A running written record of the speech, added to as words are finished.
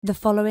The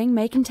following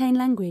may contain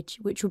language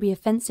which will be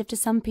offensive to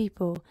some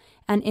people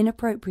and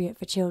inappropriate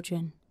for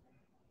children.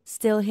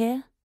 Still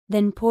here?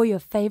 Then pour your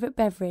favorite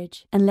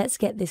beverage and let's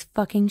get this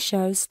fucking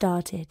show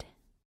started.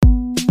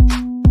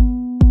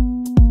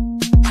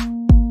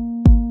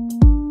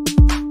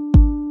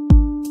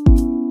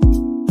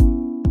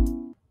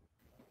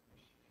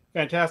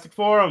 Fantastic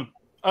Forum,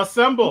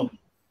 assemble!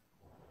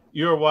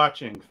 You're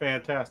watching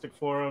Fantastic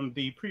Forum,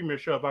 the premier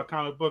show about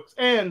comic books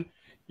and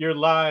your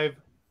live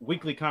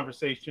weekly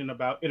conversation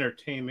about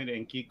entertainment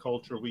and geek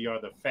culture. We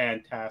are the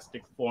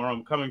Fantastic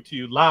Forum, coming to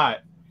you live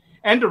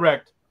and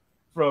direct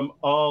from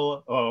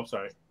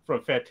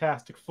from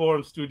Fantastic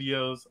Forum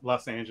Studios,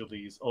 Los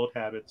Angeles. Old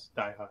habits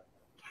die hard.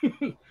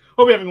 Hope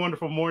you're having a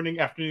wonderful morning,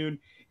 afternoon,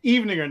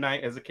 evening, or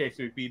night, as the case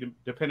may be,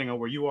 depending on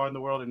where you are in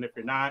the world. And if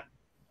you're not,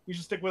 you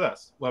should stick with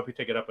us. We'll help you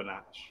take it up a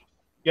notch.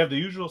 You have the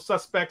usual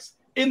suspects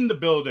in the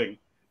building.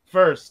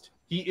 First,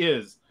 he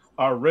is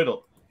our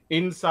riddle,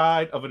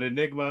 inside of an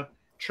enigma,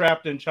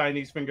 trapped in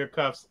Chinese finger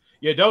cuffs.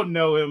 You don't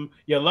know him.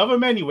 You love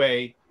him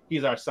anyway.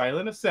 He's our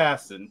silent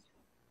assassin,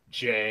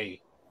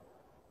 Jay.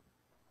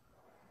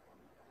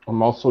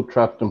 I'm also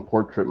trapped in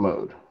portrait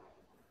mode.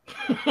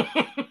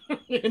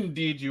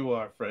 Indeed you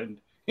are,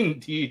 friend.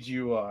 Indeed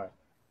you are.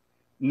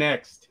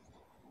 Next,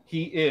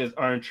 he is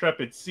our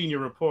intrepid senior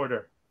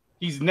reporter.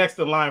 He's next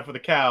in line for the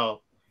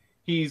cowl.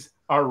 He's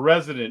our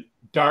resident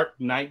Dark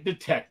Knight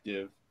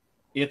detective.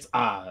 It's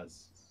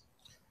Oz.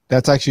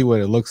 That's actually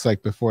what it looks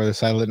like before the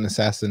silent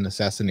assassin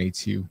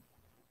assassinates you.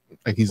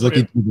 Like he's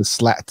looking through the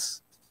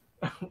slats.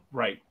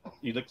 Right.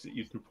 He looks at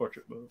you through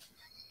portrait mode.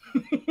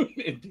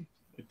 Indeed.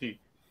 Indeed.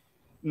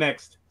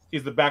 Next,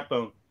 he's the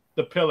backbone,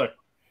 the pillar,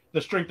 the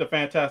strength of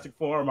Fantastic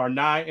Forum, our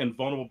nigh and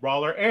vulnerable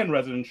brawler and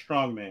resident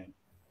strongman,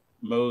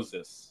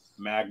 Moses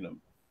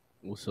Magnum.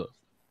 What's up?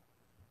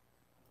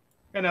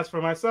 And as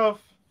for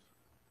myself,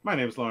 my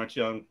name is Lawrence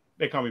Young.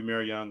 They call me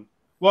Mayor Young.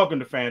 Welcome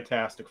to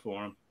Fantastic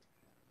Forum.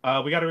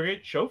 We got a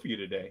great show for you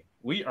today.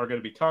 We are going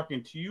to be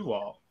talking to you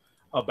all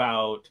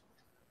about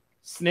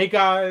Snake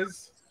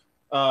Eyes,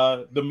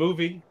 the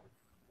movie,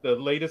 the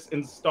latest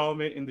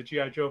installment in the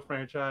G.I. Joe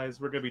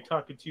franchise. We're going to be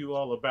talking to you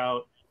all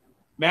about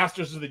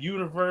Masters of the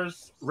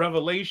Universe,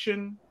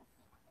 Revelation,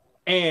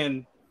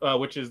 and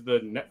which is the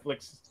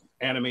Netflix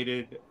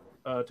animated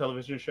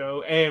television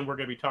show. And we're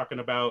going to be talking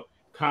about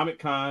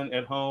Comic-Con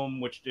at home,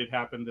 which did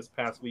happen this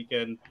past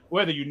weekend.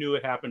 Whether you knew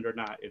it happened or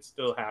not, it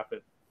still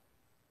happened.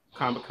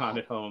 Comic-Con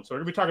at home. So we're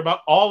going to be talking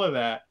about all of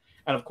that.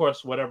 And of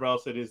course, whatever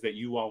else it is that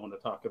you all want to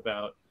talk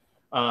about.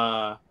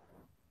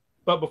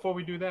 But before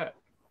we do that,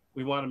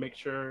 we want to make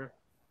sure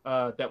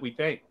that we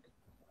thank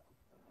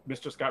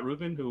Mr. Scott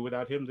Rubin, who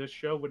without him, this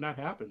show would not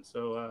happen.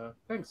 So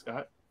thanks,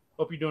 Scott.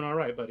 Hope you're doing all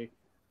right, buddy.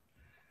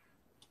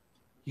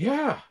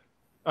 Yeah.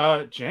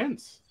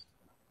 Gents,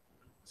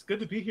 it's good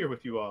to be here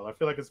with you all. I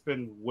feel like it's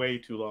been way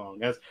too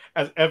long, as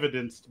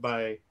evidenced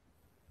by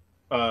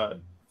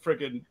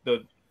friggin'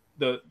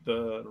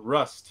 the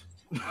rust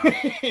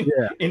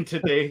in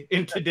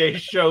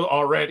today's show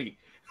already.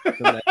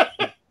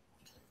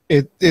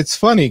 It's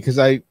funny because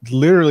I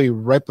literally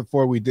right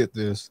before we did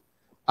this,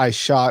 I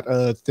shot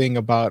a thing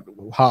about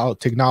how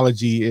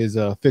technology is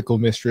a fickle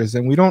mistress,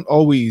 and we don't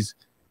always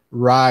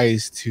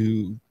rise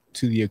to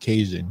the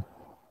occasion.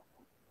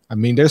 I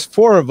mean, there's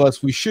four of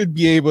us. We should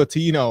be able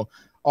to,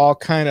 all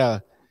kind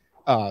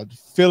of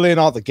fill in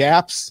all the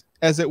gaps,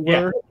 as it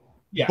were.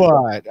 Yeah.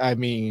 But I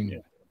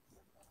mean,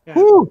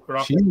 whew,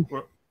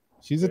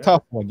 she's a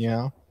tough one,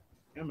 Yeah,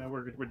 man,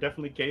 we're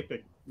definitely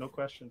gaping, no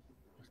question.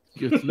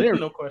 Larry,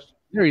 no question.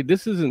 Larry,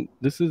 this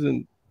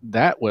isn't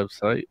that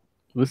website.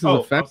 This is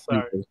a fact.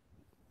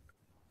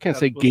 Can't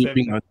say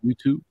gaping on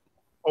YouTube.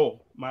 Oh,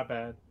 my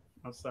bad.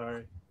 I'm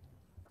sorry.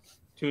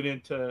 Tune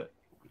into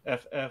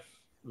FF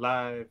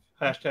Live,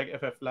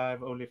 #FF Live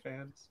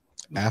OnlyFans.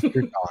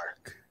 After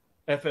Dark.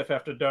 FF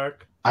After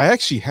Dark. I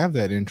actually have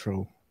that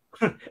intro.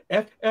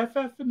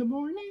 FF in the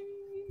morning.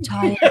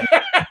 Tired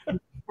of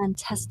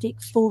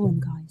Fantastic Forum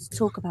guys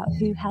talk about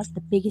who has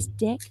the biggest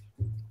dick?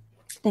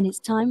 Then it's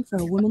time for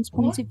a woman's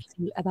point of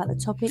view about the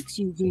topics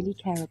you really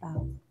care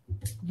about.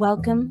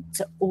 Welcome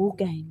to All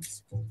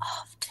Games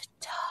After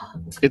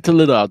Dark. It's a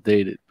little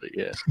outdated, but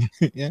yeah.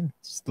 Yeah,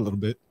 just a little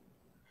bit.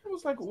 It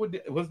was like,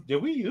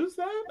 did we use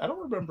that? I don't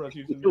remember us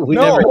using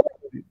it.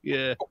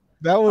 Yeah.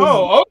 That was.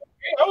 Oh, okay.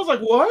 I was like,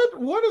 what?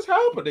 What is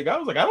happening? I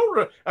was like,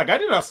 I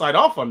did not sign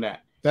off on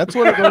that. That's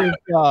one of those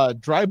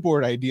dry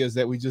board ideas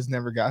that we just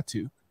never got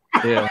to.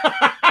 Yeah.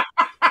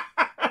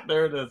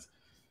 There it is.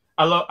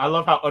 I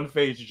love how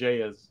unfazed Jay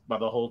is by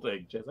the whole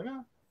thing. Jay's like,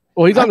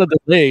 Well, he's on a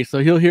delay, so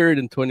he'll hear it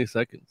in 20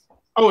 seconds.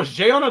 Oh, is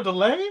Jay on a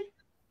delay?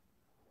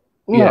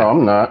 No,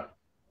 I'm not.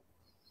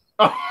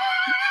 Oh.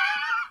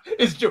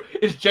 Is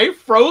Jay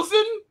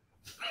frozen?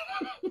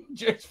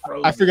 Jay's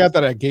frozen. I forgot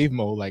that I gave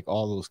Mo like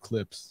all those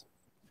clips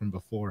from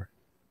before.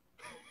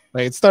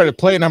 Like it started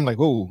playing, I'm like,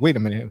 oh, wait a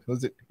minute.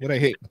 What I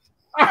hit?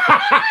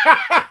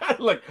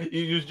 Look,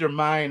 you used your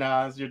mind,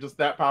 Oz. You're just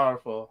that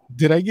powerful.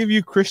 Did I give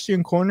you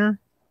Christian Corner?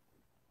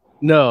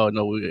 No,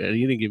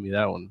 you didn't give me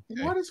that one.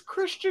 What is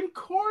Christian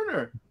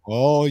Corner?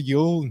 Oh,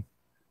 you.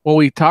 When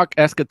we talk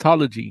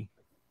eschatology.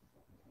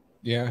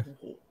 Yeah.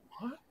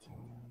 What?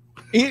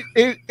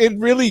 It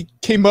really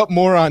came up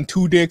more on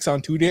Two Dicks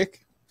on Two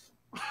Dick.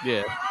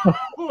 Yeah.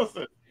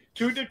 Listen,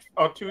 Two Dick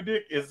on Two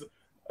Dick is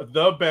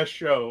the best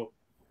show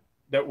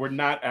that we're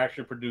not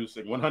actually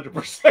producing.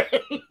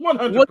 100%.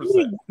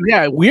 100%.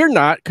 Yeah, we're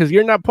not because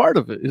you're not part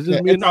of it. It's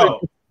just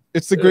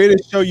it's the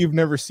greatest show you've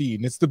never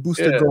seen. It's the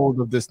booster gold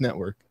of this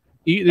network.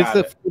 It's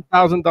the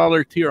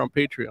 $4,000 tier on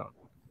Patreon.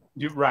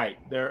 You're right.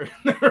 There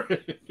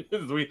it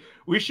is.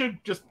 We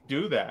should just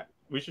do that.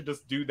 We should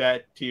just do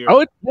that tier. Oh,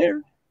 it's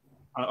there.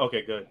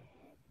 Okay, good.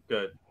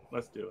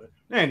 Let's do it.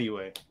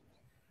 Anyway,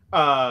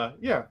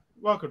 yeah.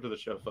 Welcome to the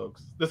show,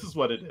 folks. This is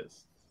what it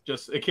is.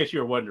 Just in case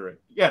you're wondering.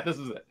 Yeah, this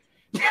is it.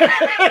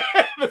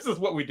 This is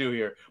what we do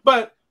here.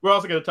 But we're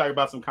also going to talk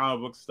about some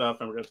comic book stuff,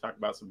 and we're going to talk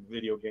about some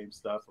video game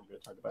stuff. We're going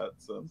to talk about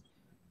some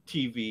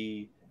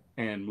TV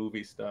and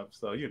movie stuff.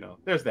 So,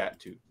 there's that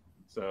too.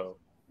 So,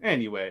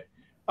 anyway,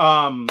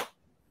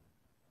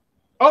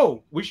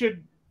 we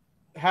should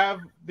have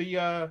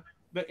the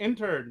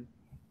intern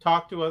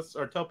talk to us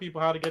or tell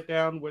people how to get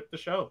down with the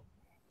show.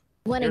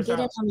 Want to get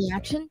in on the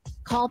action?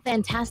 Call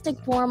Fantastic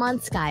Forum on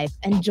Skype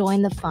and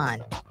join the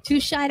fun. Too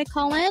shy to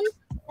call in?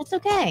 That's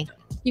okay.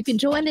 You can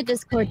join the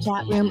Discord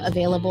chat room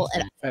available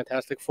at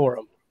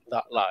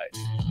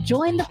fantasticforum.live.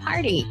 Join the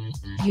party.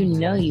 You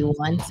know you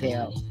want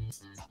to.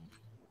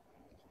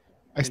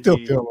 I still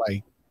feel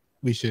like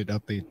we should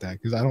update that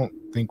because I don't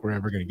think we're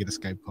ever going to get a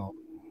Skype call.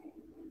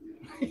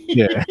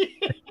 Yeah.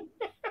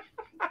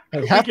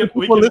 Like half the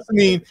people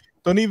listening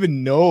don't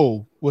even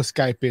know what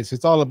Skype is.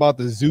 It's all about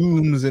the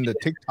Zooms and the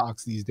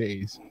TikToks these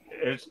days.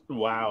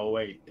 Wow,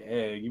 wait,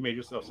 dang, you made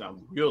yourself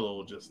sound real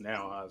old just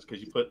now, Oz,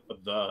 because you put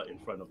the in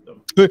front of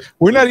them.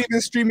 We're not even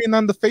streaming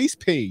on the face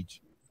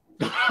page.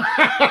 we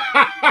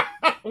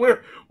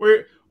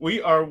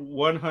are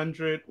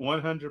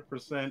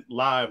 100%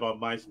 live on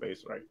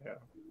MySpace right now.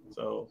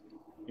 So,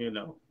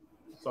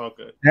 it's all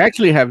good. They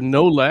actually have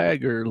no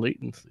lag or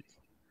latency.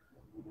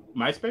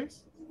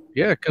 MySpace?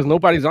 Yeah, because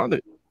nobody's on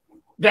it.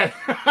 There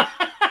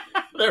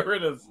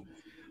it is.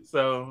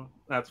 So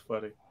that's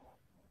funny.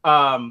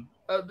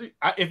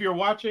 If you're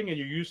watching and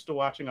you're used to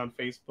watching on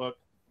Facebook,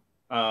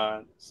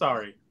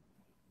 sorry,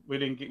 we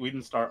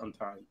didn't start on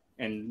time,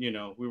 and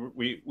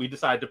we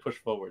decided to push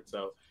forward.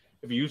 So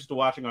if you're used to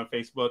watching on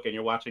Facebook and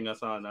you're watching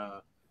us on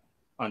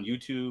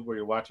YouTube or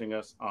you're watching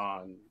us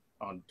on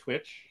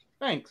Twitch,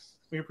 thanks.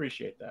 We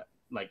appreciate that.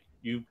 Like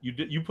you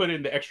put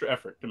in the extra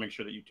effort to make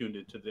sure that you tuned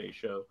into today's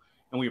show,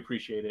 and we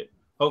appreciate it.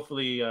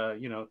 Hopefully,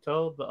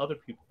 tell the other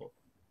people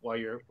while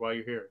you're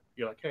here.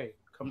 You're like, hey,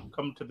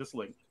 come to this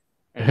link.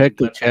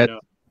 Hector chat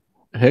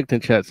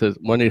says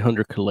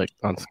 1-800-collect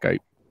on Skype.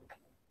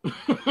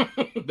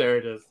 There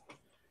it is.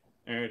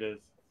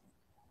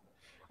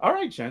 All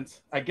right,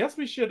 gents. I guess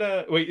we should.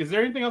 Wait, is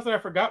there anything else that I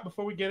forgot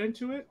before we get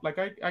into it? Like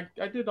I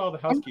did all the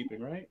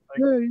housekeeping, right? Like,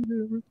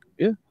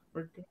 yeah.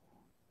 We're good.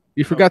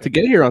 You forgot to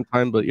get here on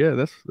time, but yeah,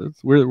 that's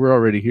we're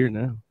already here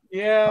now.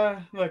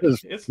 Yeah, look,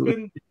 it's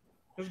been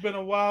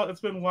a while.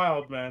 It's been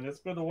wild, man. It's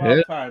been a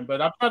wild time,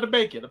 but I'm trying to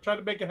make it. I'm trying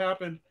to make it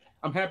happen.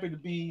 I'm happy to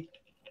be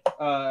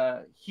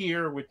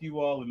here with you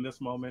all in this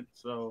moment.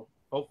 So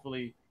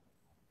hopefully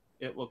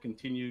it will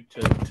continue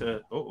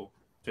to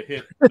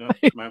hit.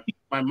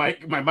 My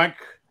mic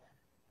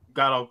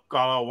got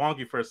all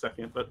wonky for a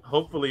second, but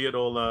hopefully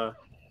it'll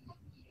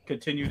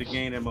continue to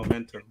gain in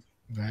momentum.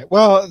 Right.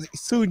 Well,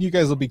 soon you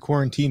guys will be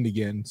quarantined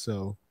again,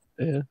 so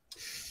yeah.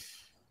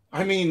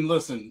 I mean,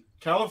 listen,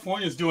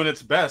 California's doing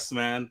its best,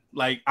 man.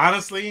 Like,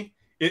 honestly,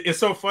 it's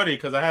so funny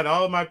because I had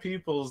all of my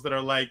peoples that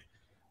are like,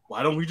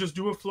 why don't we just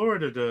do what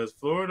Florida does?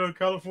 Florida and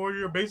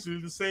California are basically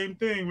the same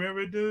thing.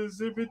 Remember it does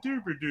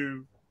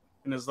do.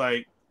 And it's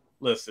like,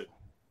 listen,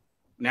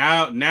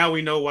 now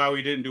we know why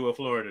we didn't do what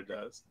Florida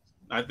does.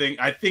 I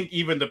think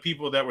even the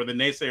people that were the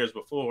naysayers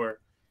before,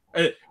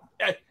 I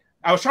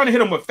was trying to hit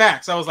them with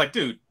facts. I was like,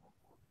 dude,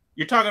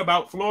 you're talking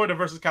about Florida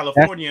versus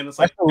California, and it's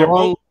like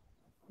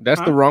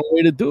that's the wrong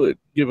way to do it.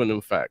 Giving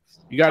them facts,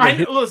 you got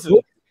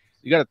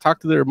to talk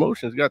to their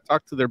emotions. You got to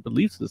talk to their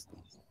belief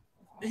systems.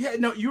 Yeah,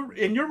 no,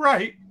 you're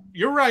right.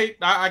 You're right.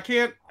 I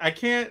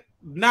can't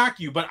knock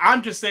you, but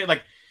I'm just saying,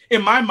 like,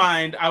 in my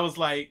mind, I was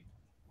like,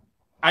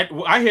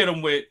 I hit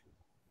them with,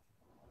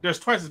 there's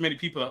twice as many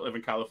people that live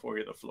in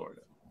California than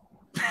Florida.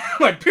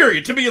 Like,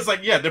 period. To me, it's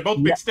like, yeah, they're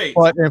both big states.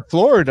 But in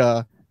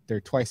Florida,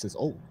 they're twice as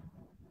old.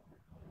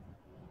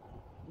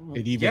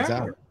 It evens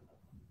out.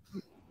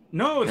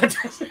 No, that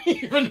doesn't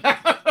even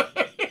out.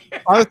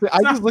 Honestly,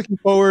 I'm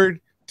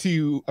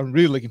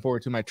really looking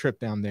forward to my trip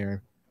down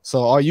there. So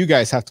all you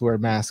guys have to wear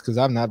masks because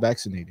I'm not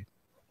vaccinated.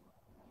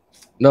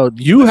 No,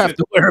 you have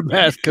to wear a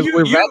mask because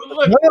we're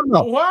vaccinated.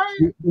 No. Why?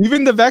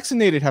 Even the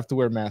vaccinated have to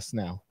wear masks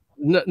now.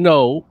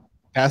 No.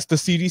 That's the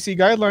CDC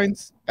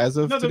guidelines as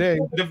of today.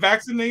 The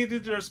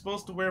vaccinated are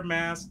supposed to wear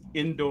masks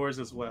indoors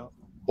as well.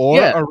 Or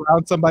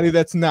around somebody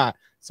that's not.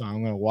 So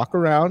I'm going to walk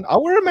around.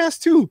 I'll wear a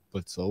mask too,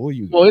 but so will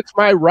you. Well, it's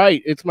my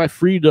right. It's my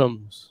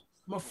freedoms.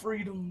 My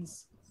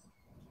freedoms.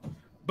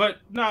 But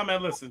nah,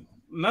 man, listen.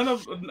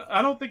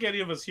 I don't think any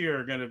of us here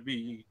are gonna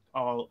be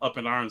all up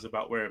in arms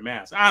about wearing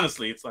masks.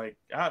 Honestly, it's like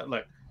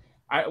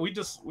we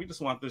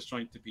just want this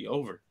joint to be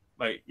over.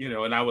 Like, you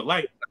know, and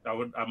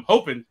I'm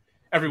hoping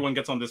everyone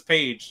gets on this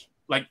page.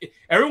 Like,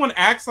 everyone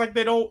acts like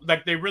they don't,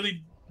 like they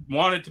really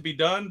want it to be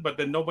done, but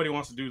then nobody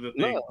wants to do the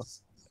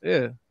things.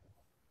 Yeah.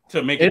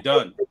 To make it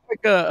done. It's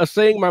like a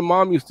saying my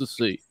mom used to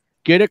say: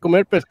 "Quiere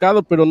comer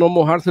pescado, pero no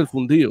mojarse el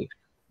fundillo."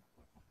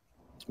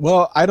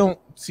 Well, I don't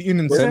see an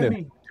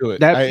incentive to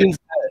it. That means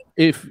that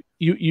if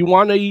you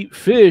want to eat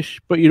fish,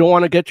 but you don't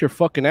want to get your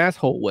fucking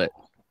asshole wet.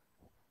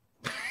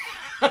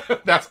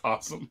 That's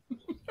awesome.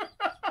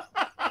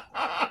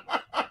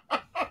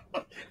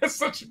 That's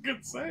such a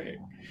good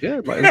saying. Yeah,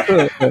 but it's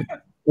a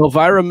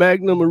Elvira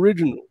Magnum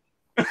original.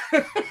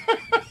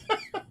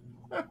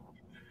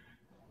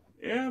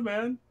 Yeah,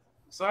 man.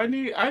 So I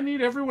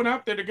need everyone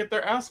out there to get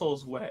their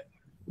assholes wet,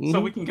 so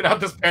we can get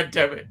out this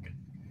pandemic.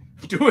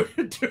 Do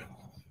it.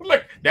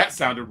 Like, that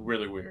sounded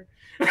really weird.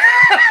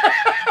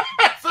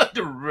 That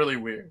sounded really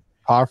weird.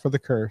 Par for the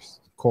curse,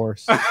 of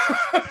course.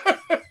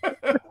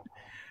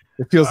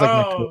 It feels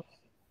like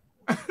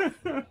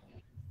my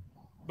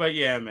But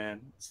yeah,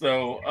 man.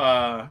 So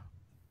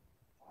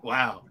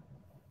wow.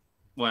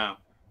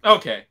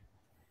 Okay.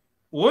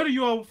 What do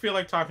you all feel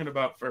like talking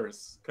about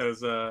first?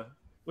 Because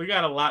we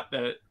got a lot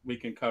that we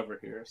can cover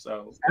here.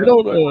 So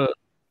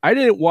I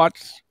didn't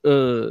watch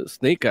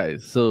Snake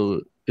Eyes, so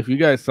if you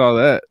guys saw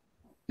that,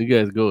 you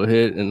guys go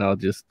ahead and I'll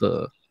just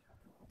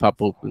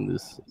pop open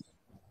this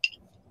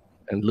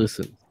and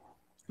listen.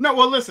 No,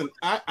 well, listen,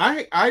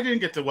 I didn't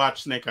get to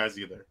watch Snake Eyes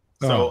either,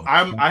 so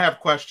I have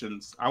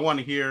questions. I want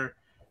to hear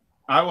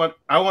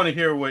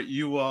what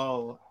you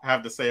all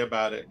have to say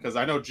about it, because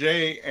I know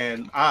Jay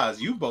and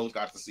Oz, you both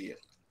got to see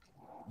it.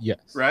 Yes.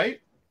 Right?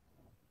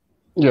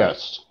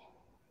 Yes.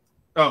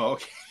 Oh,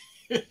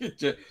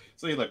 okay.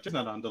 So you look, just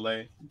not on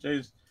delay.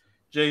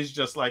 Jay's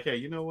just like, hey,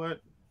 you know what?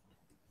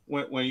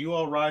 When you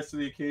all rise to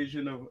the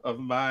occasion of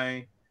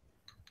my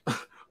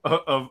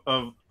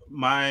of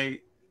my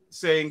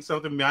saying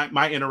something,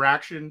 my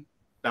interaction,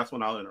 that's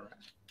when I'll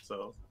interact.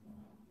 So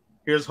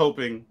here's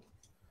hoping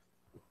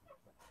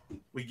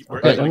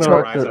we're I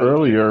interrupted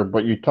earlier,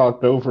 but you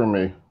talked over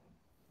me.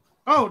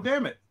 Oh,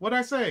 damn it. What'd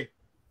I say?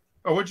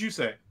 Or what'd you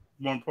say,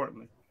 more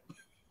importantly?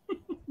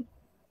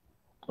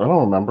 I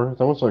don't remember.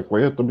 That was like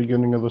way at the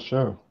beginning of the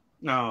show.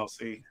 No,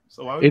 see.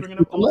 So why are we bringing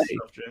up all this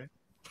stuff, Jay?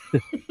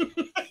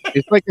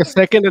 It's like a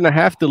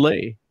 1.5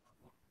 delay.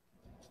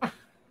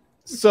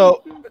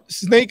 So,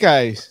 Snake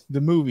Eyes,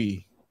 the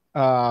movie,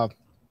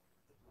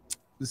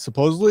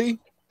 supposedly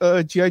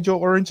a G.I. Joe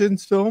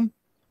Origins film.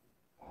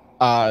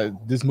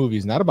 This movie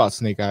is not about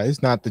Snake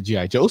Eyes, not the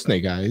G.I. Joe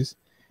Snake Eyes.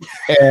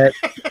 And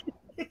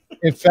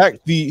in fact,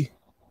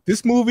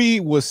 this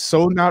movie was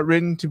so not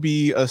written to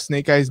be a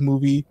Snake Eyes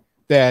movie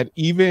that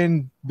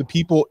even the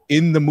people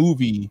in the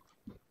movie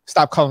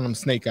stopped calling them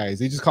Snake Eyes.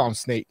 They just call them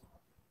Snake.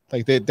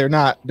 Like they're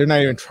not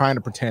even trying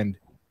to pretend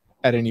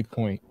at any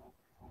point.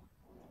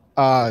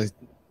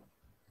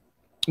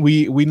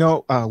 We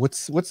know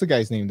what's the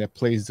guy's name that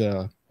plays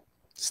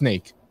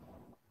Snake?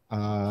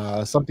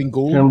 Something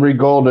Gould. Henry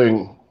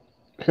Golding.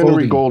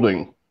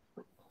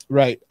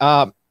 Right.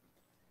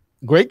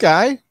 Great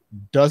guy.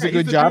 Does a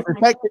good job. In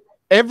fact,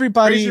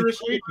 everybody. Crazy Rich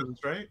Asians,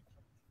 right?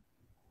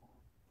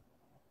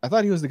 I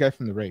thought he was the guy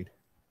from The Raid.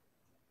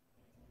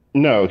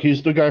 No,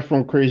 he's the guy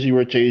from Crazy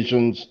Rich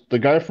Asians. The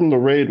guy from The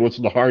Raid was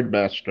the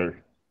Hardmaster.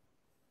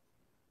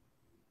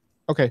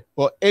 Okay.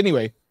 Well,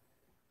 anyway.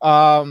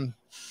 God,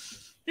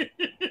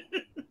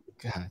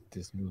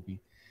 this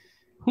movie.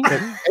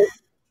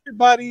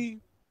 Everybody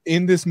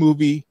in this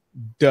movie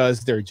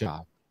does their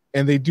job,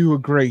 and they do a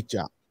great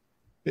job.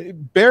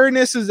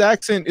 Baroness's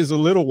accent is a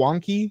little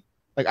wonky.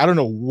 Like, I don't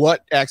know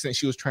what accent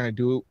she was trying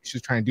to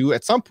do.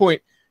 At some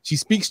point, she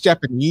speaks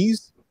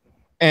Japanese,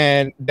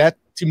 and that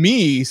to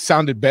me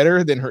sounded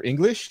better than her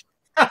English.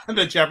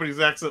 The Japanese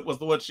accent was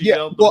the one she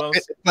yelled the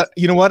most. But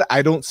you know what?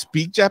 I don't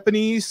speak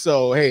Japanese,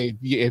 so hey,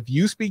 if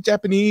you speak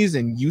Japanese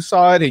and you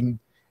saw it, and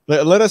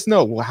let us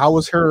know. Well, how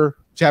was her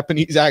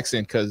Japanese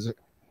accent? Because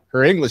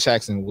her English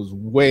accent was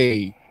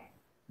whatever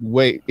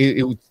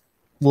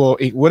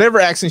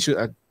accent she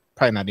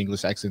probably not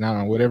English accent. I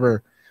don't know,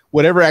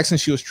 whatever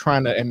accent she was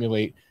trying to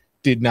emulate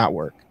did not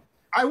work.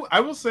 I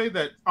will say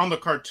that on the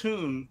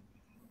cartoon,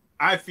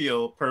 I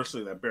feel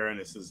personally that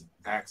Baroness's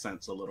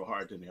accent's a little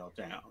hard to nail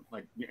down.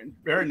 Like,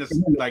 Baroness,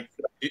 like,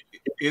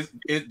 do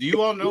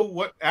you all know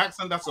what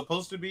accent that's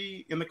supposed to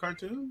be in the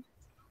cartoon?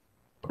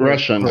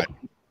 Russian.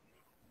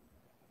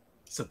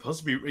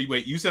 Supposed to be.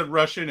 Wait, you said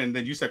Russian and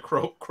then you said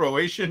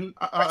Croatian.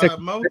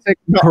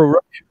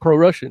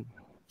 Pro-Russian.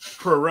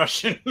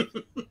 Pro-Russian.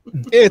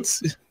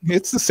 It's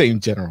the same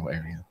general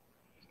area.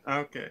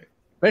 Okay.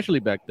 Especially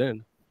back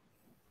then.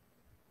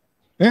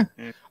 Yeah.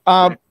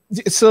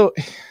 So,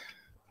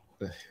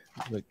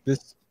 like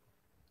this.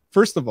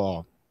 First of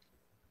all,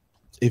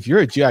 if you're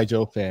a G.I.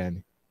 Joe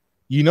fan,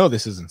 you know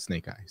this isn't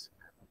Snake Eyes.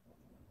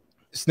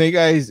 Snake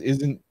Eyes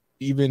isn't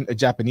even a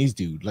Japanese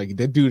dude. Like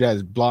that dude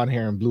has blonde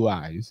hair and blue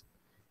eyes.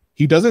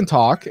 He doesn't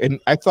talk, and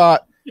I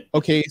thought,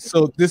 okay,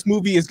 so this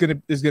movie is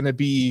gonna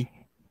be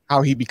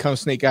how he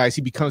becomes Snake Eyes.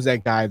 He becomes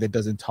that guy that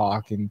doesn't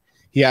talk, and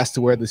he has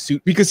to wear the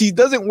suit because he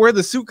doesn't wear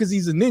the suit because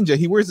he's a ninja.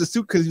 He wears the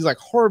suit because he's like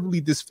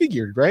horribly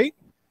disfigured, right?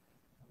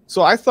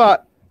 So I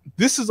thought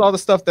this is all the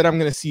stuff that I'm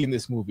gonna see in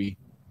this movie.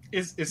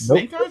 Is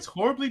Snake Eyes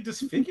horribly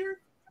disfigured?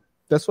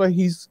 That's why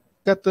he's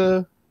got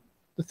the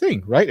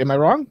thing, right? Am I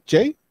wrong,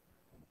 Jay?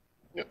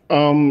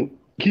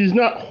 He's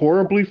not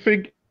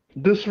horribly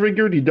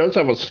disfigured. He does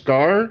have a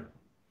scar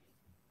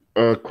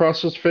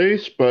across his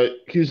face, but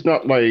he's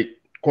not like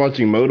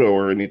Quasimodo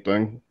or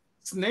anything.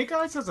 Snake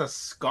Eyes has a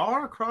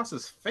scar across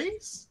his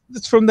face?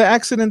 It's from the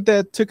accident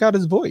that took out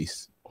his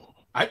voice.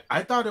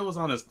 I thought it was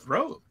on his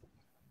throat.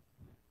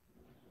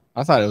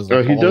 I thought it was.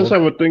 He does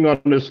have a thing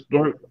on his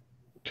throat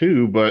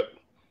too, but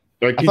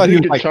like he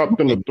did get chopped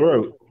in the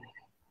throat.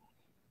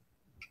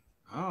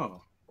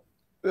 Oh.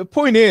 The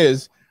point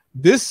is,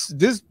 this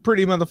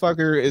pretty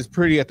motherfucker is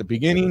pretty at the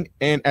beginning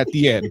and at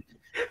the end.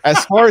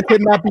 As far as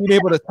him not being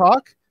able to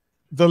talk,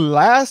 the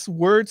last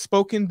words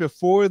spoken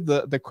before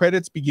the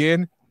credits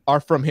begin are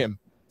from him.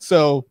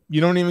 So you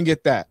don't even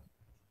get that.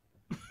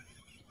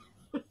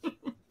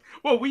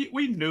 Well,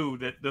 we knew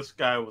that this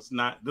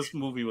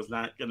movie was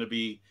not going to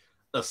be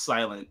a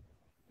silent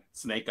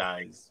Snake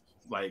Eyes.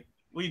 Like,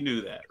 we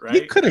knew that, right?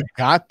 He could have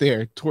got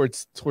there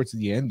towards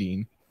the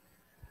ending.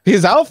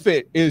 His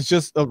outfit is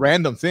just a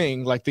random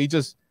thing. Like they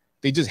just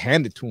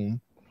hand it to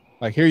him.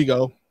 Like, here you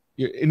go.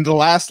 In the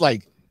last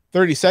like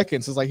 30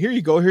 seconds, it's like, here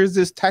you go. Here's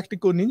this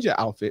tactical ninja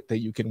outfit that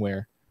you can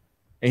wear.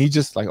 And he's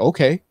just like,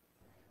 okay.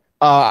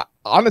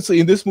 Honestly,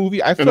 in this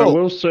movie, I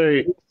will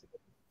say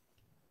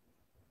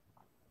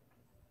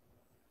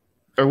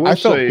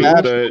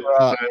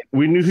that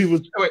we knew he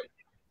was. Wait.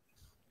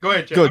 Go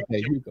ahead, Jay. Go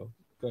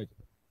ahead.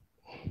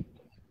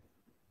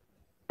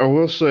 I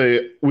will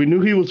say we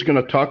knew he was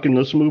going to talk in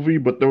this movie,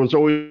 but there was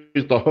always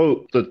the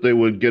hope that they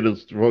would get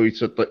his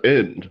voice at the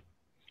end.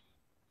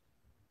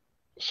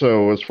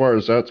 So as far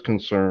as that's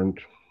concerned,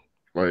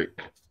 like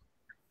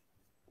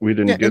we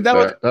didn't get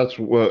that. That's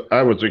what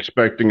I was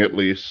expecting, at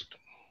least.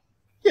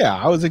 Yeah,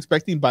 I was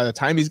expecting by the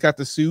time he's got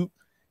the suit,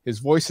 his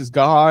voice is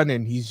gone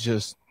and he's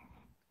just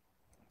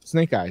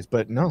Snake Eyes.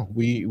 But no,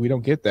 we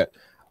don't get that.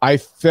 I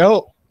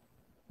kind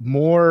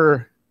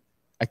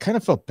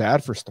of felt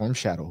bad for Storm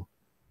Shadow.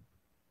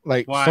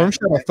 Like, why? Storm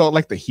Shadow felt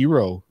like the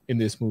hero in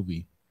this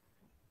movie.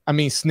 I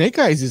mean, Snake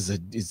Eyes is a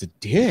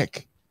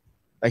dick.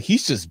 Like,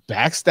 he's just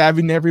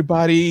backstabbing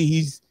everybody.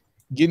 He's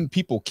getting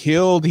people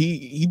killed.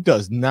 He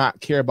does not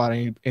care about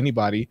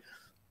anybody.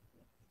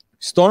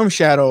 Storm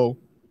Shadow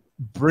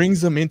brings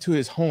them into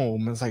his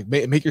home. It's like,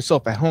 make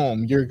yourself at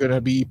home. You're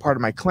gonna be part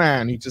of my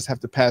clan. You just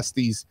have to pass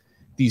these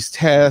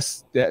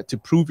tests to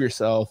prove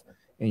yourself,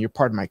 and you're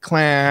part of my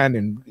clan.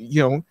 And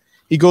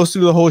he goes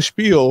through the whole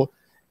spiel,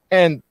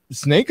 and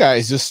Snake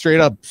Eyes just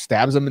straight up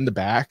stabs him in the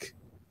back.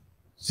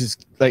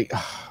 Just like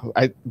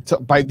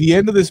by the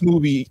end of this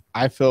movie,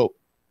 I felt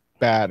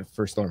bad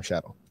for Storm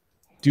Shadow.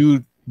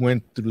 Dude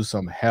went through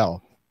some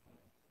hell.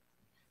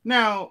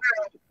 Now,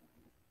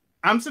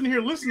 I'm sitting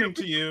here listening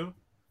to you.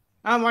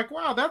 I'm like,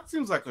 wow, that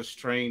seems like a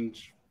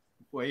strange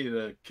way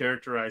to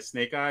characterize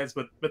Snake Eyes.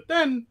 But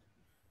then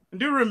I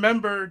do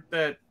remember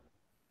that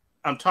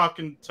I'm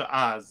talking to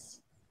Oz.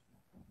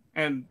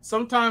 And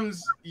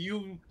sometimes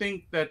you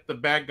think that the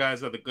bad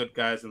guys are the good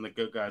guys and the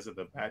good guys are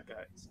the bad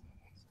guys.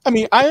 I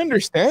mean, I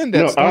understand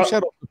that Storm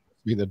Shadow was supposed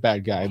to be the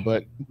bad guy,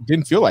 but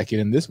didn't feel like it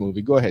in this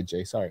movie. Go ahead,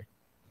 Jay. Sorry.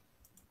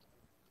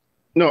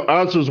 No,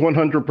 Oz is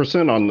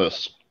 100% on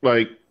this.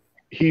 Like,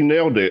 he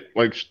nailed it.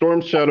 Like,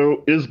 Storm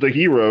Shadow is the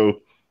hero.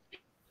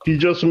 He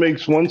just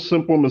makes one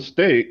simple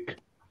mistake,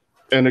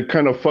 and it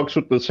kind of fucks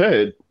with his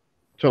head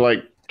to,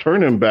 like,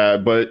 turn him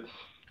bad. But,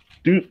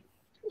 dude,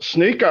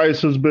 Snake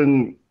Eyes has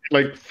been,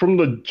 like, from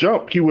the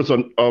jump, he was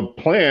a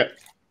plant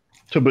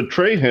to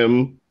betray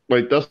him.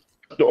 Like, that's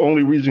the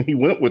only reason he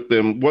went with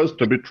them, was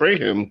to betray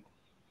him.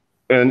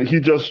 And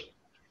he just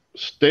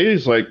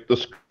stays, like,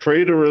 this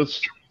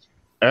traitorous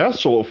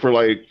asshole for,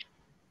 like,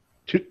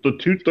 the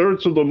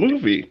 2/3 of the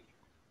movie.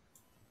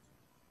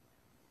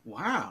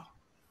 Wow.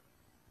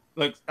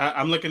 Look,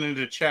 I'm looking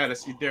into the chat. I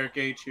see Derek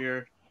H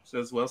here.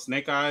 Says, well,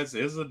 Snake Eyes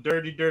is a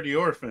dirty, dirty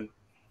orphan.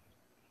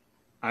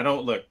 I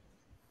don't look.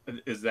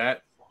 Is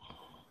there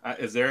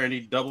any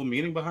double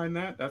meaning behind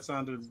that? That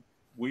sounded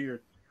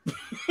weird.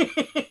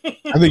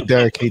 I think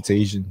Derek hates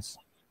Asians.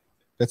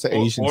 That's an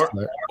Asian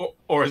slur.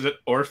 Or is it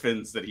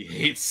orphans that he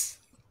hates?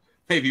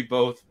 Maybe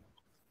both.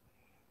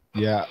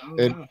 Yeah.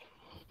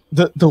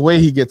 The way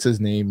he gets his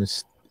name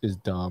is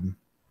dumb.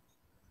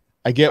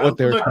 I get what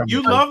they're trying to do.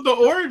 You love the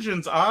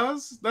origins,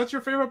 Oz. That's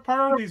your favorite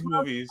part of these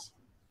movies.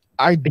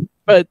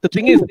 But the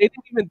thing is, they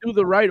didn't even do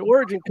the right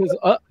origin, because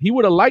he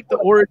would have liked the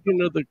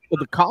origin of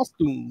the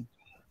costume.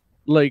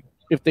 Like,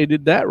 if they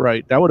did that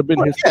right, that would have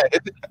been his. Yeah,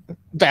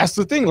 that's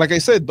the thing. Like I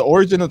said, the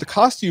origin of the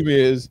costume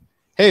is,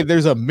 hey,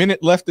 there's a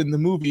minute left in the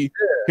movie.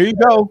 Here you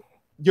go.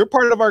 You're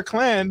part of our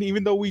clan,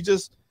 even though we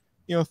just,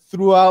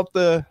 threw out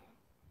the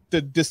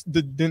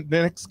the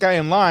next guy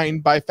in line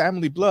by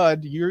family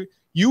blood.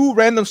 You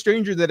random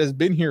stranger that has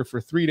been here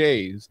for 3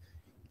 days,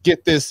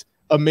 get this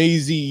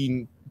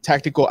amazing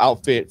tactical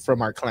outfit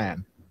from our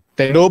clan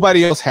that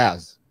nobody else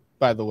has.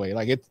 By the way,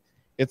 like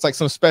it's like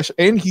some special,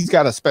 and he's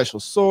got a special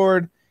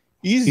sword.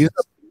 He's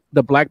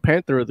the Black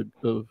Panther of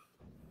the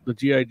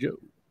GI Joe.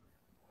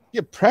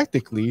 Yeah,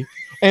 practically.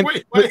 And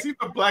wait, why is he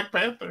the Black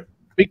Panther?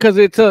 Because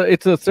it's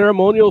a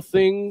ceremonial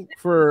thing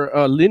for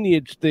a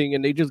lineage thing,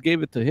 and they just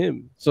gave it to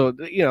him. So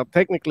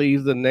technically,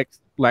 he's the next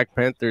Black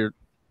Panther,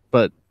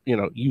 but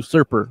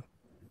usurper.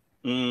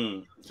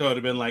 So it'd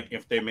have been like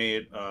if they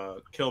made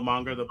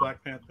Killmonger the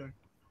Black Panther.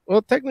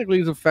 Well, technically,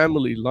 it's a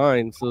family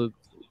line, so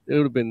it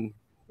would have been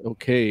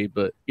okay.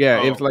 But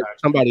yeah, it's like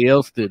somebody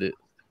else did it.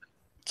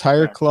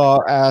 Tiger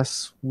Claw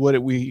asks,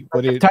 Tiger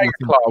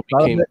Claw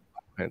became Black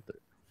Panther.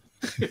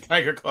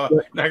 Tiger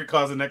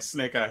Claw's the next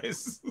Snake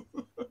Eyes.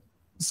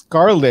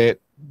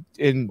 Scarlet,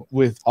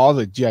 with all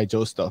the G.I.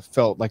 Joe stuff,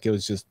 felt like it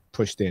was just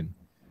pushed in.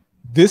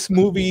 This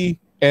movie,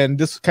 and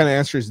this kind of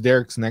answers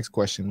Derek's next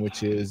question,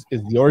 which is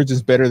the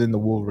Origins better than the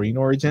Wolverine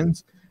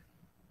Origins?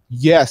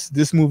 Yes,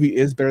 this movie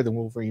is better than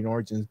Wolverine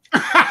Origins.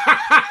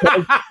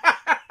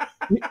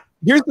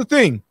 Here's the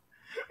thing.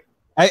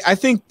 I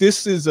think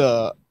this is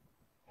a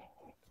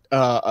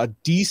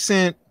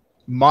decent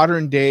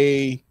modern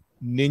day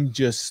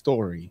ninja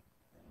story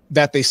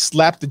that they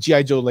slapped the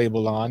G.I. Joe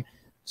label on,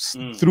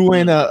 threw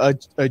in a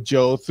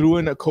Joe, threw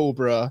in a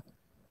Cobra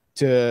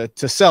to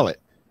sell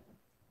it.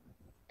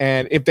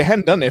 And if they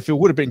hadn't done it, if it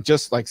would have been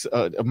just like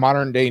a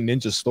modern day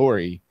ninja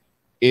story,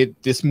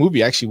 this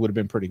movie actually would have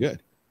been pretty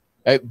good.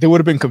 There would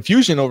have been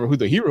confusion over who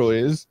the hero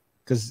is,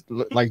 because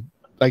like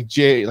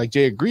Jay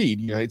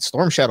agreed,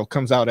 Storm Shadow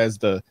comes out as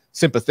the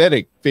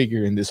sympathetic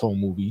figure in this whole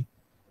movie,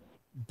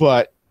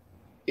 but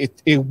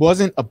it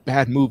wasn't a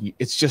bad movie.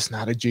 It's just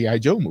not a G.I.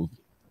 Joe movie.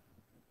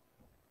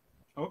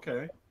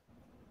 Okay.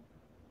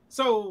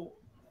 So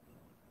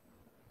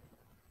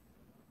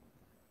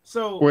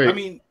wait, I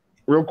mean,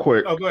 real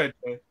quick. Oh, go ahead.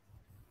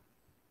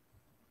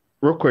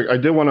 Real quick, I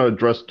did want to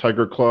address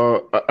Tiger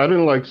Claw. I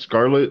didn't like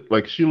Scarlet.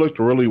 Like, she looked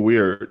really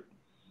weird.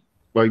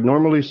 Like,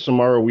 normally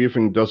Samara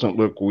Weaving doesn't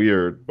look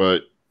weird,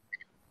 but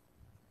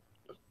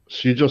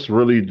she just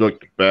really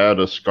looked bad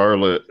as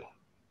Scarlet.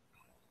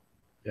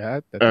 Yeah,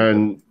 that's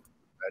and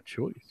bad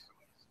choice.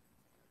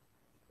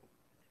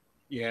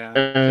 Yeah,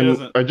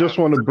 and I just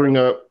want to bring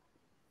up,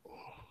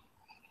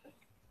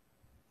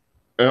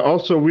 and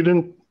also we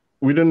didn't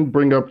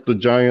bring up the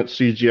giant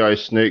CGI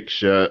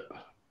snakes yet,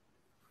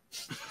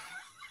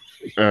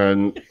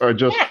 and I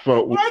just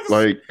felt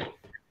like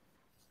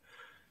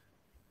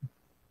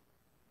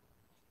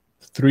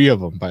 3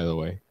 of them, by the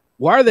way.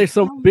 Why are there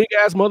some big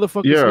ass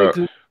motherfucking snakes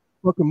in the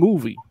fucking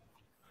movie?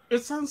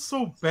 It sounds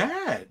so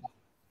bad.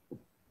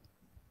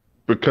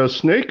 Because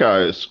Snake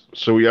Eyes,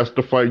 so he has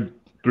to fight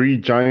 3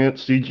 giant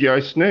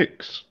CGI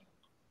snakes.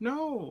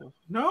 No,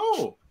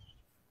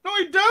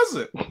 he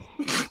doesn't.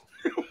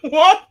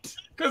 What?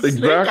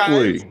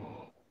 Exactly.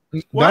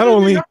 Not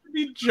only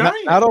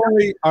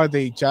are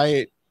they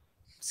giant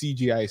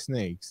CGI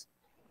snakes,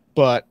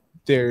 but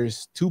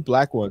there's 2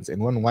 black ones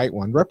and 1 white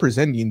one,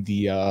 representing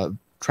the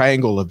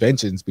triangle of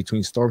vengeance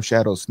between Storm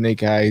Shadow,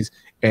 Snake Eyes,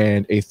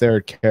 and a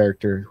 3rd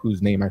character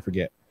whose name I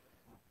forget.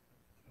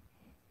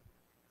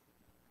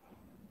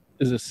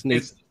 Is it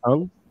Snake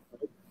Tongue?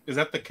 Is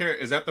that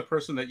the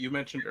person that you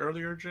mentioned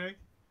earlier, Jay?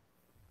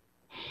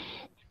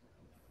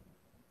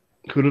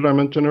 Who did I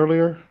mention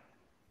earlier?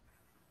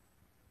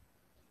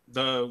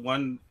 The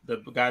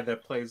guy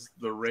that plays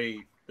the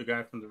Raid, the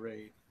guy from the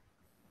Raid.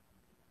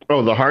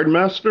 Oh, the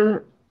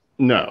Hardmaster?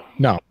 No.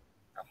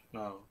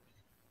 Oh.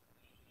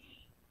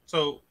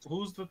 So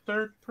who's the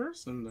 3rd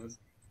person then?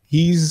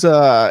 He's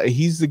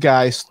the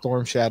guy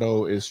Storm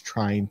Shadow is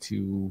trying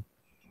to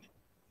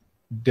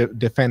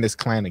defend his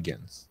clan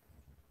against.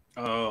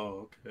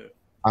 Oh, okay.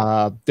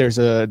 There's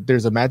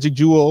a magic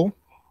jewel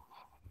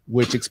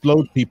which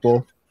explodes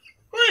people.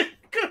 Wait,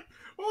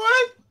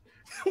 what?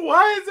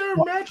 Why is there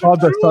a magic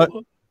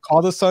jewel?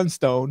 Called the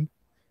Sunstone.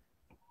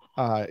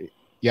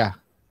 Yeah.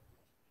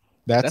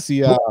 That's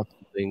the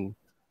thing.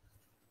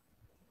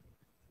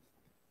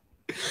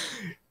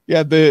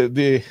 Yeah,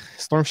 the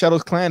Storm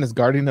Shadow's clan is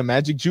guarding the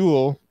magic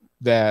jewel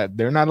that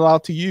they're not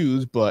allowed to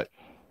use, but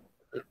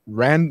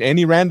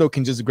any rando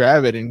can just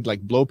grab it and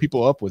like blow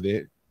people up with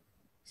it.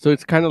 So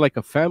it's kind of like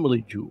a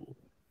family jewel.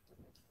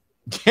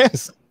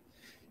 Yes,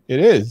 it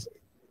is.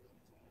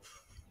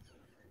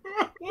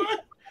 What?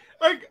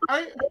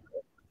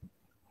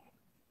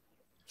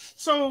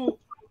 So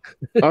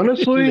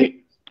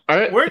honestly,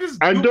 I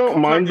don't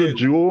mind the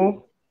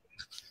jewel.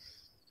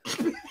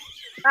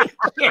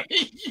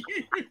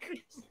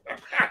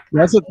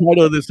 That's the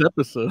title of this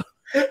episode.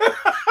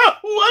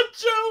 What,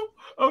 Joe?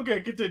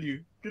 Okay,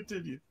 continue.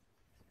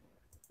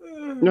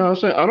 No, I'm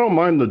saying I don't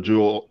mind the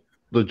jewel.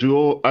 The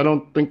jewel, I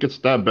don't think it's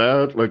that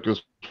bad. Like,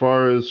 as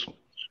far as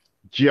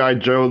G.I.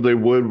 Joe, they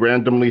would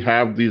randomly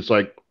have these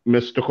like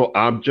mystical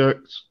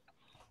objects.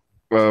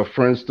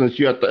 For instance,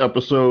 you had the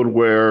episode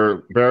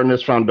where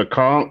Baroness found a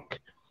conch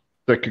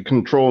that could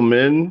control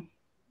men.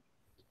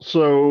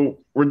 So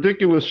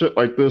ridiculous shit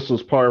like this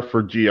is par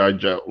for G.I.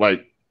 Joe.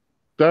 Like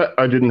that,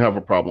 I didn't have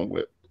a problem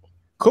with.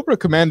 Cobra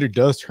Commander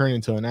does turn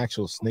into an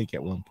actual snake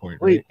at one point,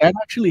 right? Wait, that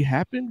actually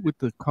happened with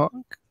the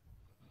conch?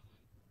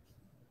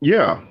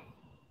 Yeah,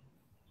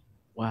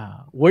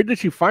 Wow. Where did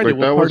she find like it?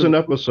 that was an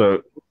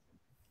episode.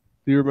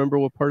 Do you remember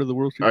what part of the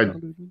world she found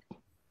it in?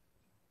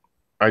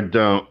 I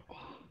don't.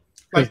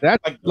 Because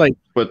that's like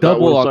But that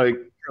double was on- like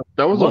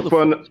that was a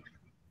fun.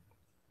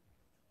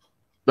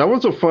 That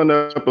was a fun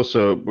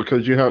episode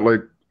because you had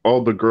like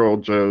all the girl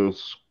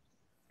Joes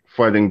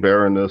fighting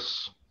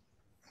Baroness.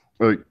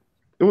 Like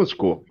it was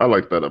cool. I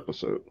liked that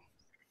episode.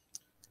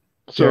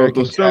 So Derek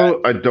the in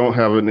stone I don't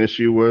have an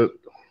issue with.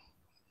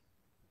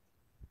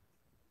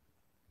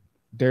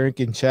 Derek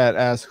in chat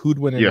asks who'd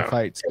win in Yeah, the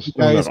fight. the Snake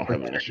stone I Eyes don't or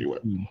have an issue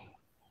with.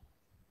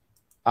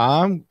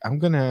 I'm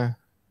gonna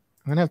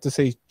have to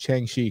say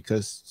Chang-Chi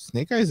because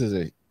Snake Eyes is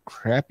a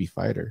crappy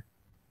fighter.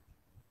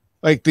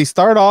 Like they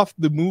start off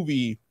the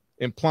movie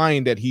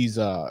implying that he's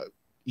like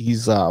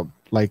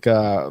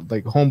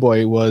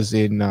Homeboy was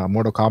in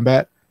Mortal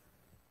Kombat.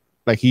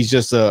 Like he's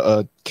just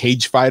a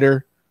cage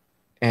fighter,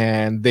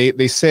 and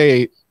they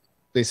say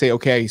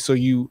okay, so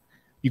you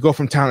go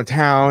from town to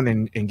town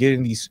and get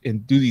in these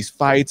and do these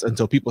fights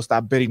until people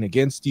stop betting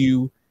against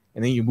you,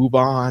 and then you move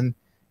on,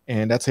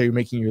 and that's how you're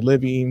making your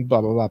living.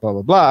 Blah blah blah blah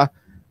blah blah.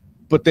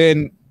 But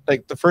then,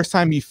 like the first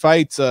time he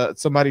fights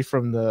somebody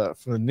from the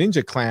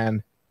Ninja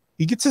Clan,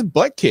 he gets his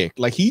butt kicked.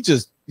 Like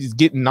he's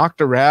getting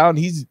knocked around.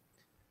 He's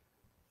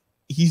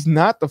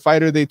not the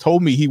fighter they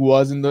told me he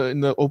was in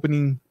the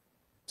opening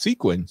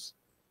sequence.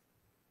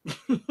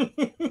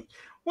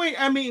 Wait,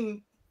 I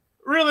mean,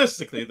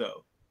 realistically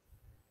though,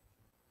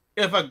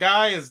 if a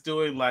guy is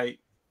doing like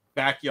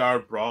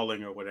backyard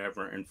brawling or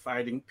whatever and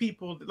fighting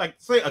people, like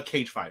say a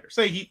cage fighter,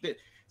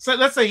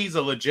 let's say he's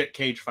a legit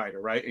cage fighter,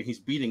 right? And he's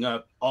beating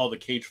up all the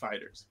cage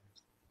fighters.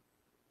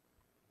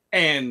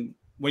 And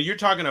when you're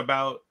talking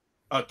about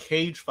a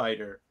cage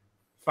fighter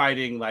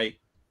fighting like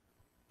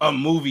a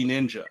movie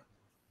ninja,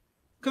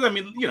 because I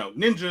mean, you know,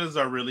 ninjas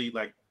are really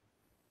like,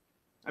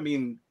 I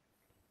mean,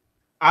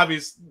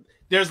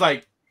 there's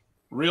like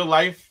real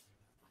life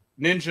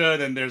ninja,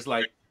 then there's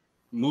like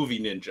movie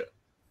ninja.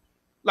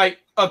 Like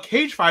a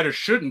cage fighter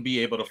shouldn't be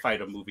able to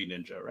fight a movie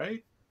ninja,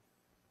 right?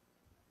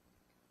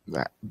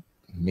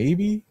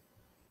 Maybe.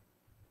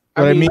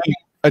 But I mean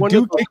a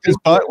dude kicked his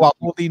butt while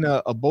holding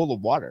a bowl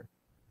of water.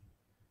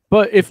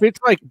 But if it's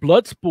like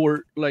blood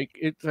sport, like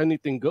it's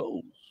anything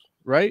goes,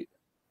 right?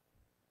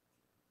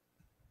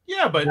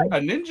 Yeah, but a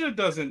ninja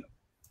doesn't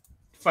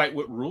fight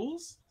with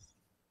rules.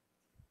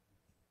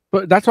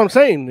 But that's what I'm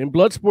saying. In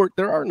blood sport,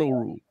 there are no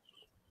rules.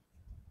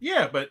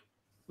 Yeah, but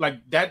like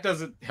that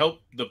doesn't help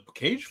the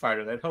cage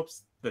fighter. That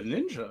helps the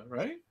ninja,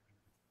 right?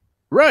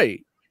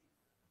 Right.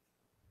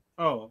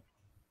 Oh.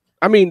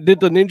 I mean, did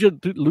the ninja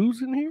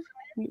lose in here?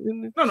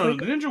 No,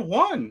 the ninja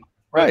won.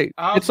 Right.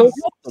 It's so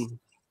awesome.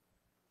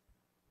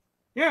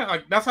 Yeah,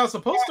 like that's how it's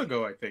supposed to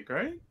go, I think,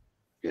 right?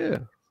 Yeah.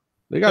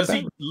 Does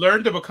he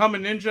learn to become a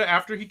ninja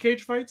after he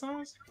cage fights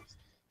Oz?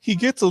 He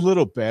gets a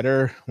little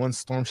better once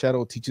Storm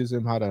Shadow teaches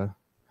him how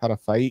to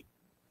fight.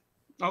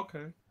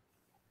 Okay.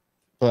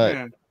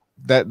 But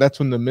that's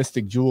when the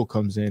Mystic Jewel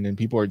comes in and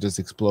people are just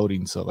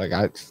exploding. So like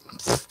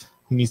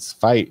he needs to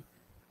fight.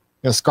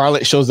 You know,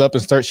 Scarlet shows up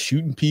and starts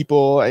shooting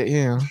people.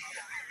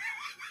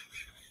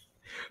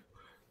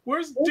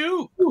 Where's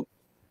Duke?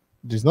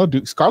 There's no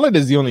Duke. Scarlet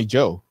is the only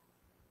Joe.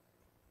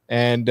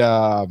 And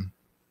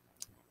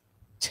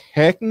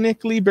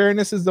technically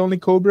Baroness is the only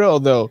Cobra,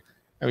 although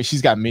I mean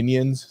she's got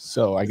minions,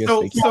 so I guess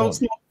so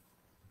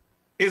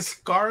is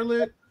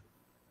Scarlet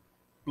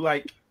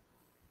like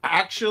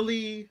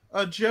actually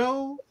a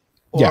Joe?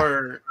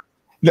 Or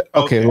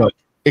okay, look,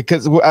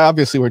 because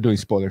obviously we're doing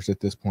spoilers at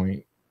this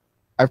point.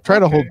 I've tried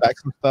to hold back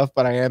some stuff,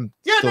 but I am.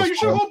 Yeah, no, you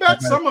should hold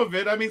back some of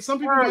it. I mean, some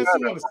people might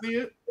still want to see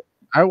it.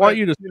 I want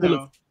you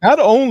to Not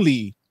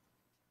only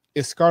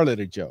is Scarlet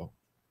a Joe,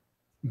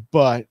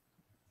 but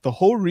the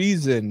whole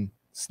reason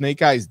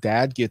Snake Eyes'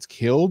 dad gets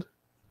killed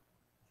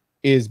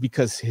is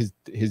because his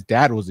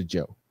dad was a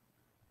Joe.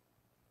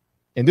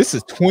 And this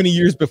is 20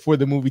 years before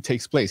the movie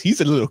takes place. He's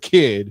a little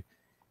kid,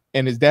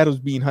 and his dad was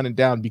being hunted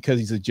down because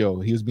he's a Joe.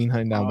 He was being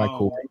hunted down by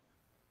Cobra.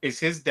 Is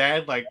his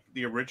dad like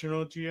the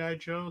original G.I.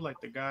 Joe, like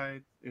the guy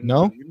in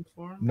the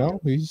uniform?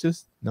 No, he's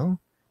just no.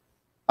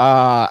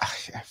 I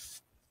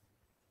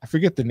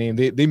forget the name.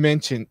 They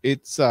mentioned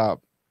it's I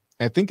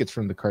think it's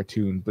from the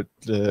cartoon, but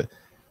the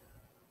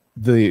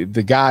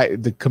guy,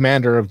 the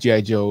commander of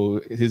G.I.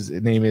 Joe, his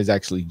name is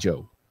actually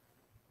Joe.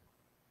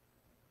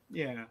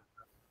 Yeah.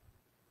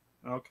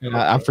 Okay. And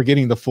I'm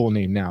forgetting the full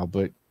name now,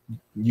 but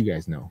you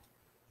guys know.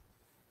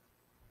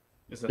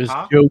 Is it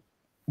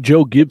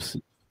Joe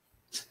Gibson?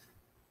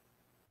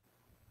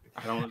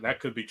 That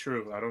could be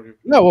true. I don't even...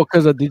 No, well,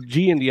 because of the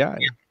G and the I.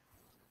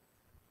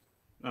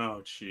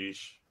 Oh,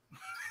 sheesh.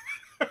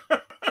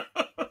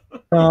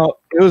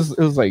 It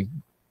was like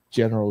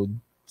General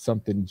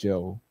something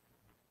Joe.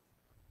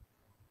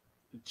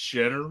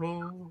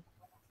 General?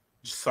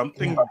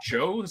 something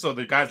Joe. So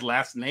the guy's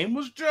last name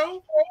was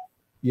Joe.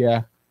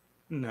 Yeah.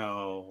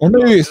 No. Or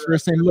maybe his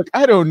first name. Look,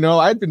 I don't know.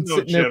 I've been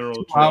sitting there for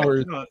 2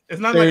 hours. No, it's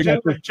not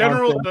like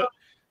General.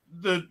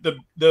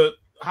 The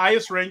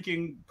highest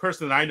ranking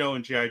person that I know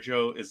in G.I.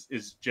 Joe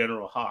is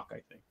General Hawk,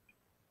 I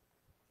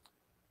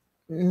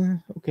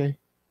think. Okay.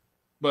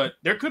 But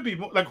there could be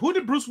more. Like, who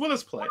did Bruce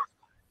Willis play?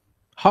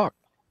 Hawk.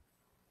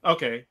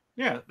 Okay.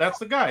 Yeah, that's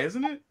the guy,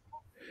 isn't it?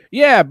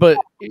 Yeah, but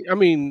I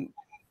mean,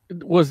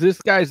 was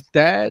this guy's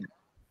dad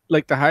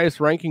like the highest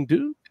ranking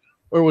dude?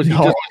 Or was he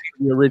just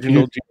the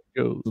original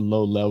G.I. Joe?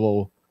 Low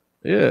level.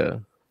 Yeah.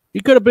 He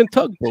could have been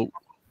Tugboat.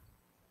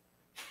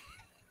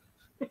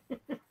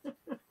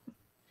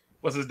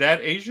 Was his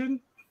dad Asian?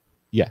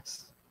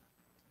 Yes.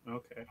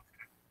 Okay.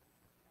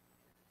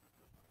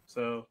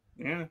 So,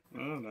 yeah, I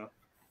don't know.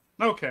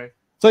 Okay.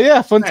 So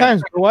yeah, fun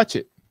times. Go watch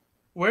it.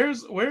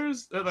 Where's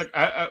like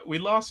we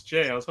lost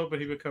Jay. I was hoping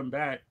he would come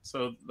back,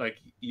 so like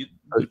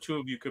the two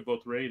of you could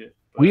both rate it.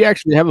 But... We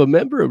actually have a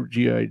member of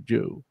G.I.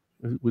 Joe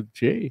with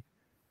Jay.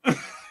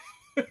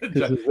 His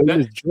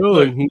name is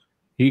Joe, and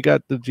he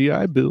got the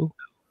GI Bill.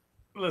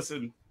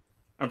 Listen,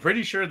 I'm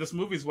pretty sure this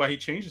movie's why he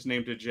changed his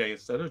name to Jay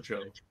instead of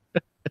Joe.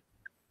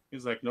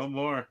 He's like, no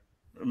more.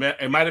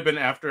 It might have been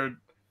after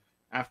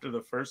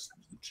the first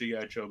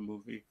G.I. Joe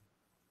movie.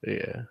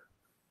 Yeah.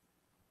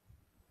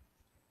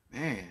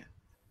 Man.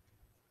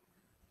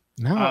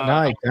 Now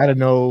I gotta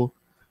know.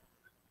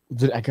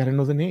 I gotta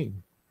know the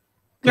name.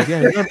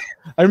 Yeah,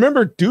 I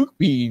remember Duke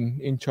being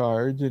in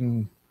charge,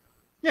 and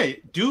yeah,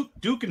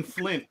 Duke and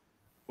Flint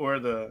were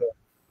the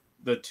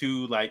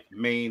two like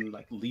main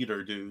like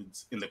leader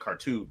dudes in the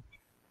cartoon,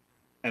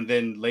 and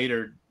then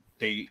later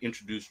they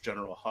introduced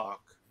General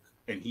Hawk,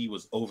 and he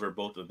was over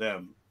both of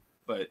them,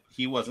 but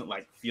he wasn't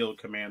like field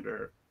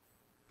commander.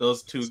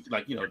 Those two,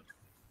 like, you know,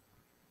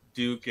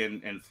 Duke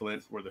and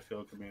Flint were the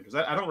field commanders.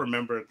 I don't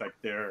remember like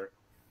their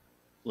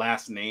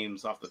last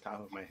names off the top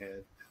of my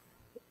head.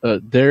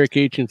 Derek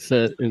H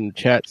in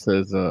chat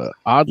says,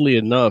 oddly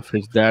enough,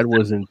 his dad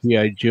was in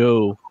G.I.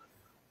 Joe.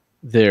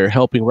 They're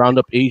helping round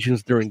up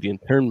Asians during the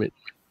internment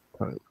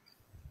time.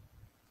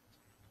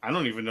 I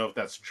don't even know if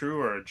that's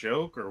true or a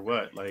joke or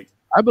what. Like,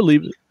 I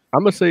believe it. I'm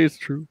gonna say it's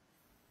true.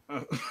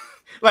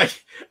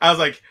 Like, I was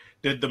like,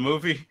 did the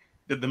movie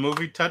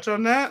touch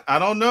on that? I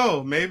don't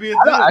know. Maybe it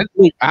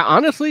did. I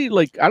honestly,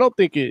 like, I don't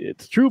think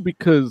it's true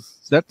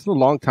because that's a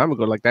long time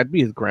ago. Like, that'd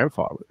be his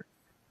grandfather,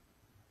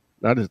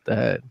 not his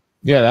dad.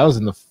 Yeah, that was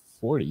in the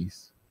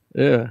 40s.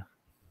 Yeah.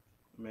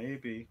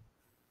 Maybe.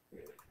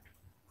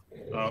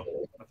 Oh,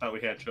 I thought we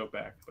had Joe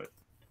back, but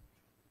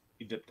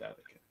he dipped out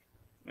again.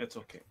 It's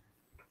okay.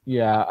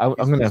 Yeah, I'm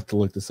gonna have to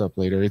look this up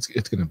later. It's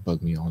gonna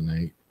bug me all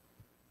night.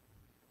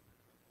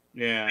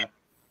 Yeah.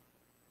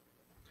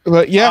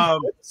 But yeah,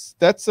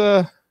 that's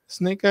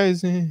Snake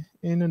Eyes in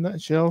a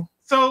nutshell.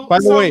 So, by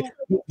the way,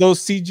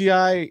 those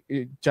CGI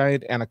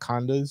giant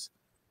anacondas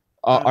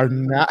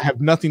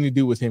have nothing to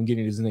do with him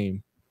getting his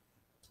name.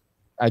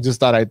 I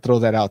just thought I'd throw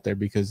that out there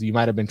because you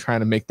might have been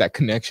trying to make that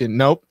connection.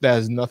 Nope, that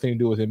has nothing to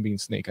do with him being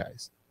Snake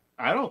Eyes.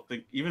 I don't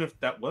think, even if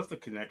that was the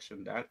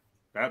connection,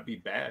 that'd be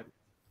bad.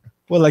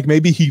 Well, like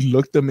maybe he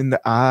looked them in the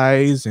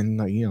eyes and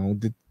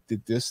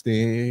did this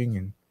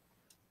thing,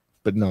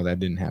 but no, that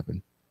didn't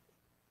happen.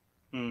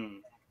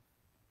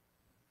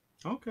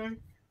 Okay.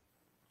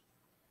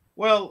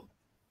 Well,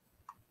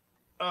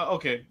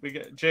 okay. We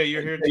got Jay.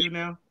 You're here too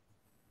now.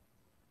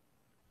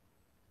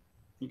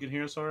 You can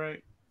hear us all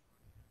right?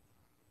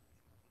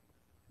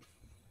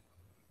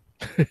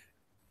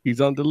 He's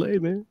on delay,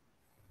 man.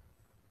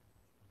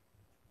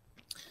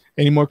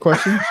 Any more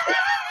questions?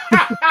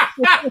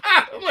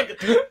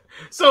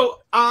 So,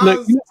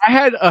 look, I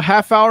had a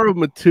half hour of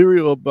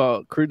material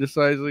about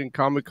criticizing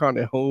Comic-Con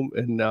at home,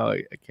 and now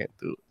I can't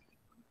do it.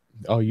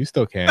 Oh, you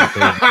still can.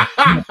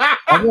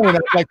 I'm running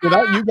out, like,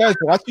 without you guys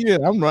watching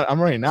it, I'm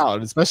running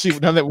out, especially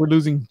now that we're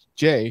losing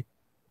Jay.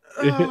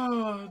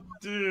 Oh,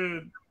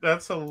 dude,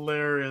 that's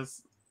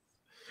hilarious.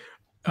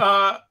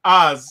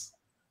 Oz.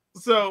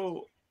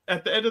 So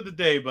at the end of the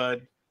day,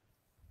 bud,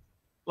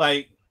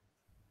 like,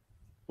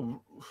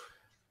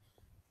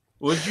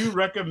 would you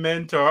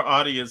recommend to our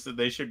audience that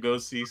they should go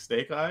see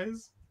Snake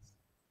Eyes?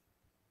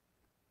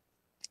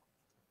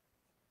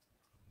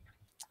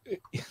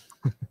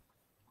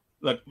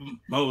 Like,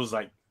 Mo was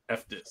like,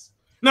 F this.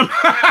 No,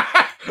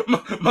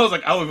 Mo was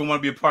like, I don't even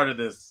want to be a part of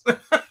this.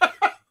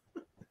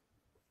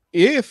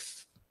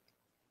 If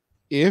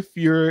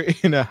you're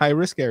in a high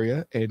risk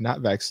area and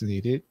not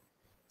vaccinated,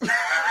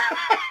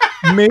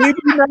 maybe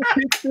not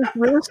take this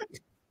risk.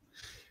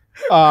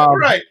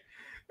 Right.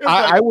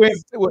 I went.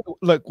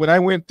 Look, when I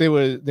went, there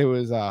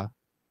was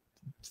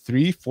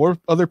 3-4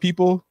 other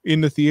people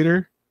in the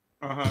theater.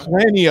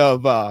 Plenty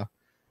of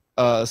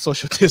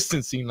social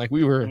distancing. Like,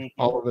 we were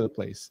all over the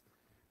place.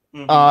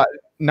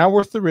 Not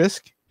worth the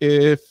risk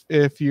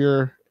if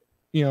you're,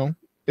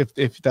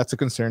 if that's a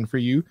concern for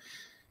you.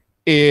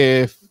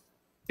 If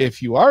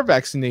you are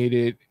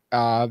vaccinated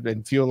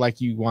and feel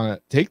like you want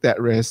to take that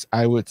risk,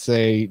 I would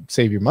say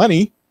save your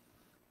money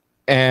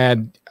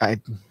and I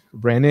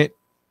rent it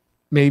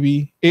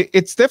maybe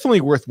it's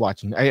definitely worth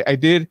watching. I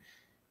did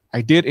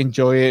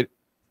enjoy it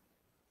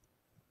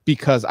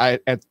because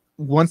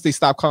once they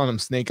stopped calling them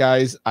Snake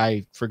Eyes,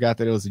 I forgot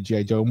that it was a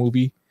G.I. Joe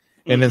movie,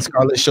 and then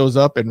Scarlet shows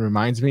up and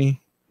reminds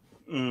me.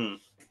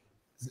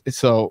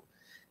 So,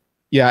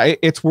 yeah,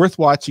 it's worth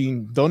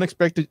watching. Don't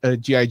expect a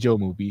G.I. Joe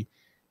movie.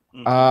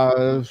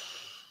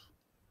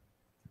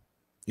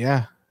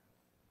 Yeah,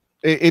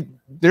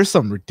 there's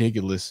some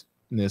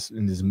ridiculousness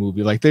in this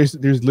movie. Like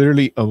there's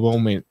literally a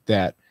moment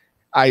that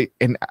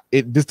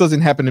this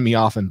doesn't happen to me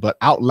often, but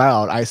out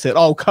loud I said,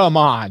 "Oh, come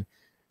on!"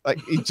 Like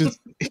it just.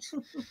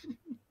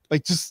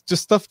 Like just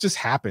stuff just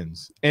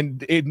happens,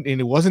 and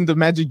it wasn't the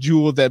magic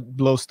jewel that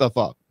blows stuff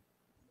up.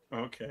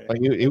 Okay, like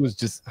it was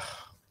just.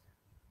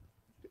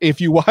 If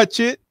you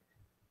watch it,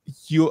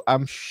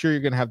 I'm sure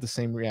you're gonna have the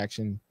same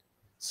reaction.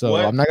 So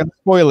I'm not gonna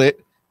spoil it.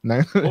 I'm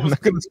not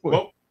gonna spoil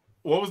it.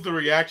 What was the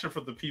reaction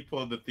from the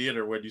people in the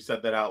theater when you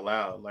said that out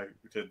loud? Like,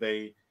 did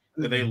they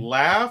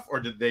laugh, or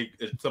did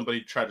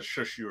somebody try to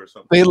shush you or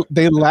something?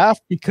 They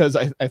laughed because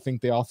I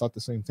think they all thought the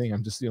same thing.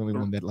 I'm just the only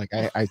one that like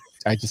I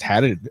just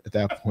had it at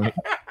that point.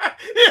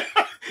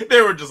 Yeah,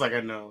 they were just like,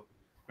 I know.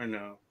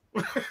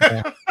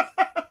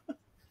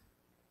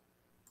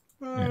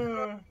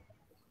 Yeah.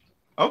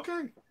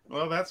 Okay,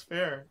 well that's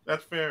fair.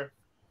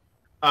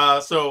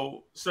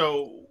 So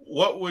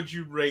what would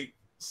you rate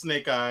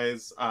Snake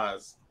Eyes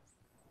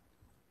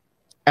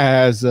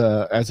as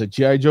a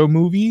G.I. Joe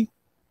movie?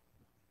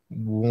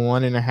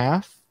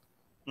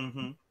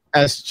 1.5.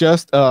 As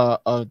just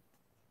a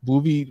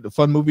movie, a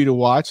fun movie to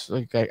watch.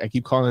 Like I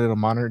keep calling it a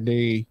modern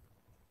day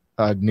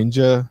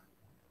ninja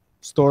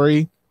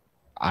story.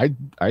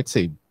 I'd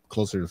say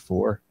closer to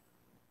 4.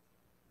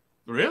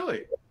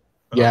 Really?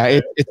 Yeah,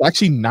 okay. It's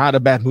actually not a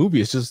bad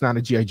movie. It's just not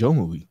a G.I. Joe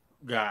movie.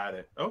 Got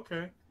it.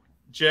 Okay.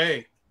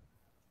 Jay,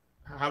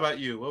 how about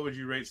you? What would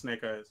you rate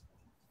Snake Eyes?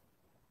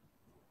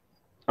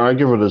 I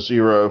give it a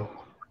 0.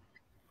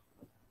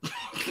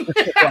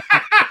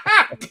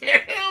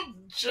 Damn,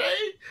 Jay,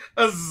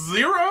 a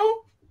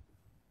 0?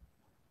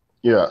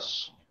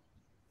 Yes.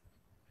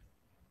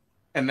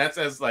 And that's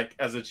as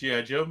a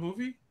G.I. Joe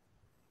movie?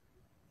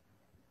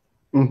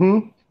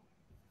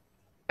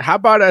 How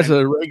about as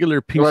a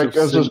regular piece of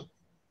cinema?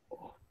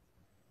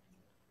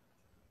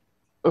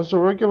 As a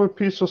regular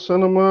piece of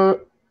cinema,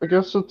 I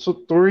guess it's a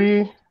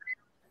 3.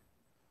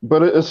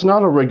 But it's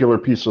not a regular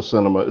piece of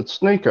cinema. It's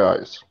Snake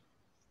Eyes.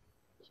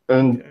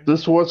 And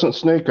this wasn't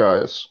Snake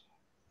Eyes.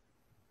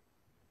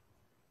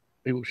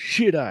 It was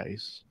Shit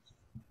Eyes.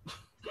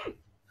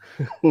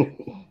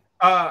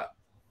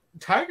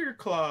 Tiger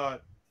Claw.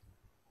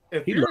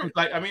 He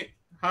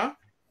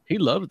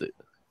loved it.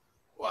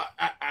 Well,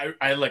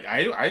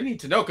 I need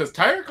to know, because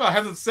Tiger Claw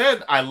hasn't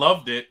said I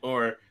loved it,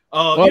 or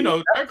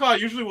Tiger Claw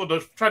usually will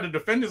try to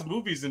defend his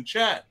movies in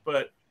chat,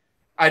 but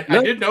I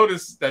did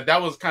notice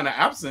that was kind of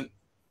absent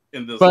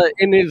in this. But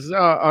in his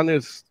on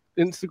his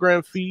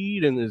Instagram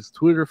feed and his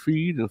Twitter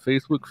feed and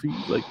Facebook feed,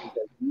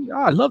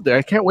 I loved it.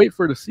 I can't wait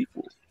for the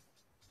sequel.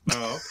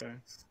 Oh, okay.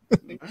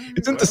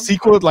 Isn't the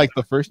sequel like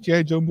the first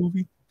G.I. Joe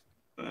movie?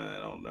 I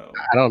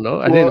don't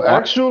know.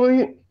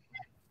 Actually,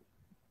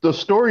 the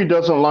story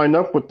doesn't line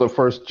up with the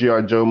first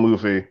G.I. Joe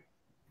movie.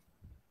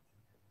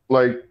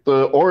 Like,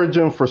 the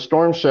origin for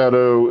Storm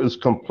Shadow is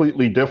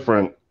completely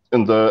different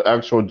in the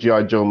actual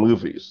G.I. Joe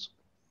movies.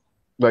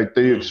 Like,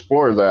 they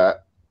explore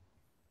that.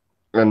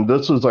 And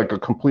this is like a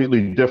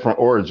completely different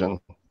origin.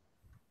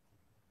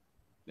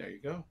 There you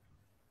go.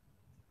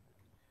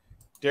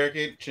 Derek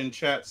H. in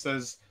chat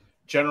says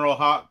General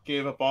Hawk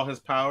gave up all his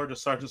power to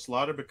Sergeant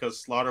Slaughter because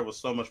Slaughter was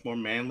so much more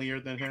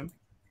manlier than him.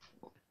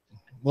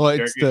 Well,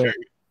 it's the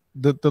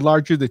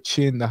larger the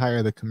chin, the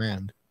higher the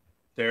command.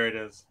 There it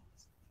is.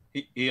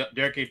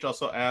 Derek H.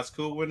 also asked,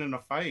 who would win in a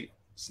fight,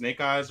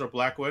 Snake Eyes or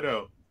Black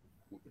Widow?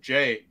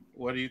 Jay,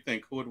 what do you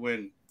think? Who would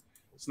win,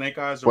 Snake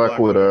Eyes or Black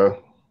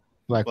Widow?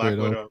 Black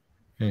Widow.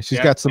 Yeah,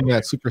 she's got some of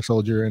that super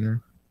soldier in her.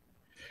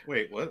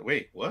 Wait, what?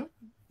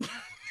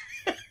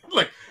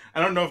 Like, I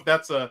don't know if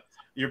that's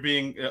you're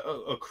being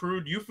a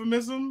crude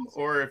euphemism,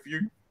 or if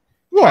you're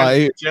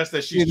suggest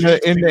that she's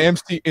in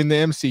the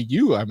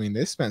MCU. I mean,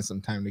 they spent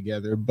some time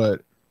together,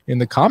 but in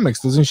the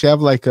comics, doesn't she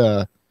have like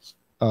a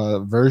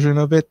version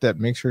of it that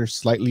makes her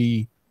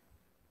slightly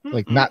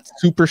like not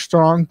super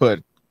strong,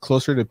 but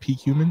closer to peak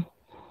human?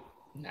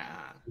 Nah,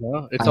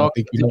 well, it's all.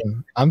 I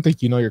don't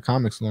think you know your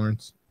comics,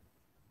 Lawrence.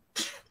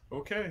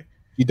 Okay.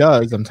 She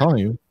does. I'm telling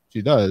you,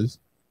 she does.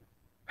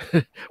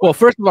 Well,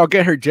 first of all,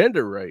 get her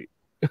gender right.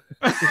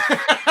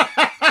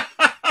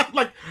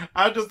 Like,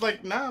 I'm just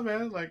like, nah,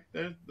 man. Like,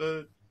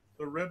 the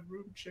Red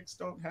Room chicks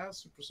don't have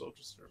super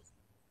soldier strength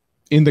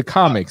in the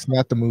comics,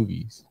 not the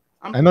movies.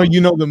 I know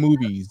you know the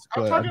movies,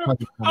 but I'm talking about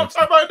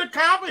the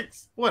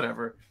comics.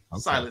 Whatever.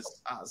 Okay.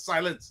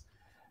 Silence.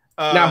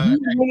 Now,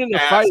 who's winning the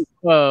fight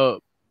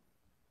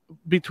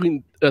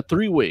between a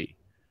 3-way?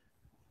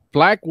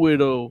 Black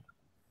Widow,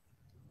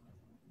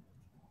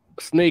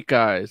 Snake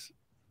Eyes,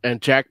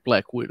 and Jack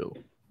Black Widow.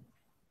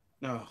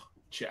 No,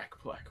 Jack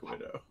Black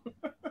Widow.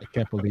 I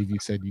can't believe you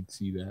said you'd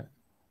see that.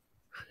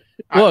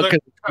 Well, because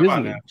Come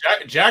on Disney.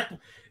 now.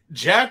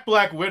 Jack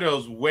Black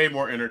Widow's way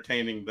more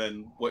entertaining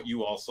than what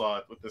you all saw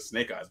with the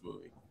Snake Eyes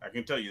movie. I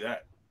can tell you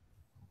that.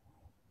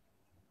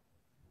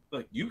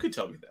 Like, you could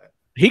tell me that.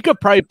 He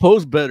could probably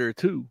pose better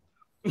too.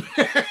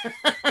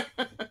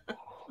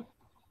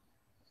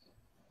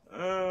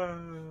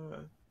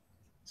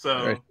 So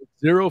All right.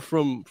 0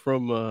 from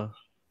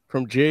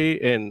Jay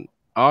and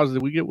Oz.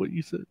 Did we get what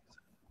you said?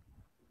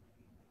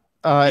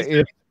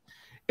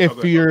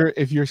 If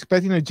you're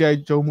expecting a G.I.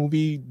 Joe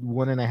movie,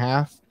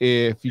 1.5.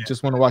 If you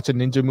just want to watch a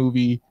ninja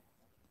movie,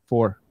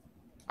 4.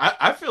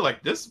 I feel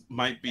like this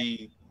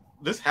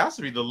has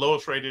to be the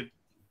lowest rated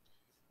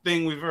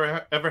thing we've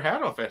ever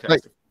had on Fantastic.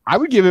 Like, I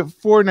would give it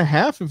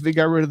 4.5 if they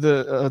got rid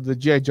of the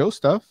G.I. Joe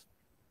stuff.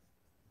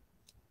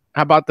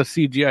 How about the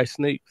CGI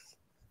snakes?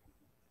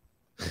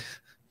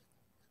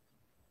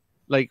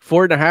 Like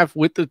 4.5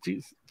 with the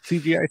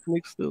CGI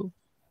snakes still.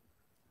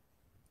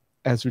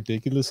 As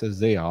ridiculous as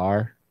they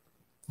are,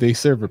 they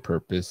serve a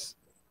purpose.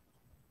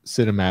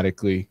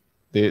 Cinematically,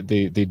 they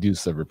do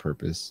serve a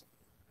purpose.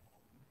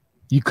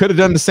 You could have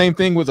done the same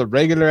thing with a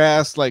regular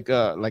ass like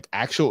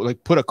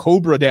put a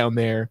cobra down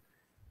there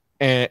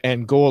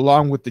and go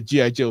along with the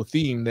G.I. Joe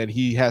theme that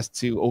he has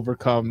to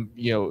overcome,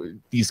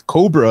 these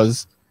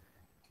cobras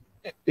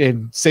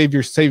and save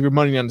your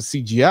money on the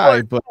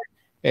CGI. But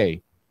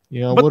hey,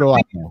 what do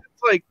I know?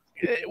 It's like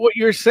what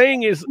you're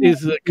saying is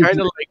kind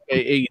of like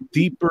a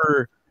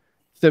deeper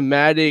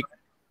thematic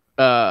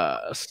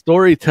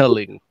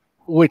storytelling,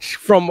 which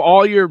from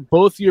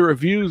both your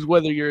reviews,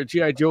 whether you're a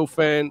G.I. Joe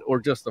fan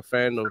or just a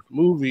fan of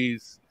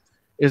movies,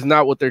 is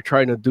not what they're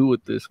trying to do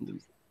with this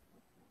movie.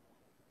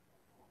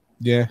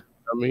 Yeah,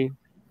 I mean,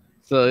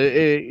 so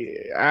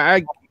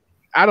I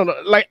don't know.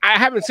 Like, I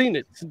haven't seen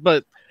it,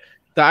 but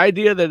the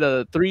idea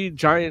that 3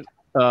 giant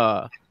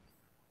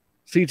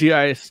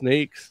CGI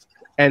snakes,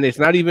 and it's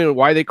not even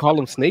why they call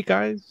them snake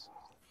eyes,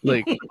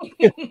 like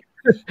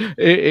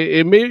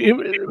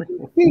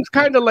it seems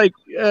kind of like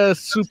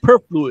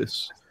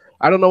superfluous.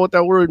 I don't know what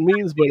that word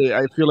means, but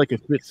I feel like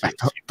it fits it.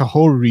 The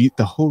whole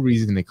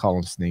reason they call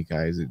him Snake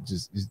Eyes, it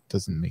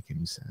doesn't make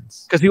any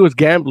sense. Because he was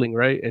gambling,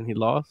 right, and he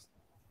lost.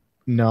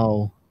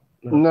 No.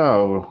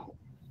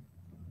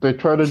 They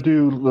try to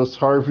do this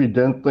Harvey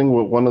Dent thing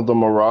with one of the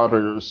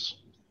Marauders.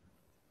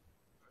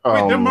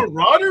 Wait, there are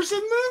Marauders in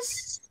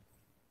this?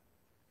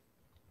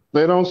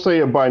 They don't say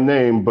it by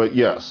name, but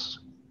yes.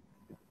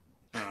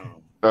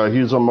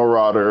 He's a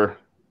Marauder.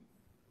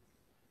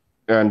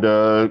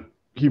 And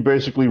he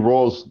basically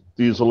rolls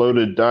these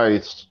loaded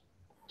dice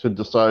to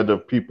decide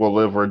if people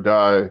live or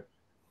die.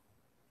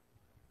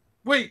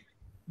 Wait,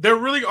 there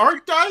really are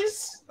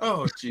dice?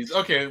 Oh, jeez.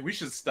 Okay, we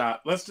should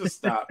stop. Let's just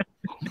stop.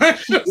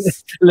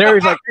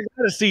 Larry's like, I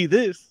gotta see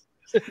this.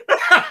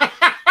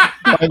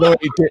 By the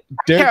way,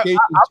 Derek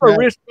I'm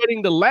risk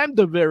getting the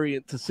Lambda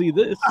variant to see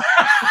this.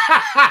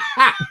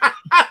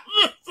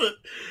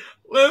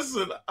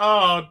 Listen.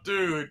 Oh,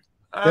 dude.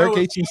 Derek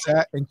H.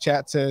 in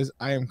chat says,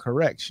 I am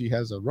correct. She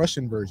has a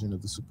Russian version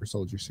of the Super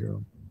Soldier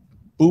Serum.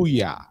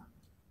 Booyah.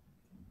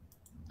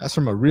 That's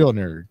from a real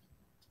nerd.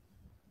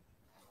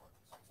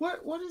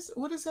 What is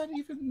that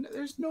even?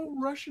 There's no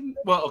Russian.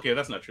 Well, okay,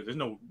 that's not true. There's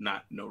no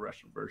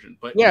Russian version,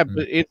 but yeah,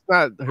 but it's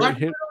not Black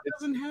Widow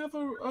doesn't have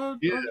a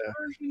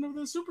version of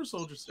the Super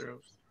Soldier Serum.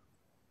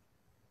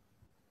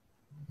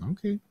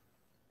 Okay.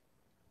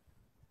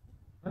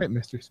 All right,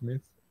 Mr.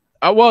 Smith.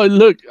 Well,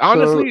 look,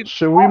 honestly, so,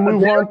 should we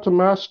move on to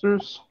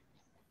Masters?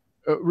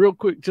 Real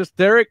quick, just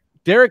Derek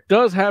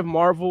does have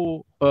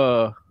Marvel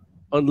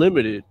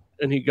Unlimited,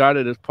 and he got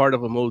it as part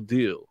of a Mo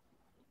deal,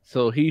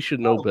 so he should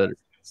know better.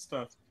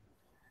 Stuff.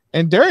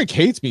 And Derek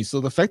hates me,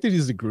 so the fact that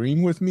he's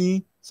agreeing with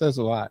me says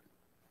a lot.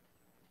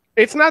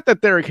 It's not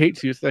that Derek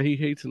hates you; it's that he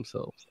hates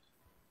himself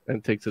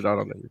and takes it out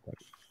on everybody.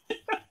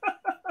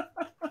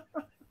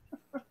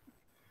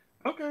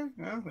 Okay.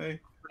 Well,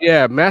 hey.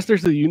 Yeah,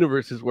 Masters of the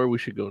Universe is where we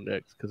should go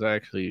next because I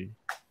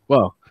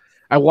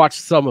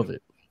watched some of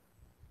it.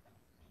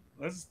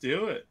 Let's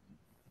do it.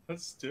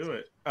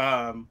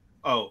 Oh,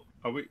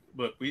 are we?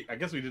 Look, I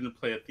guess we didn't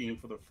play a theme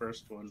for the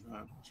first one.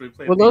 Should we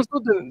play? Well,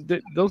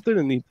 those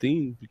didn't need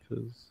themes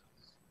because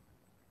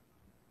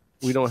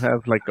we don't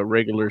have like a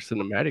regular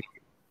cinematic.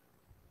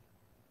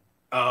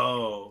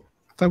 Oh,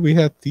 I thought we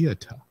had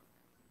theater,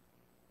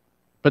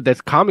 but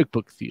that's comic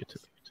book theater.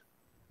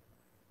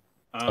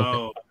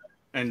 Oh, okay.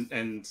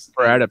 and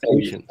for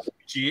adaptations,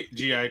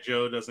 G.I.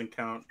 Joe doesn't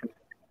count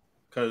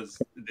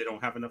because they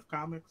don't have enough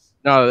comics.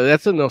 No,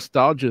 that's a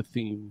nostalgia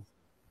theme.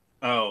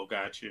 Oh,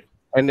 got you.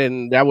 And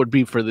then that would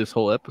be for this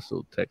whole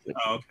episode, technically.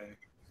 Oh, okay.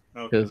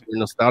 Because we're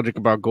nostalgic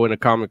about going to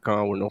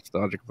Comic-Con. We're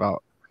nostalgic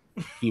about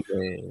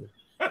He-Man.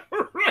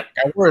 Right.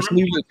 I wore a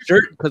sleeveless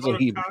shirt because of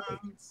He-Man.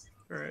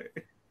 Right.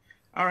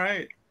 All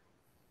right.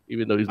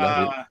 Even though he's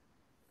not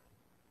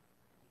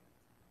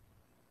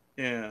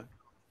yeah.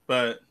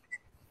 But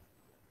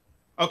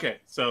okay,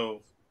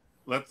 so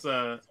let's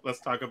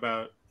talk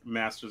about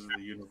Masters of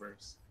the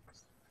Universe.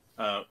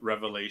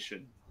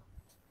 Revelation.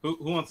 Who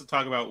wants to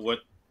talk about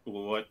what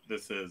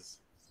this is?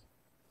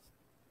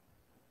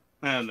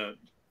 I don't know.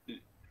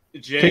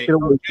 Jay, Take it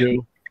away,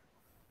 Joe.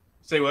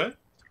 say what?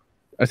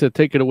 I said,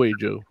 take it away,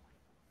 Joe.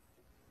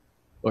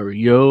 Or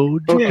yo,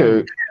 Joe.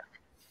 Okay.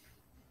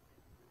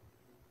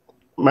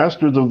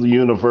 Masters of the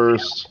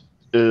Universe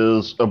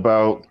is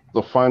about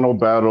the final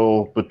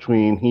battle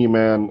between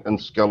He-Man and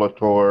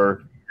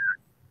Skeletor,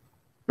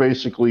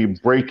 basically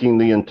breaking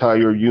the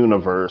entire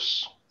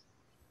universe.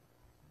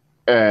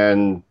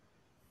 And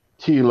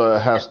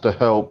Teela has to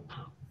help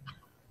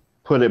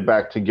put it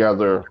back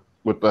together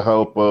with the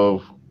help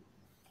of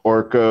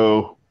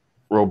Orko,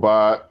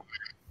 Robot,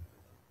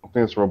 I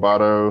think it's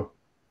Roboto,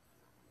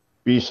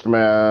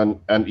 Beastman,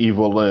 and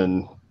Evil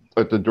Lyn,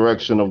 at the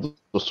direction of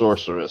the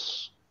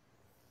Sorceress.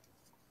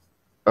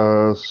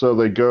 So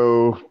they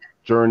go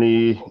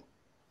journey,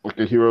 like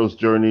a hero's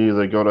journey.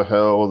 They go to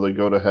hell, they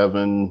go to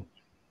heaven,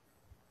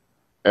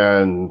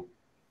 and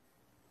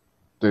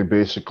they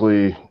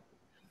basically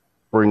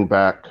bring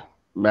back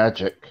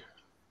magic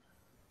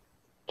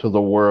to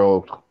the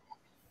world,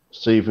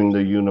 saving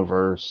the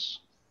universe.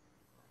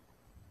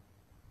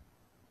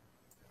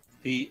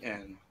 The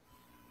end.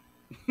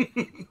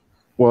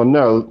 Well,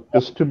 no,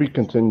 it's to be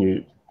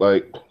continued.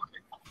 Like,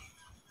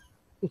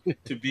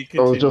 To be it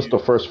was continued. just the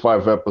first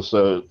 5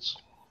 episodes.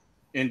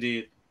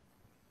 Indeed.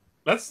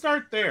 Let's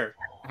start there.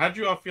 How'd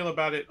you all feel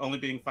about it only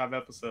being 5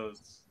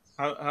 episodes?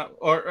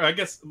 Or I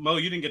guess, Mo,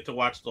 you didn't get to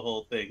watch the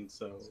whole thing,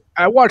 so...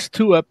 I watched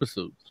 2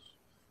 episodes.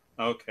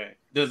 Okay.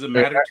 Does it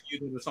matter to you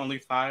that it's only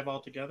 5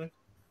 altogether?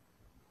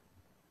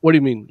 What do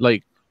you mean?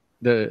 Like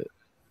the?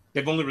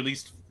 They're only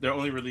released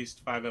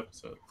 5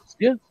 episodes.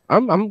 Yeah,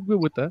 I'm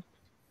good with that.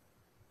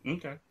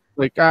 Okay.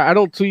 Like I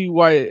don't see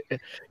why,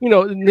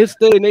 in this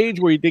day and age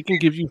where they can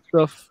give you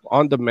stuff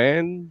on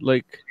demand,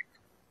 like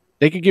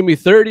they could give me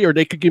 30 or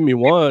they could give me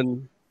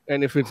 1,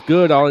 and if it's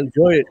good, I'll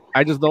enjoy it.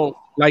 I just don't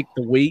like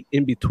the wait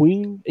in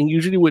between. And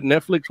usually with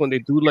Netflix, when they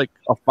do like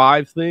a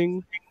 5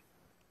 thing,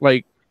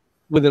 like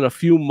within a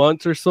few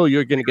months or so,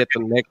 you're gonna get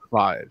the next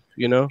 5.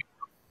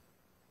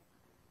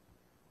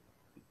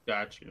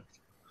 Got you.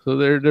 So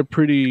they're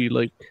pretty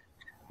like,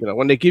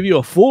 when they give you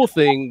a full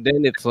thing,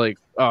 then it's like,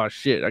 oh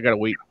shit, I gotta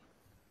wait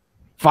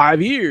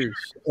 5 years,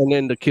 and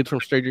then the kids from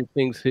Stranger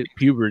Things hit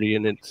puberty,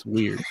 and it's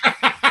weird.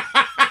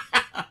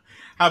 How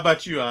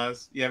about you,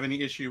 Oz? You have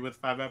any issue with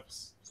 5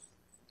 episodes?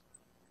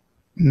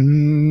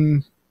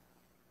 No,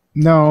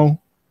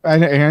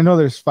 I know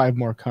there's 5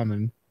 more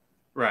coming.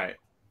 Right.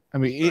 I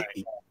mean,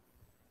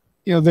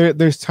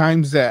 there's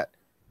times that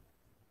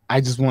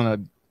I just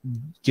want to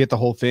get the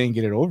whole thing,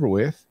 get it over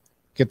with,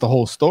 get the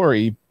whole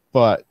story,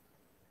 but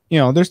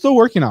they're still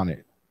working on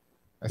it.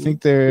 I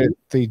think they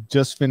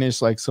just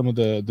finished like some of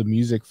the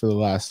music for the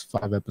last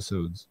 5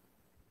 episodes.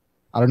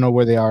 I don't know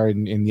where they are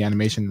in the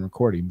animation and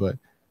recording, but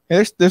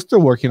they're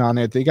still working on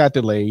it. They got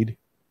delayed,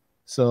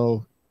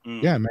 so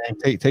yeah,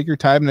 man, take your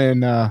time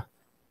and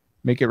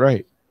make it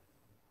right.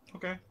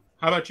 Okay.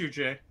 How about you,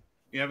 Jay?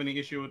 You have any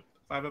issue with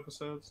 5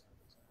 episodes?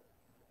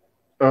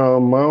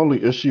 My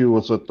only issue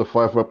was that the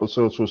 5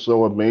 episodes were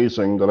so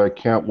amazing that I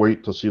can't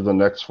wait to see the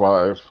next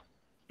 5.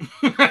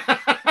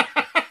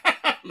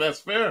 That's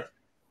fair.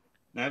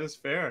 That is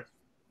fair.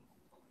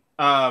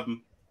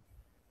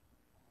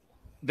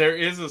 There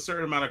is a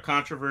certain amount of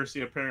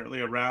controversy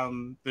apparently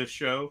around this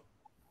show.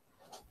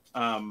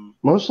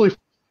 Mostly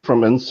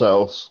from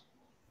incels.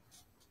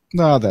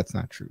 No, that's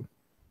not true.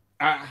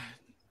 I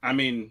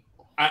mean,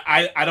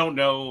 I don't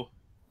know.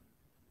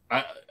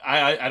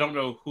 I don't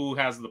know who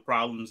has the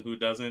problems, who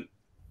doesn't.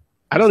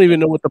 I don't even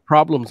know what the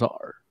problems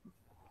are.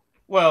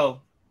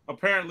 Well,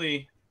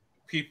 apparently,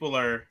 people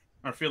are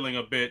feeling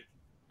a bit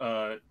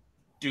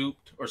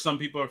duped, or some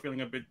people are feeling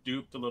a bit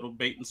duped, a little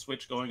bait and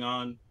switch going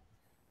on,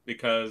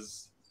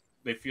 because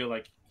they feel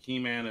like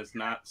He-Man is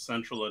not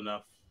central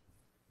enough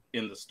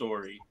in the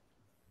story.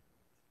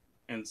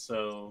 And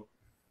so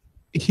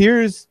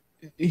here's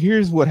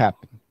what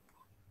happened.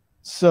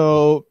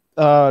 So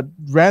a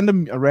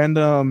random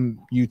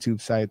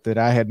YouTube site that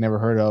I had never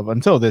heard of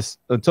until this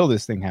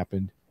thing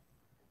happened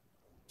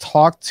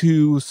talked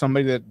to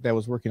somebody that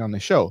was working on the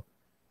show,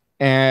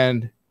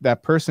 and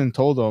that person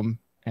told them,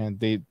 and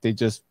they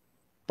just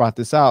brought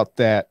this out,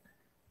 that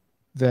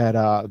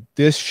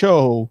this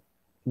show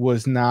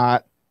was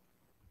not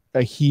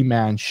a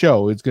He-Man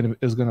show. It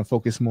was gonna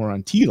focus more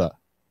on Teela,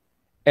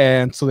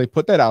 and so they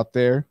put that out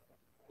there,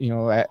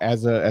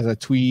 as a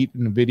tweet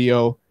and a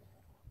video,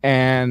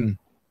 and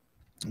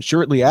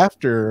shortly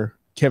after,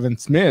 Kevin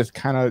Smith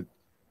kind of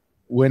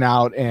went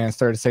out and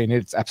started saying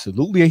it's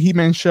absolutely a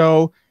He-Man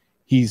show.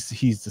 He's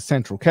the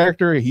central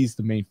character. He's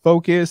the main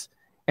focus,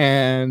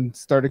 and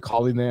started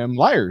calling them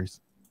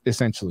liars,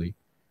 essentially.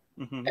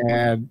 Mm-hmm.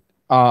 And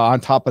on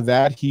top of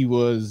that, he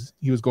was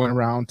going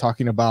around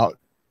talking about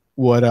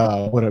what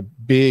a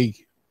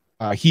big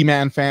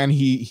He-Man fan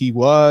he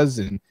was,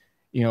 and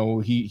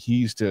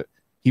he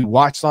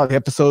watched all the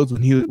episodes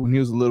when he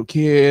was a little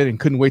kid and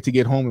couldn't wait to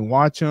get home and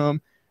watch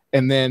them.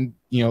 And then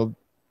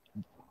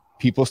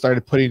people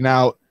started putting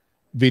out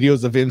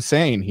videos of him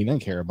saying he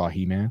didn't care about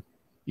He-Man.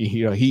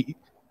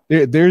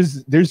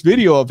 There's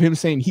video of him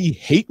saying he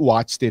hate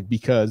watched it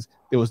because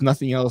There was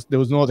nothing else. There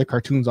was no other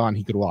cartoons on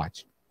he could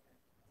watch.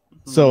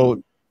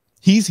 So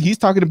he's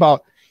talking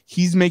about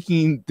he's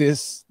making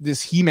this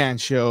He-Man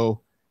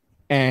show,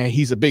 and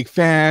he's a big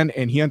fan,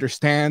 and he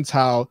understands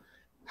how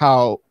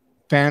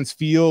fans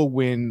feel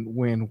when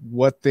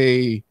what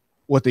they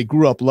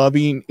grew up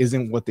loving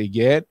isn't what they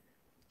get.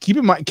 Keep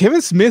in mind,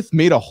 Kevin Smith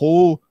made a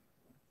whole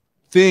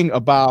thing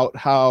about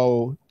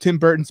how Tim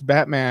Burton's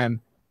Batman,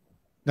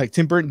 like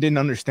Tim Burton didn't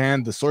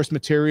understand the source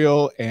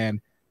material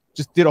and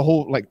just did a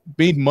whole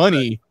made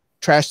money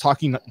trash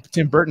talking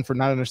Tim Burton for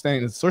not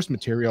understanding the source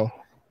material.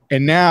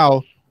 And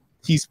now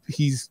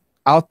he's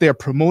out there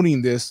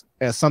promoting this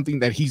as something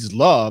that he's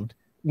loved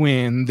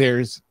when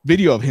there's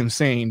video of him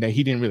saying that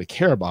he didn't really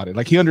care about it.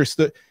 Like, he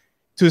understood,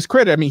 to his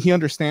credit, I mean, he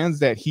understands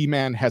that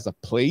He-Man has a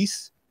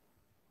place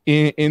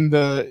in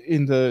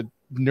the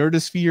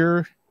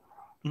nerdosphere,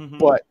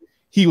 but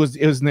it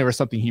was never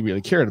something he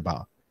really cared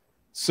about.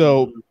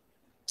 So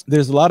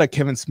there's a lot of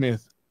Kevin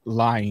Smith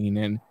lying,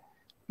 and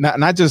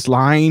not just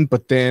lying,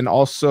 but then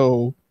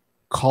also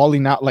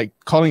calling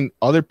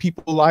other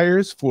people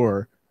liars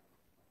for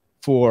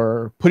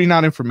putting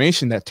out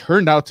information that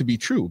turned out to be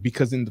true,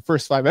 because in the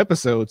first 5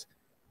 episodes,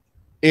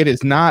 it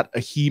is not a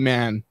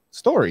He-Man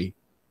story.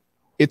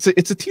 It's a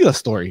Teela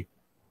story.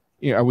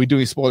 You know, are we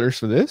doing spoilers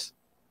for this?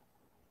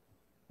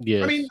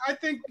 Yeah. I mean, I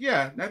think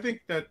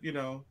that,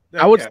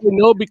 I would say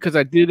no, because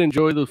I did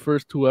enjoy the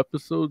first 2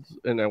 episodes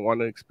and I want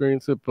to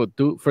experience it, but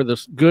for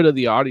the good of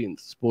the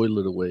audience, spoil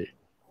it away.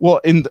 Well,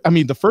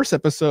 the first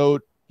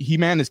episode,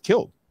 He-Man is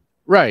killed.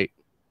 Right.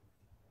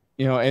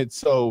 You know, and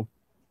so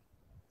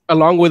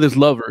along with his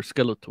lover,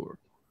 Skeletor.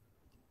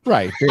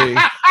 Right.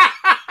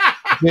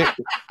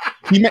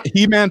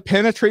 He-Man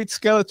penetrates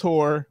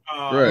Skeletor,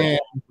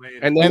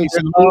 and then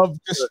love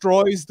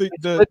destroys the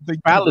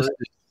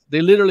ballistics.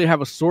 They literally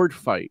have a sword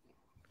fight.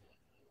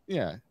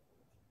 Yeah.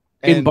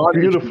 And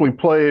beautifully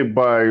played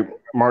by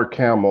Mark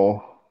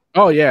Hamill.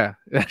 Oh yeah,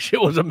 that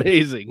shit was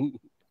amazing.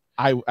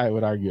 I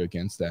would argue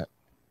against that.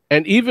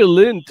 And Eva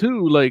Lynn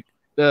too,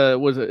 that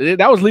was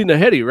Lena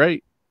Headey,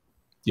 right?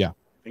 Yeah.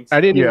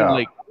 I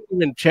didn't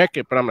even check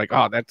it, but I'm like,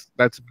 oh,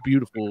 that's a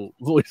beautiful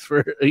voice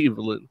for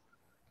Eva Lynn.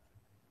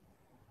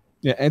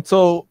 Yeah, and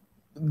so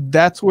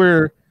that's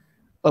where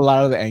a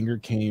lot of the anger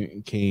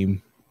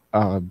came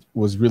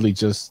was really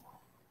just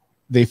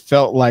they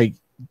felt like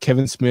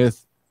Kevin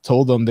Smith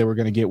told them they were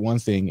going to get one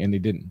thing and they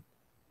didn't,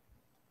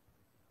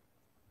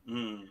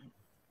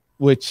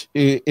 which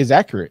is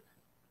accurate.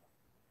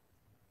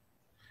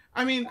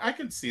 I mean, I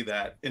can see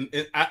that, and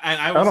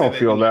I don't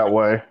feel that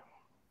way.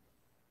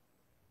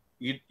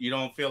 You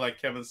don't feel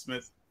like Kevin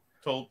Smith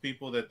told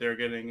people that they're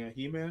getting a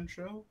He-Man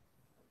show?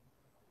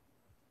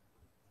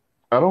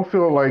 I don't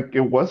feel like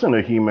it wasn't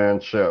a He-Man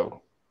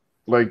show.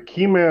 Like,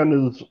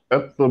 He-Man is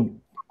at the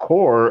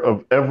core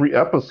of every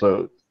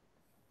episode.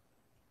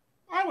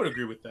 I would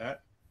agree with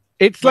that.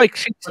 It's but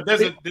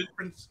there's a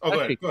difference. Oh, go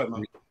ahead,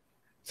 Mom.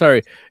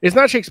 Sorry, it's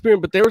not Shakespearean,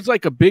 but there was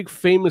a big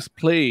famous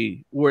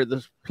play where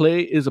the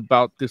play is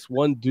about this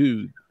one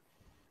dude,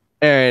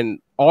 and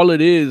all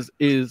it is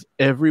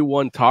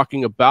everyone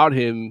talking about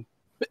him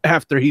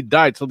after he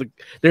died. So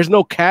there's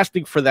no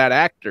casting for that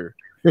actor,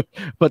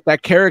 but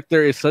that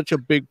character is such a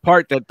big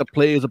part that the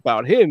play is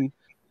about him,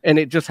 and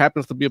it just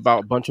happens to be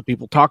about a bunch of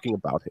people talking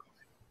about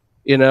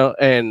him,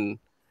 and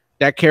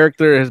that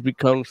character has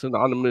become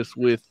synonymous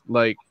with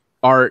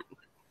art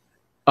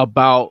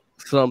about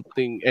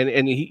something, and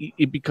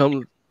it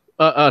becomes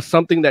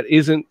something that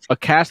isn't a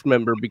cast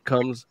member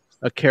becomes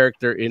a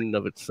character in and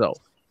of itself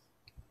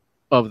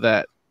of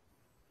that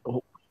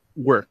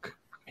work,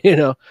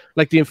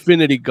 like the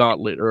Infinity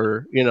Gauntlet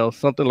or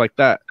something like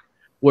that,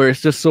 where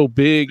it's just so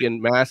big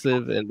and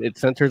massive and it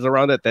centers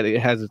around that it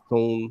has its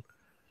own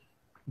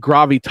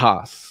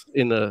gravitas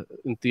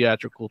in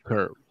theatrical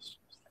terms.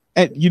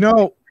 And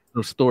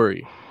the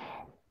story.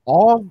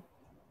 I'm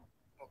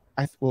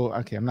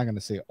not gonna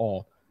say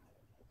all.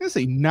 I'm gonna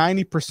say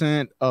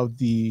 90% of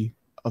the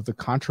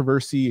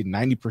controversy and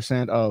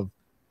 90% of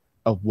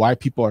why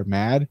people are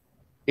mad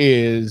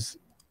is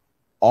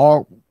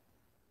all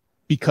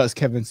because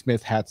Kevin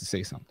Smith had to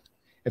say something.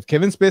 If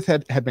Kevin Smith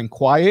had been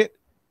quiet,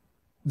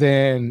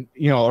 then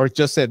or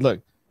just said,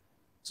 look,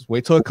 just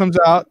wait till it comes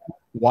out,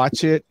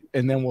 watch it,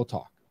 and then we'll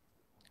talk.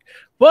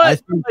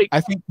 But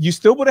I think you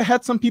still would have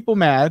had some people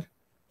mad.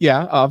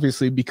 Yeah,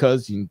 obviously,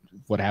 because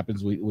what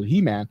happens with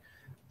He-Man.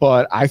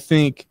 But I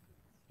think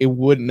it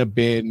wouldn't have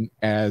been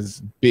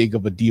as big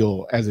of a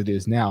deal as it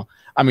is now.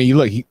 I mean,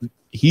 look,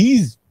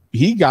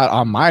 he got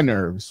on my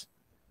nerves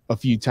a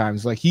few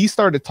times. Like, he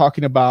started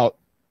talking about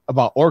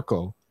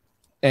Orko,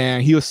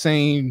 and he was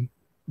saying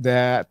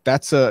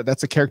that's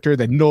a character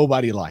that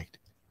nobody liked.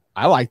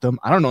 I liked them.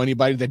 I don't know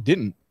anybody that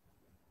didn't.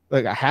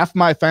 Like, half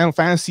my Final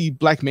Fantasy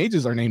Black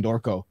Mages are named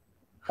Orko.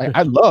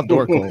 I loved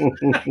Orko.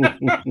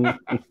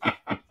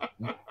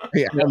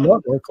 Yeah, I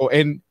love Orko,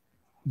 and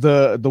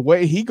the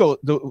way he goes,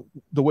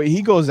 the way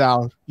he goes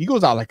out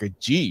like a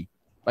G,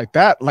 like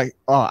that. Like,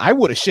 I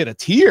would have shed a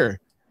tear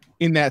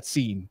in that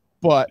scene.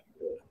 But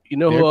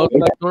who else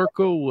like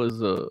Orko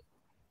was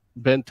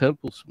Ben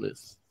Temple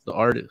Smith. the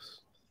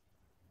artist.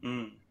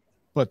 Mm.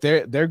 But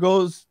there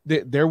goes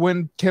there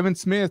when Kevin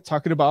Smith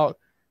talking about,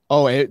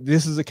 oh,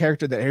 this is a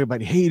character that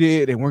everybody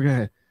hated, and we're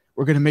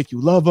gonna make you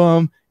love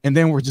him, and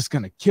then we're just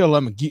gonna kill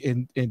him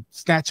and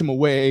snatch him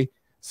away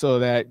so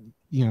that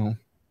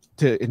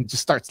and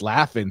just starts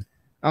laughing.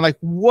 I'm like,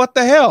 what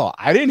the hell?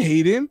 I didn't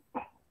hate him.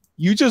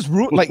 You just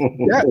like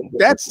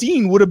that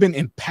scene would have been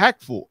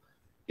impactful.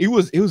 It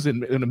was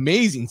an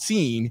amazing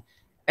scene,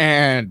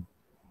 and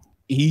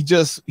he's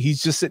just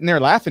sitting there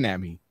laughing at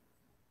me.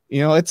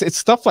 It's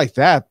stuff like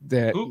that.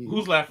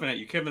 Who's laughing at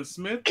you? Kevin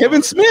Smith?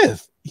 Kevin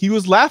Smith. He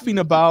was laughing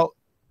about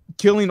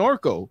killing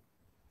Orko.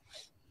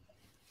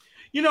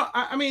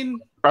 I mean,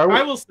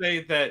 I will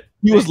say that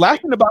he was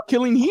laughing about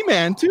killing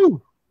He-Man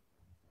too.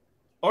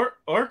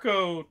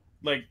 Orko,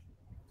 like,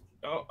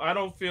 I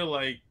don't feel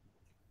like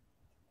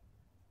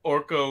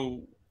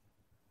Orko.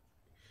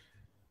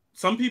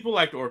 Some people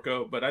liked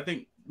Orko, but I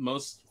think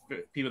most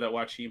people that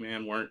watch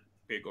He-Man weren't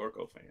big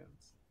Orko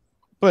fans.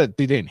 But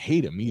they didn't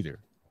hate him either.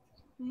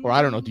 Or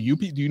I don't know. Do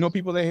you know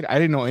people that hate? I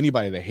didn't know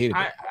anybody that hated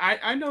him.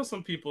 I know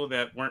some people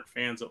that weren't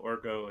fans of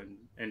Orko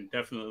and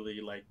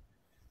definitely, like,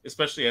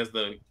 especially as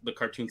the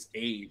cartoons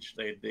age,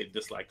 they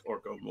disliked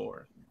Orko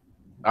more.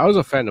 I was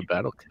a fan of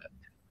Battle Cat.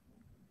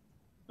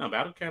 No,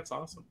 Battle Cat's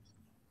awesome.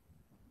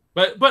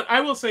 But I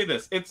will say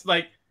this: it's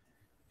like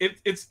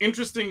it's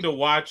interesting to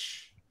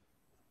watch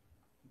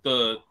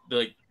I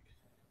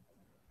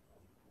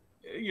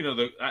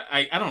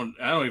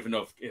don't even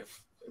know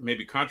if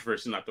maybe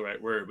controversy is not the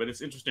right word, but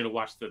it's interesting to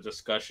watch the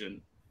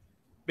discussion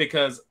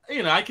because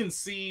I can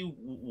see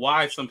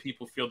why some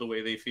people feel the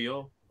way they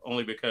feel,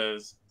 only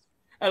because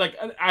I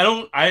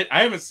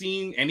haven't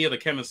seen any of the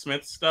Kevin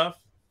Smith stuff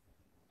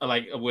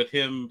like with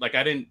him. Like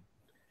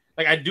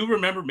I do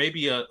remember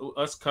maybe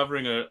us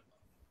covering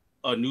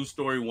a news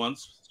story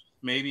once,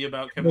 maybe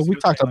about Kevin Smith.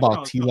 We talked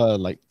about Tila,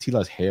 like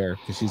Tila's hair,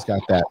 because she's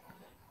got that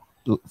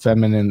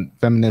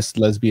feminist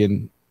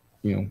lesbian,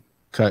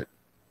 cut.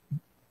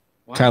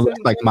 Kind of looks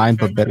like mine,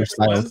 but better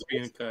style.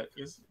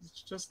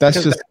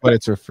 That's just what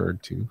it's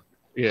referred to.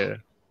 Yeah,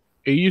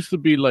 it used to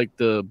be like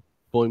the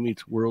Boy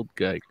Meets World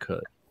guy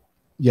cut.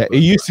 Yeah, it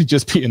used to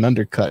just be an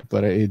undercut,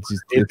 but it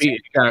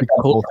got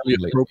culturally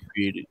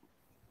appropriated.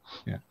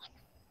 Yeah.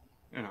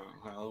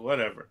 Well,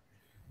 whatever.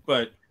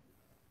 But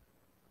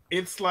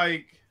it's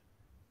like,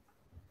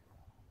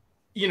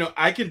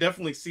 I can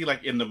definitely see,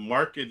 like, in the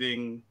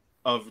marketing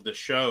of the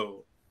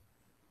show,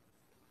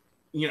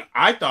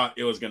 I thought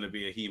it was going to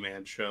be a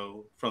He-Man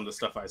show from the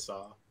stuff I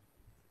saw.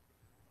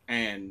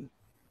 And,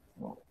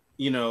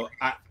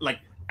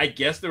 I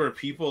guess there were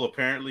people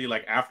apparently,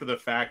 like, after the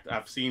fact,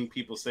 I've seen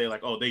people say,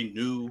 like, oh, they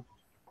knew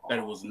that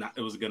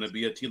it was going to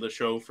be a Tila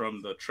show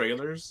from the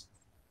trailers.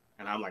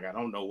 And I'm like, I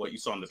don't know what you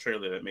saw in the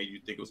trailer that made you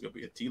think it was going to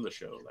be a Tila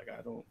show. Like,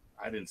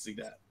 I didn't see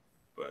that.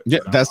 But yeah,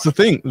 that's the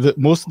thing.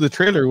 Most of the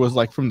trailer was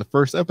like from the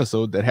first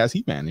episode that has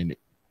He-Man in it.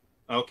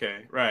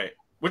 Okay, right.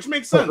 Which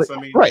makes sense. I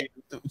mean, right.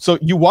 So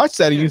you watch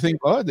that and you think,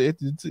 oh,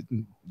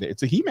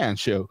 it's a He-Man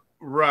show.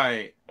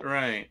 Right.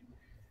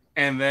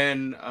 And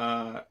then,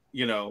 I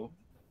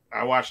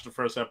watched the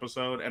first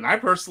episode, and I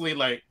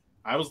personally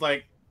I was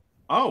like,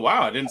 oh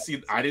wow, I didn't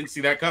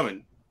see that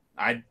coming.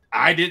 I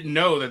didn't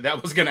know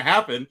that was going to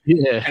happen.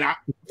 Yeah. And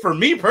for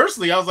me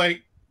personally, I was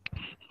like,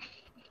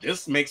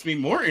 this makes me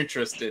more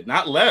interested,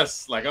 not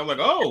less. Like, I'm like,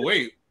 oh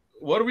wait,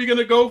 where are we going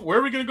to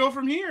go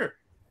from here?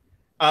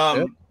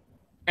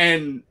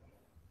 And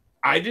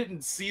I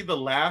didn't see the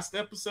last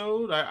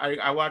episode.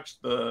 I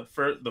watched the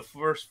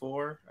first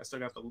four. I still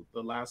got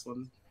the last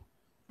one.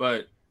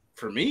 But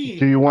for me,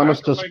 do you want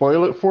us to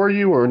spoil it for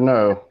you or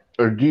no?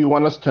 Or do you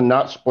want us to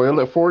not spoil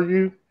it for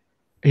you?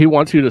 He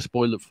wants you to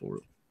spoil it for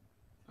him.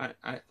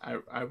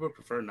 I would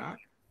prefer not.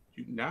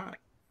 You not.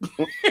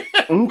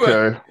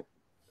 Okay.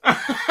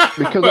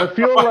 Because I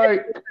feel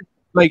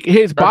like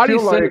his body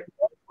says,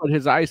 but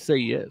his eyes say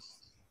yes.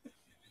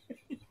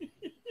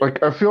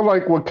 Like, I feel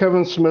like what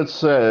Kevin Smith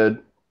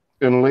said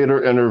in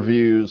later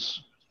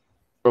interviews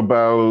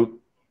about,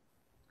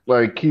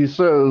 like, he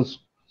says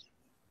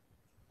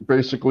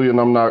basically, and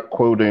I'm not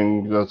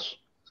quoting,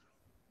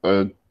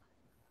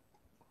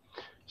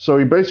 so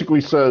he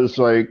basically says,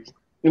 like,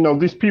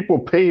 these people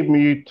paid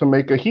me to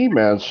make a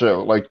He-Man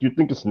show. Like, you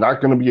think it's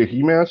not going to be a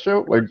He-Man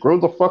show? Like, grow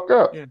the fuck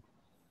up.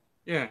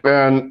 Yeah.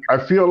 And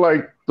I feel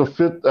like the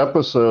 5th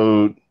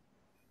episode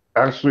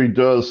actually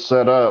does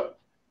set up,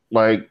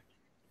 like,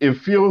 it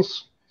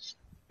feels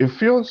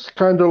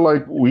kind of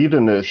like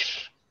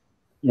Whedon-ish,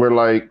 where,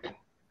 like,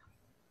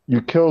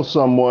 you kill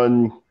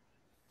someone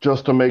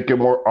just to make it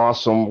more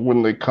awesome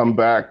when they come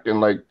back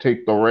and, like,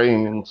 take the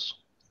reins.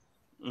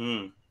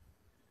 Mm.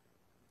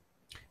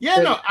 Yeah,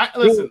 no,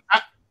 listen,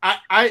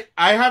 I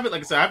haven't, like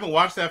I said, I haven't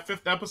watched that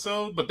 5th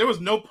episode, but there was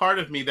no part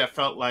of me that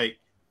felt like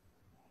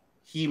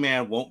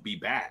He-Man won't be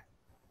back.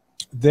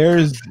 There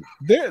is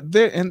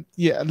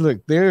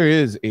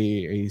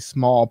a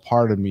small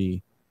part of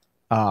me,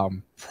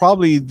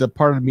 probably the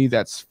part of me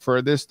that's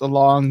furthest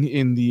along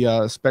in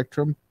the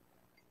spectrum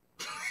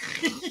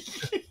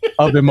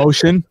of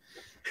emotion.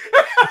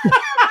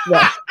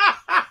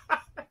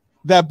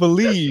 that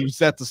believes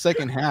that the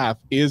second half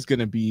is going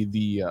to be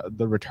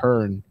the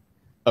return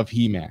of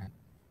He-Man.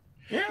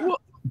 Yeah.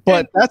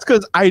 But that's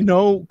because I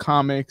know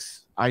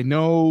comics, I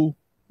know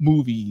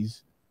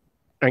movies,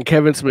 and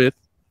Kevin Smith.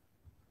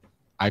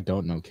 I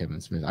don't know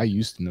Kevin Smith. I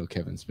used to know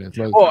Kevin Smith.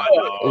 Like,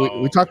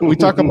 Oh, we talk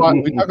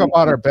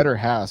about our better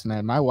halves,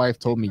 man. My wife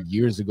told me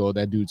years ago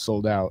that dude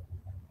sold out.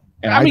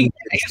 And I mean,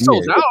 he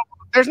sold out.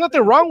 There's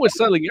nothing wrong with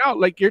selling out.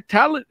 Like your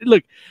talent.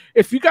 Look,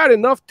 if you got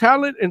enough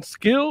talent and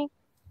skill,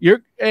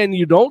 and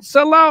you don't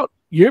sell out,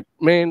 you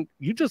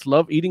just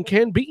love eating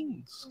canned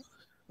beans.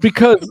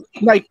 Because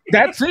like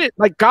that's it.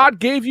 Like God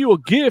gave you a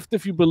gift,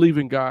 if you believe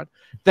in God,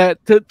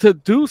 that to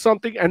do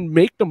something and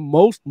make the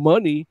most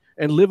money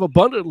and live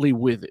abundantly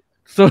with it.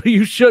 So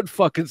you should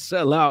fucking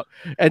sell out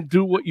and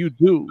do what you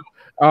do.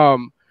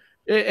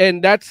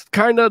 And that's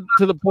kind of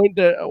to the point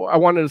that I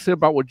wanted to say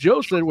about what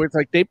Joe said, where it's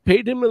like they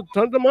paid him a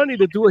ton of money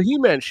to do a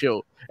He-Man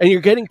show, and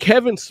you're getting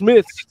Kevin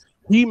Smith's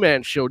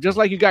He-Man show, just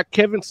like you got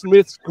Kevin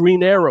Smith's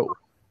Green Arrow,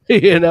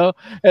 and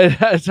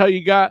that's how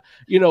you got,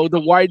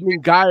 the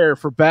widening gyre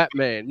for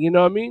Batman. You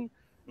know what I mean?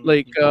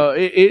 Like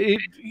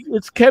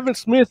it's Kevin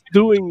Smith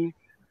doing,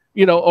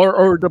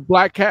 or the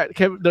Black Cat,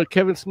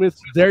 Kevin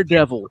Smith's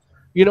Daredevil.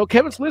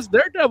 Kevin Smith's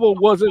Daredevil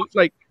wasn't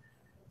like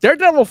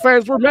Daredevil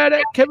fans were mad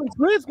at Kevin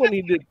Smith when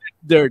he did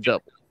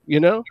Daredevil.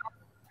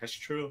 That's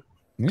true.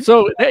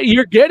 So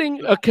you're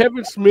getting a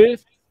Kevin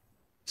Smith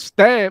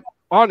stamp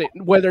on it,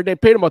 whether they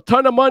paid him a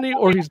ton of money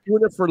or he's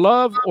doing it for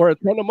love or a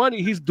ton of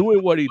money. He's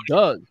doing what he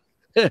does,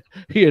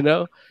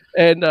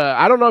 And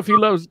I don't know if he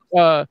loves.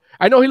 I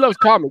know he loves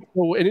comics.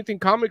 So anything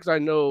comics, I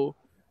know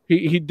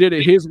he did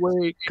it his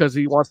way because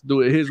he wants to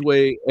do it his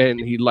way and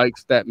he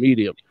likes that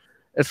medium.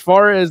 As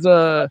far as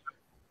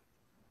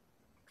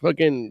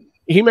fucking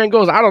He-Man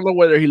goes, I don't know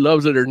whether he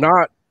loves it or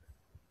not.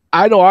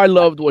 I know I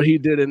loved what he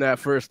did in that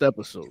first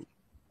episode.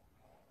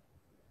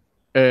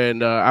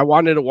 And I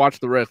wanted to watch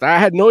the rest. I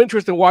had no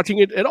interest in watching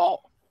it at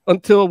all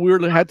until we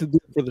had to do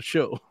it for the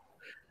show.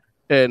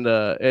 And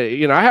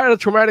I had a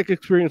traumatic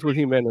experience with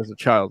He-Man as a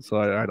child, so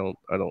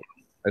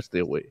I stay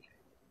away.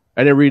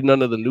 I didn't read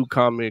none of the new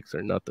comics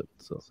or nothing.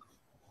 So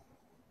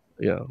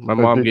yeah, my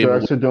mom gave. Did you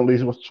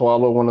accidentally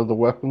swallow one of the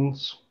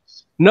weapons?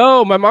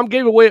 No, my mom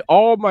gave away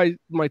all my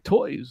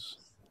toys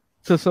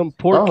to some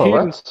poor kid.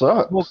 Oh, that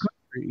sucks.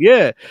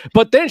 Yeah,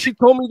 but then she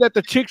told me that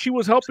the chick she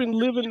was helping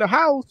live in the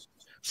house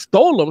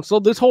stole them. So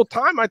this whole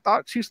time I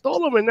thought she stole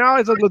them, and now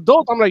as an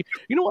adult I'm like,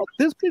 you know what?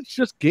 This bitch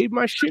just gave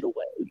my shit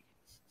away.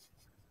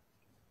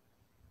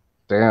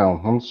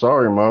 Damn, I'm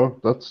sorry, Mo.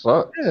 That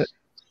sucks. Yeah.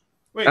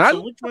 Wait,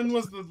 so which one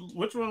was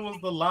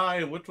the lie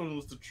and which one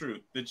was the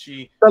truth?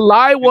 The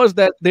lie was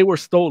that they were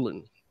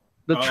stolen.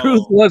 The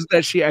truth was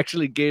that she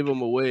actually gave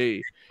them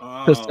away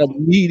to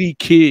some needy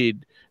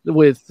kid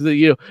with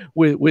the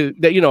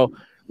with that.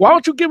 Why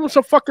don't you give him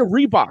some fucking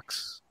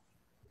Reeboks?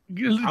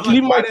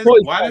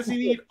 Why does he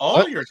need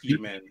all your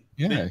He-Men?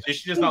 Yeah. Did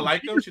she just not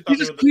like them? She thought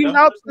just cleaned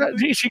out.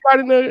 She got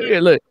in there.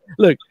 Yeah,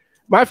 look.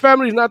 My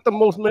family's not the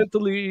most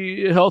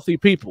mentally healthy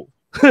people.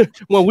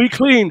 When we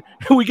clean,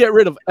 we get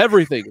rid of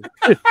everything.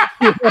 Like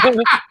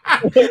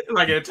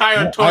an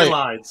entire toy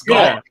line's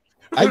gone.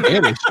 I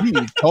get it. She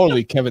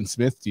totally Kevin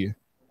Smith to you.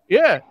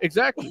 Yeah,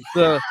 exactly.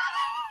 So,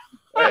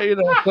 so I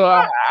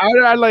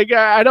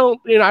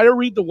don't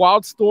read the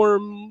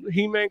Wildstorm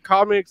He-Man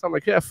comics. I'm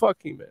like, yeah, fuck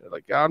He-Man.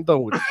 Like, I'm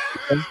done with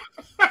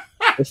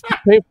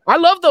it. I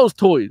love those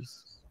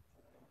toys.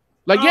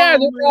 Like, they're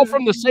all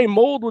from the same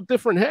mold with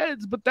different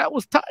heads, but that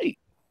was tight.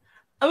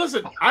 And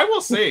listen, I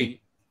will say,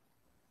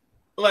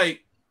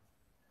 like,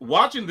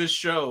 watching this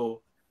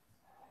show,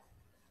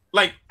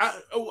 like, I'm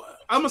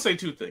gonna say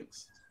two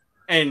things,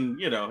 and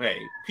hey,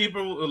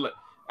 people,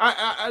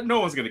 no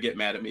one's gonna get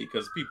mad at me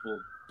because people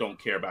don't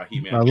care about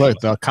He-Man. Now look,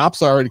 the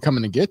cops are already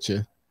coming to get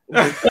you.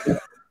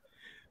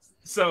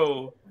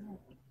 So,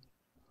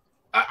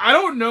 I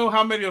don't know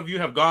how many of you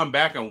have gone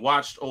back and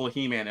watched old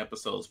He-Man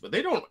episodes, but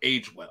they don't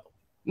age well.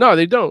 No,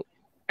 they don't.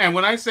 And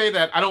when I say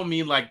that, I don't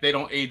mean like they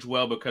don't age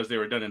well because they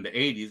were done in the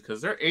 80s,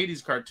 because they're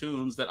 80s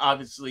cartoons that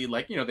obviously,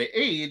 like, they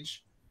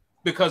age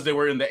because they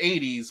were in the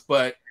 80s,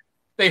 but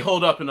they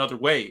hold up in other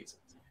ways.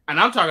 And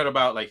I'm talking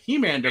about, like,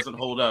 He-Man doesn't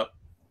hold up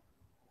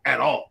at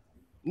all.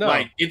 No.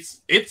 Like,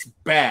 it's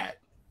bad.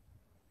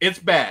 It's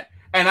bad.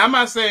 And I'm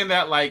not saying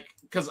that, like,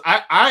 because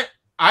I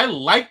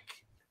liked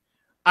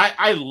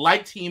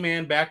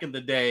He-Man back in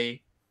the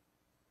day.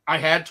 I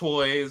had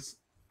toys.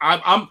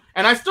 And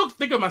I still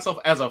think of myself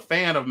as a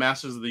fan of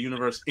Masters of the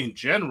Universe in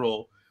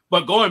general,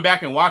 but going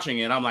back and watching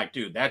it, I'm like,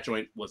 dude, that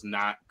joint was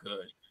not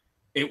good.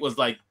 It was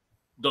like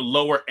the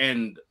lower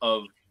end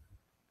of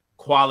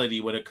quality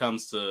when it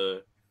comes to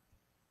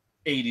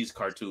 80s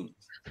cartoons.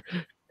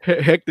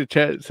 Hector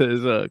Chat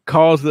says,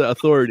 calls the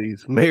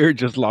authorities. Mayor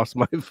just lost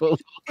my vote.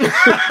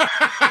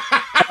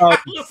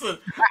 Listen,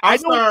 I'm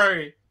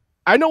sorry.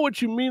 I know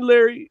what you mean,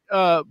 Larry,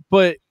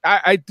 but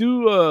I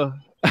do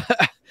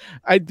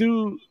I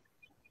do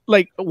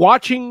like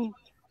watching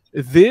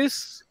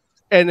this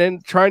and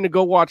then trying to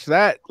go watch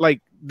that.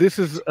 Like, this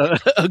is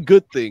a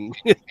good thing.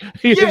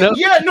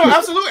 No,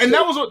 absolutely. And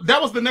that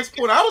was the next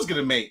point I was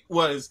gonna make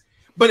was,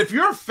 but if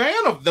you're a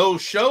fan of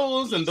those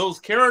shows and those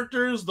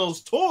characters,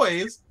 those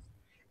toys,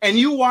 and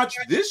you watch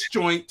this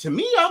joint, to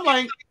me, I'm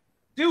like,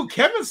 dude,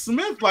 Kevin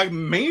Smith like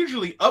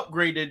majorly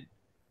upgraded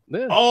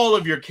all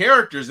of your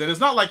characters, and it's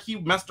not like he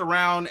messed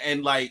around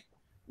and like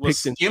was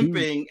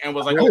skimping and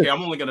was like, okay,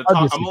 I'm only gonna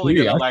talk. I'm only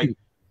gonna like.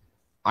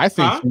 I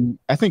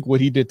think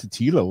what he did to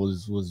Tila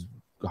was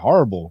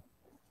horrible.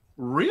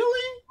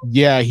 Really?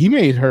 Yeah, he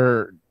made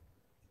her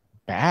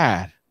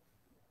bad.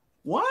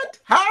 What?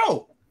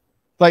 How?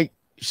 Like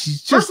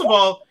she's just. First of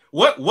all,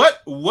 what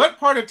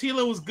part of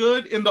Tila was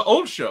good in the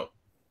old show?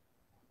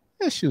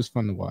 Yeah, she was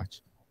fun to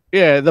watch.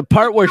 Yeah, the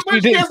part where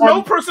she has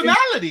no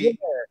personality.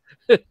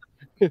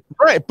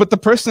 Right, but the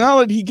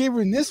personality he gave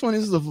her in this one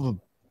is of a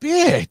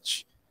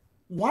bitch.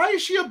 Why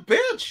is she a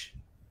bitch?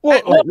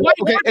 Well,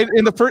 okay.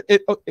 In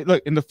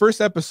the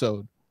first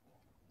episode,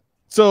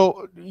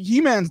 so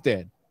He-Man's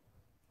dead,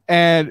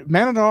 and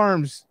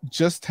Man-at-Arms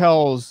just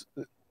tells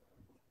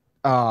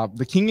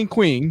the king and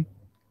queen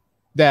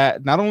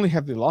that not only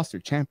have they lost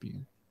their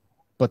champion,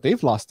 but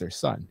they've lost their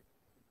son.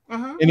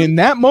 Uh-huh. And in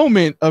that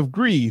moment of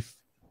grief,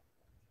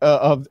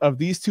 of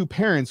these two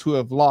parents who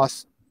have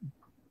lost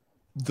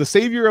the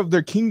savior of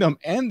their kingdom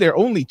and their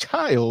only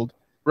child.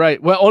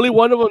 Right. Well, only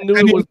one of them knew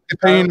it was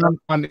depending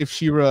on if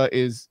She-Ra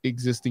is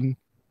existing,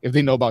 if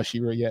they know about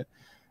She-Ra yet.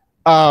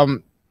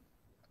 Tila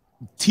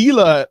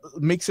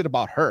makes it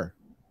about her.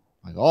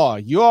 Like, oh,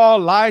 you all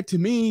lied to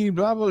me,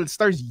 blah blah. It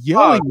starts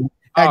yelling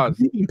at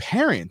grieving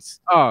parents.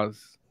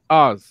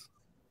 Oz.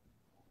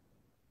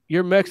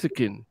 You're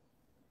Mexican.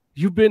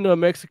 You've been to a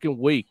Mexican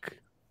wake.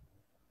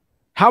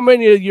 How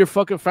many of your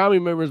fucking family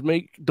members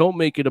don't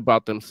make it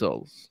about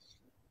themselves?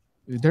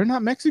 They're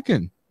not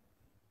Mexican.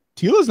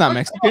 Tila's not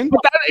Mexican. But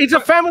it's a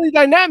family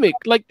dynamic.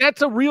 Like,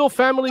 that's a real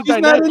family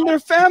dynamic. She's not in their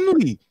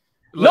family.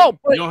 No,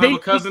 but you don't have a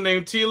cousin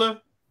named Tila,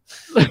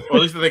 or at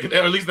least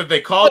that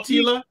they call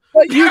Tila.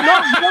 But you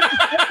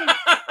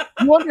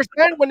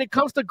understand when it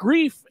comes to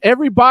grief,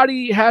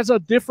 everybody has a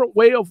different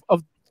way of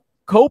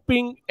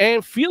coping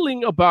and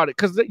feeling about it.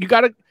 Because you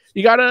gotta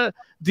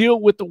deal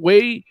with the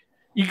way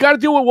you gotta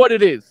deal with what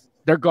it is.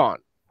 They're gone.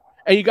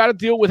 And you got to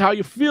deal with how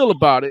you feel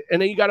about it.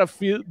 And then you got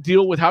to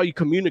deal with how you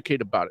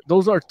communicate about it.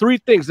 Those are three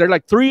things. They're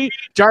like three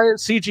giant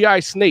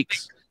CGI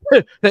snakes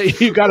that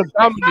you got to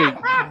dominate,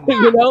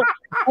 you know?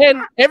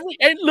 And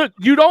look,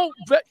 you don't,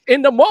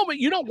 in the moment,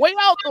 you don't weigh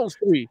out those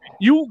three.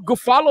 You go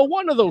follow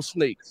one of those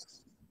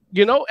snakes.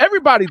 You know,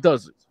 everybody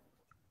does it.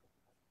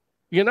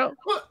 You know?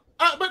 But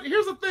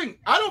here's the thing.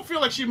 I don't feel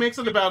like she makes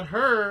it about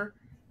her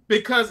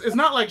because it's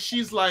not like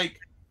she's like,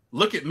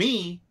 look at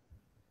me.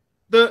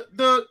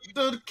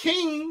 The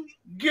king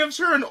gives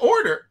her an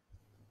order,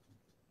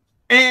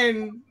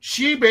 and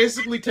she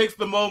basically takes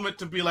the moment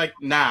to be like,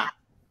 nah,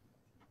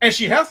 and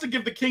she has to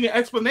give the king an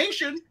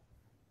explanation,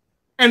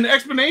 and the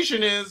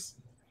explanation is,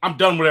 I'm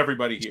done with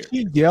everybody here.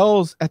 She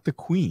yells at the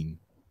queen.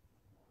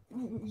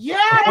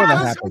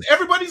 Yeah,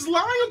 everybody's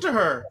lying to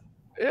her.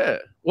 Yeah,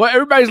 well,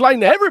 everybody's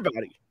lying to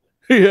everybody.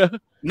 Yeah,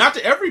 not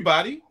to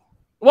everybody.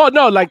 Well,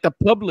 no, like the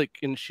public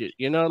and shit.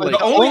 You know, like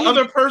the only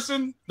other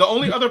person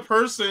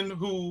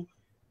who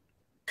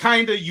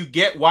kind of you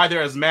get why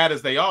they're as mad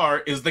as they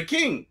are is the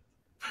king.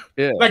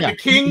 Yeah, like the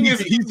king is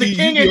the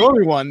king. He's the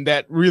only one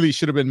that really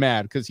should have been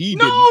mad because he.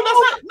 No,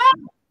 that's not.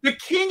 No. The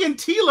king and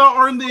Tila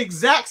are in the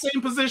exact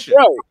same position.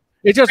 Right.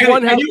 It's just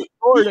one. You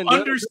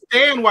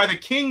understand why the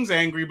king's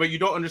angry, but you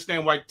don't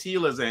understand why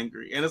Tila's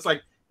angry, and it's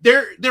like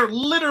they're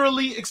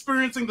literally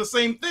experiencing the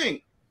same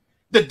thing.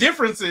 The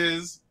difference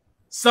is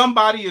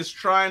somebody is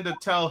trying to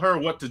tell her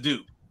what to do,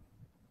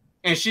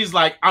 and she's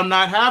like, "I'm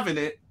not having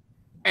it."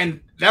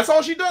 And that's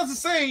all she does is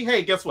say,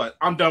 "Hey, guess what?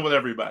 I'm done with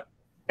everybody."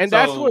 And so,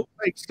 that's what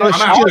like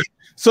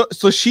so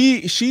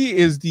she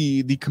is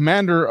the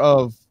commander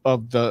of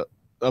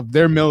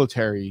their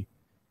military,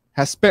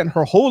 has spent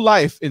her whole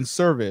life in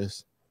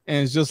service,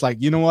 and is just like,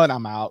 you know what,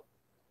 I'm out.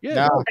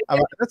 Yeah,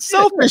 that's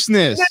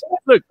selfishness.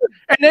 Look,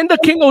 and then the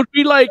king would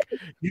be like,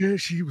 "Yeah,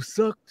 she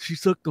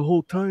sucked the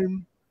whole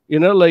time." You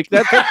know, like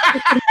that's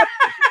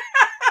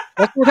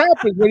that's what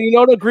happens when you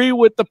don't agree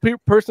with the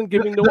person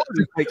giving the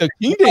orders. Like, the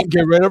king didn't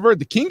get rid of her.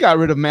 The king got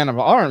rid of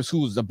Man-at-Arms, who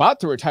was about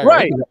to retire,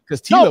 right?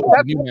 Because Tila was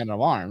a new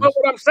Man-at-Arms. But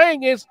what I'm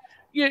saying is,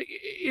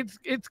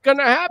 it's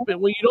gonna happen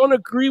when you don't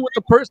agree with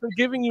the person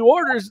giving you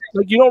orders.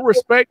 Like, you don't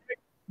respect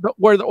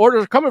where the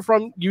orders are coming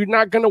from. You're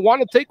not gonna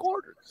want to take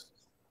orders.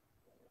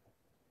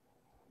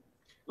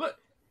 Look,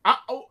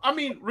 I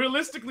mean,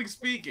 realistically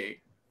speaking,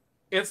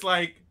 it's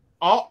like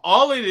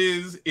all it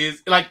is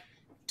like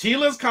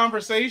Tila's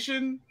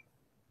conversation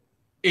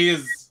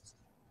is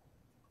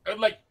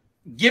like,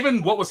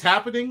 given what was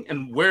happening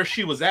and where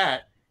she was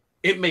at,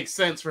 it makes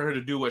sense for her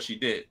to do what she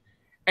did.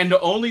 And the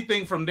only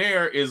thing from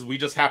there is we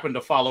just happened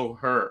to follow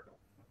her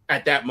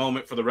at that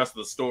moment for the rest of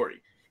the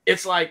story.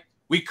 It's like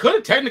we could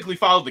have technically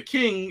followed the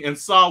king and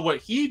saw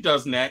what he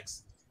does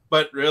next,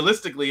 but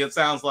realistically, it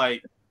sounds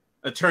like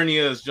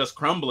Eternia is just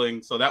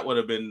crumbling, so that would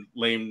have been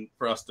lame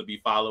for us to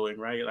be following,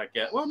 right? Like,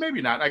 yeah, well, maybe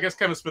not. I guess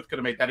Kevin Smith could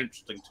have made that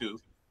interesting too,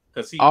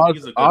 because he's a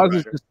good Oz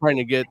is writer. just trying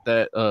to get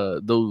that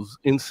those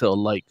incel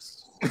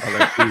likes. but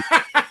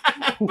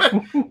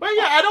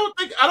yeah, I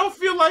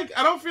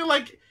don't feel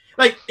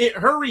like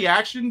her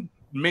reaction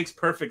makes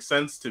perfect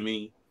sense to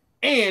me,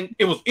 and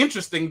it was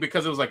interesting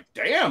because it was like,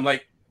 damn,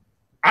 like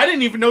I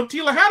didn't even know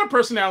Tila had a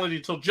personality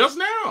till just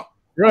now.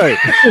 Right.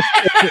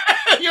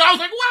 You know, I was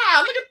like,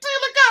 wow, look at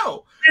Tila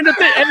go. And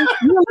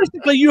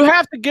realistically, you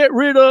have to get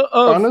rid of.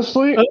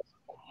 Honestly,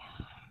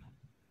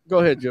 go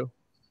ahead, Joe.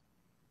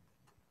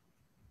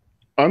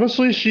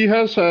 Honestly, she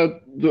has had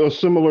a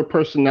similar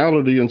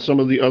personality in some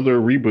of the other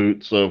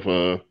reboots of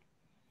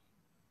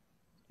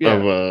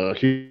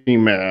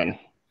He-Man.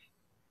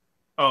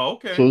 Oh,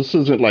 okay. So this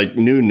isn't like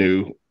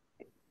new.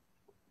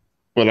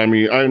 But I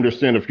mean, I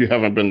understand if you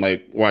haven't been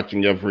like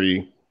watching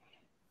every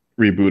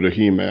reboot of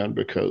He-Man,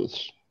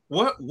 because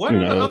what are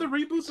the other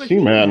reboots of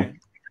He-Man?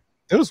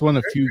 There was one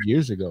a few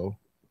years ago.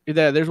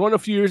 Yeah, there's one a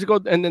few years ago,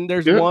 and then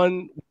there's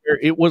one where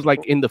it was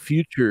like in the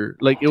future,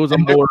 like it was a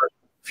more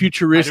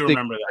futuristic. I do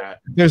remember that.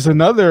 There's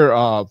another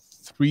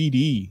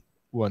 3D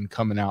one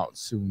coming out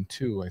soon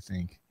too, I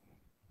think.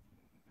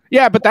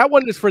 Yeah, but that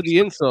one is for the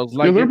incels.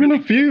 Like, there've been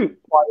a few.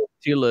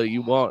 Tila,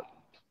 you want?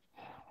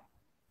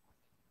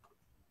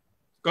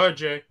 Go ahead,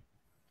 Jay.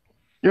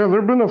 Yeah,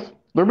 there've been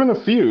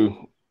a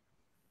few.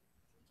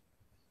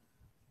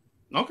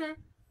 Okay.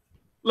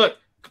 Look,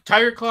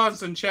 Tiger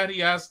Claws and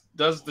Chatty asked,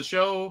 does the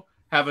show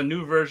have a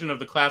new version of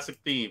the classic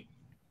theme?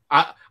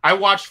 I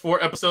watched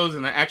 4 episodes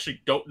and I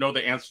actually don't know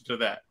the answer to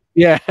that.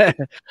 Yeah,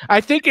 I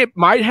think it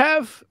might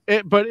have,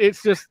 but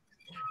it's just,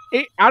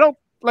 I'm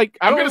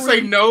going to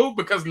say no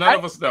because none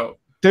of us know.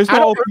 There's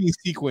no opening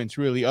sequence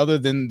really, other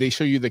than they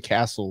show you the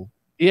castle.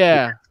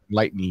 Yeah.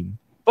 Lightning.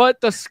 But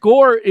the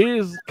score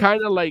is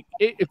kind of like,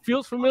 it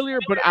feels familiar,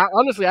 but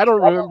honestly, I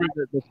don't remember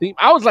the theme.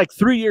 I was like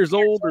 3 years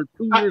old or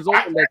 2 years old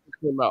when that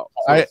came out.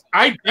 So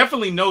I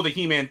definitely know the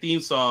He-Man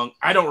theme song.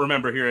 I don't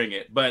remember hearing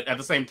it, but at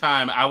the same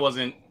time, I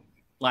wasn't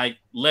like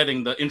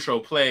letting the intro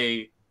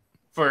play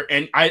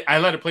and I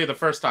let it play the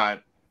first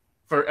time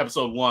for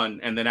episode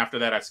 1, and then after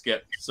that I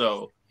skipped.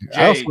 So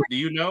Jay, do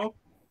you know?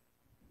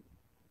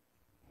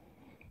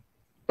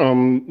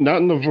 Not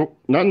in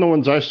the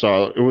ones I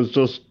saw. It was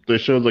just they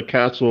showed the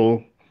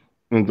castle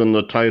and then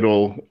the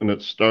title, and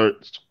it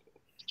starts.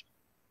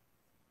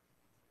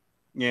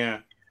 Yeah.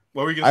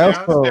 What were you going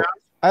to say?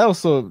 I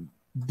also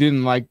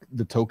didn't like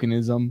the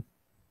tokenism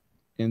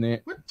in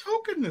it. What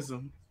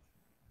tokenism?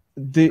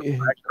 The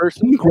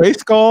King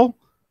Grayskull.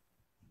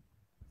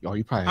 Oh,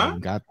 you probably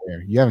haven't got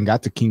there. You haven't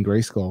got to King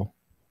Grayskull.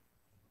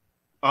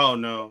 Oh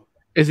no.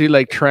 Is he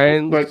like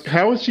trans? Like,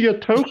 how is he a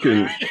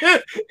token?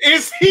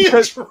 Is he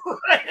a trans?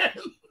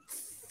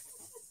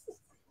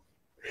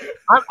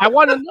 I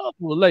want to know.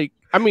 Like,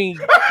 I mean,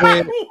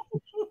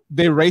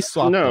 they race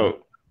swapped. No.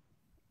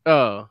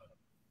 Oh.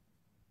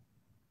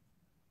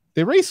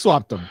 They race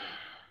swapped them.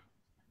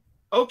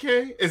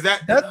 Okay, is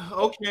that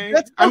okay?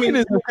 That's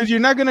because you're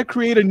not going to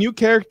create a new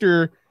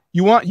character.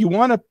 You want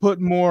to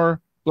put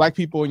more black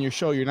people in your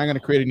show. You're not going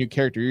to create a new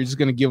character. You're just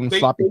going to give them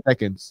sloppy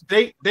seconds.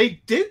 They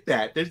did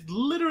that. There's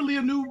literally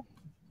a new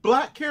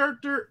black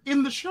character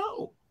in the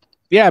show.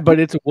 Yeah, but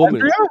it's a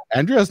woman.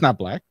 Andrea's not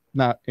black.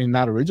 Not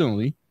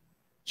originally.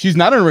 She's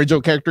not an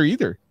original character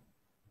either.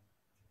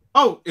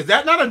 Oh, is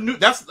that not a new?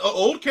 That's an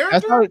old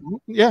character.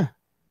 Yeah.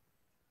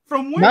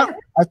 From where?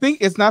 I think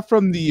it's not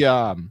from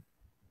the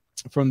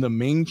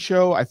main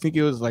show. I think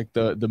it was like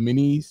the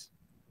minis.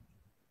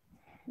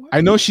 What?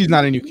 I know she's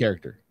not a new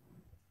character.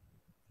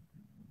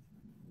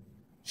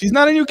 She's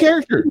not a new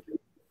character.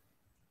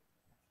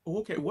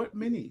 Okay, what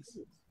minis?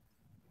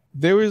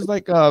 There was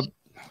like Don't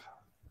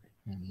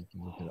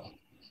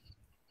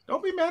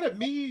be mad at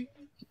me.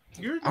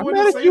 You're I'm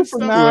mad at you for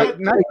not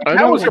I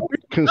don't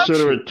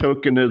consider it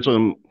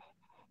tokenism.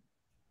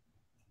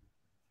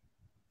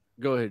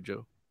 Go ahead,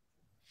 Joe.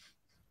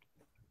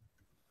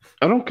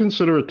 I don't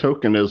consider it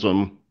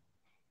tokenism.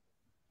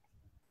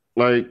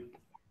 Like,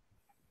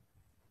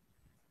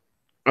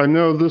 I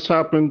know this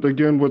happened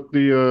again with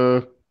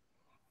the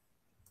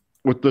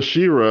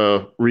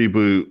She-Ra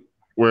reboot,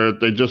 where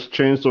they just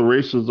changed the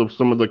races of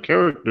some of the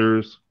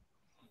characters.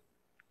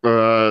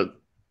 Like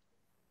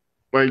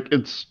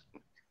it's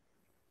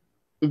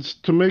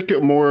to make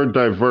it more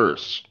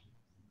diverse.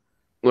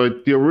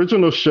 Like, the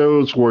original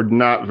shows were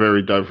not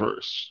very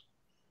diverse.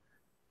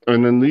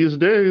 And then these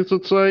days,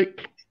 it's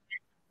like,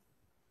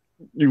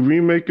 you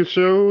remake a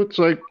show, it's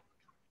like,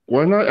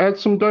 why not add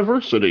some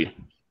diversity?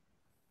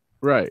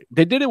 Right.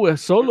 They did it with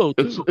Solo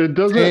too. It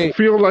doesn't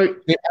feel like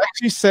they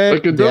actually said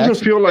like it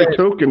doesn't feel like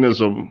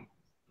tokenism.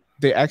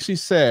 They actually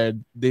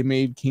said they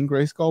made King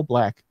Grayskull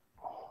black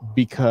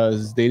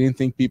because they didn't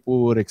think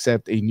people would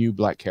accept a new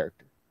black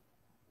character.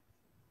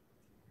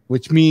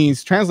 Which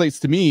translates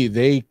to me,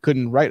 they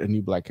couldn't write a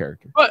new black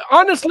character. But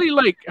honestly,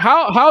 like,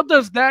 how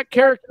does that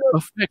character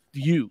affect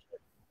you?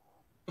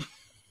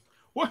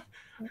 What?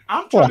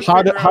 I'm trying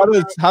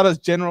how does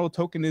general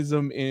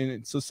tokenism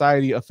in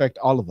society affect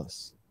all of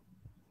us?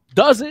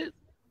 Does it?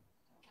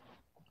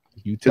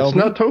 You tell It's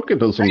me. not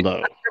tokenism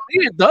though.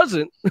 It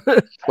doesn't.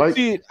 Like I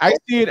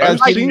see it I've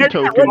as seen they're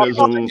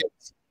tokenism.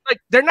 Like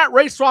they're not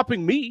race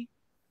swapping me.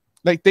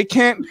 like they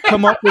can't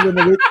come up with an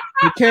original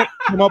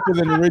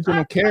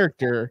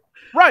character.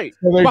 Right.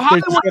 So they're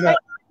But just gonna,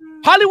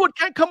 Hollywood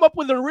can't come up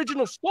with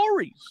original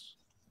stories.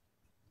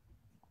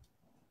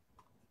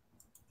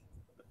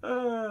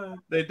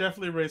 They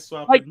definitely race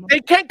swap. Like they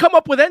can't come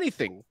up with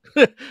anything.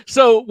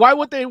 So why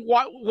would they?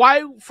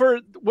 Why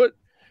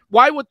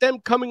would them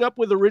coming up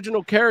with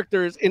original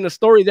characters in a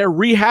story they're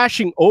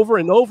rehashing over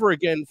and over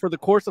again for the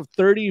course of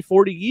 30,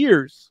 40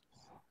 years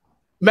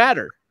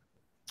matter?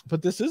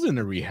 but this isn't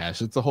a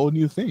rehash. It's a whole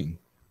new thing.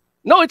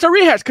 No, it's a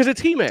rehash because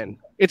it's He-Man.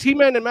 It's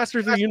He-Man and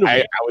Masters of the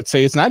Universe. I would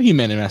say it's not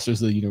He-Man and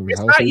Masters of the Universe. It's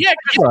I would not say yet.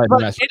 it's He-Man and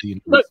But Masters of the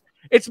Universe. look,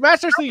 it's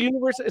Masters of the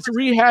Universe. It's a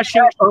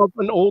rehashing of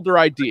an older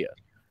idea.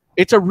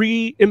 It's a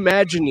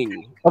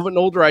reimagining of an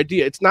older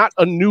idea. It's not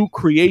a new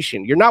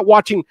creation. You're not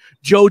watching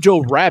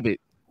Jojo Rabbit.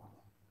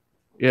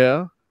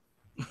 Yeah.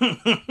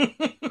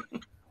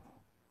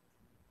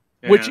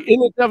 Which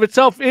in and of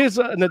itself is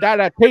an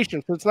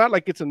adaptation. So it's not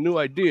like it's a new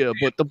idea,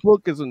 but the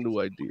book is a new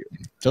idea.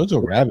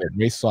 Jojo Rabbit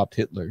race swapped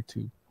Hitler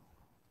too.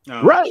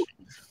 No. Right.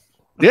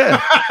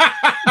 Yeah.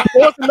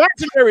 Well, it's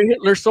imaginary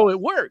Hitler, so it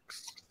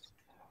works.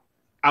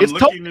 I'm It's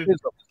looking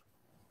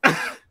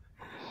tokenism.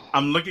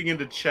 I'm looking in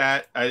the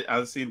chat.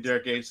 I've seen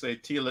Derek H say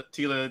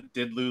Tila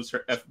did lose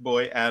her F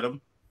boy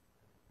Adam.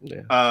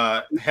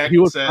 Yeah. Heck He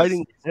was says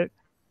fighting.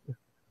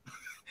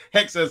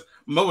 Heck says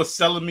Mo is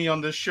selling me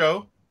on this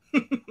show.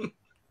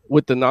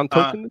 With the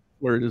non-token,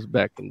 where it is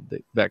back in.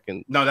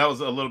 No, that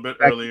was a little bit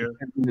earlier. 10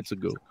 minutes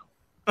ago.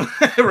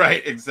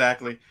 Right,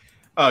 exactly.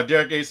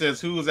 Derek A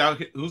says, "Who's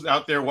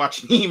out there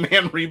watching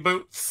He-Man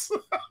reboots?"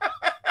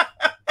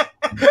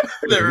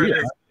 There it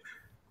is.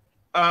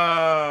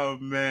 Oh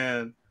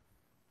man.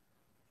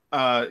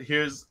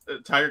 Here's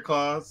Tiger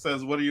Claw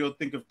says, "What do you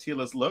think of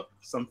Tila's look?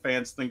 Some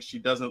fans think she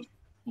doesn't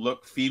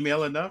look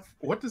female enough.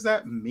 What does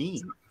that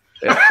mean?"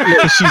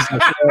 Yeah, she's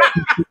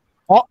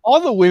all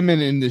the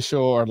women in the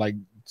show are like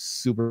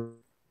super.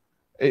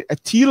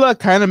 Tila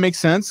kind of makes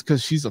sense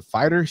because she's a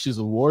fighter, she's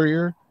a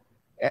warrior.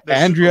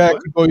 Andrea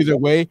could go either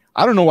way.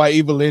 I don't know why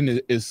Evelyn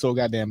is so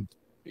goddamn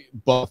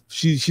buff.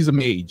 She's a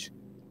mage.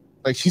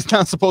 Like she's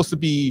not supposed to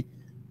be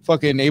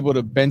fucking able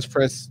to bench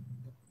press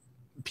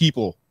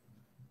people.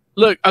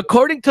 Look,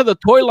 according to the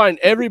toy line,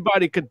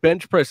 everybody could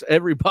bench press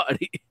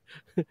everybody.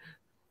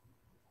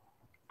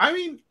 I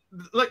mean,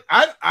 like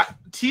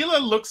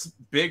Tila looks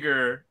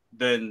bigger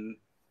than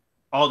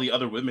all the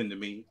other women to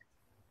me,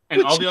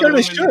 and all the other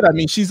women should. I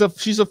mean, she's a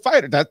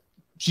fighter.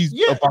 She's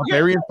a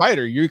barbarian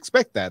fighter. You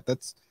expect that.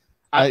 That's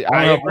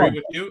I agree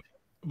with you.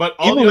 But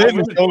all Evelyn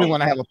is the only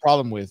one I have a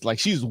problem with. Like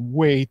she's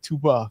way too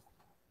buff.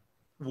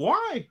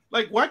 Why?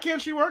 Like, why can't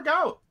she work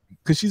out?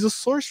 Because she's a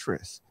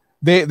sorceress.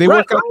 They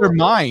work out their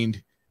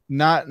mind,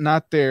 not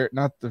the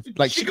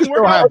like. She can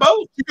work out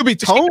both. She could be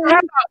toned.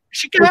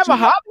 She can have a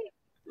hobby.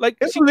 Like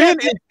Evelyn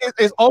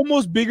is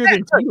almost bigger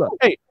than Tila.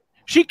 Hey,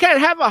 she can't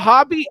have a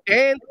hobby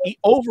and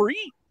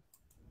overeat.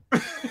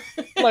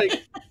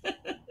 Like,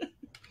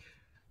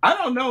 I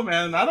don't know,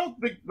 man. I don't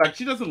think like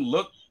she doesn't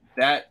look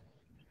that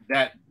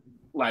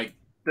like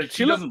that.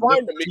 She doesn't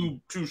look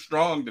too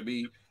strong to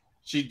be.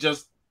 She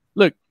just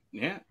look.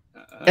 Yeah.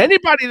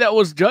 Anybody that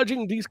was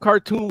judging these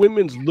cartoon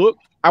women's look,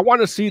 I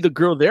want to see the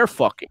girl they're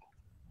fucking.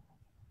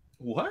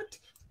 What?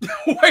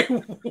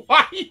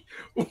 Wait,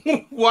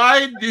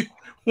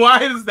 why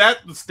is that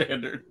the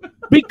standard?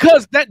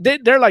 Because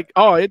they're like,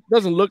 oh, it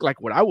doesn't look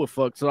like what I would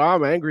fuck, so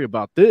I'm angry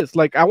about this.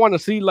 Like, I want to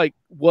see like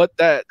what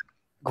that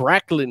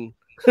Gracklin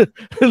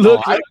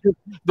looks like.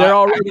 They're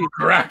already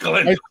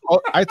Gracklin.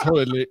 I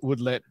totally would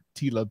let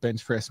Tila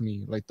bench press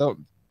me. Like,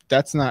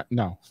 that's not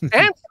no.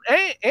 and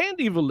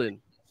Evelyn.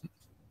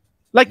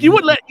 Like, you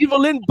would let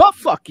Evelyn butt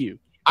fuck you.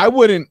 I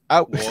wouldn't.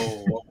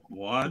 Whoa,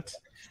 what?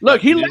 Look,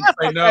 he laughed.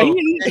 No.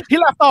 He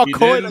laughed all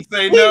coy. He didn't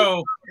say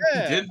no.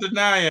 Yeah. He didn't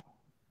deny it.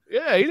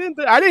 Yeah, he didn't.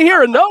 I didn't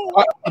hear a no.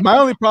 My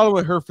only problem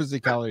with her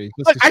physicality.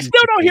 Like, I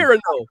still don't hear a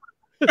no.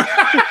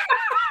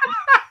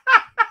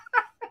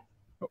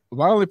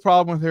 My only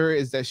problem with her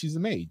is that she's a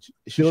mage.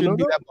 She shouldn't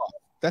be that buff.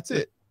 That's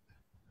it.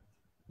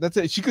 That's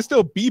it. She could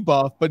still be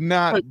buff, but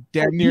not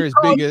damn near as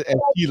big as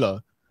Tila.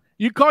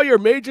 You call your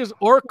mages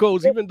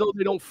orcos even though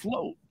they don't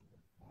float.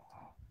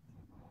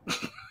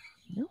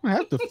 You don't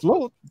have to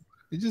float.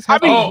 You just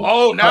have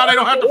now they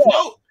don't have to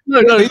float.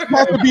 No, they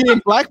have to be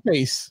in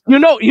blackface. You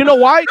know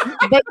why?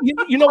 But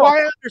you know why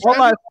I understand. All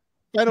my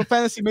Final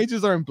Fantasy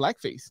mages are in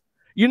blackface.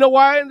 You know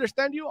why I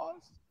understand you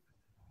all?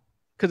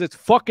 Because it's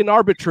fucking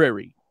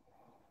arbitrary.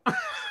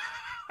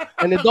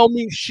 And it don't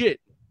mean shit.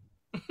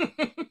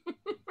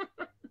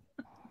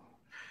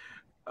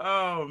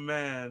 Oh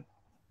man.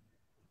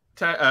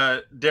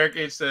 Derek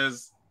H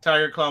says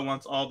Tiger Claw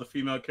wants all the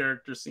female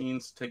character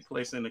scenes to take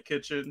place in the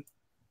kitchen.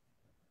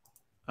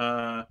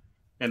 And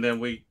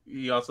then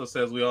he also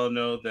says we all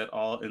know that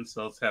all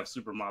incels have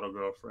supermodel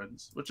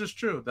girlfriends, which is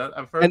true. That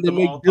I've heard and them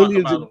all talk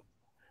about them.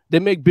 They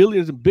make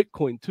billions in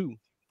Bitcoin too.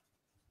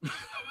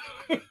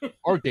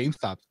 or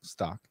GameStop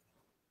stock.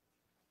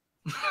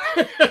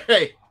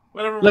 Hey,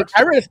 whatever. Look, works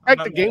I for you. respect I'm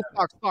the not mad.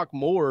 GameStop stock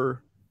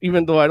more,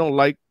 even though I don't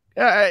like.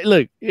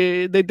 Look,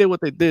 they did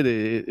what they did.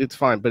 It's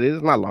fine, but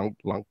it's not long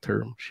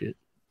term shit.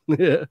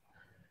 Yeah,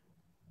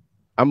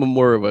 I'm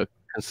more of a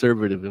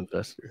conservative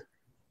investor.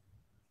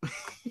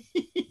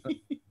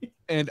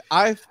 And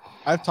I've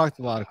talked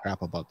a lot of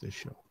crap about this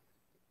show,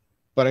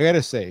 but I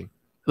gotta say,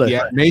 Look, the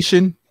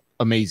animation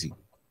amazing.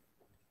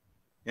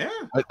 Yeah.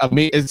 I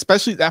mean,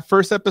 especially that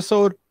first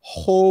episode.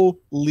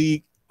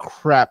 Holy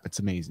crap, it's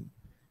amazing.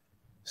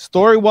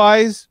 Story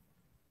wise,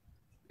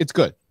 it's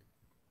good.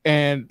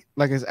 And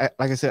like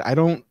I said,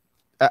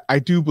 I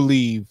do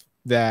believe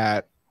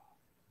that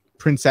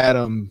Prince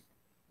Adam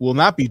will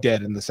not be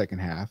dead in the second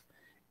half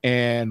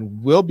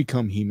and will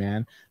become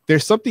He-Man.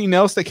 There's something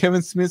else that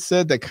Kevin Smith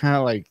said that kind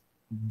of like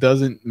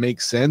doesn't make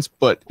sense,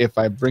 but if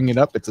I bring it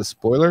up, it's a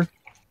spoiler.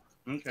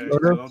 Okay, so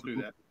don't do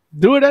that.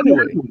 do it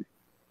anyway.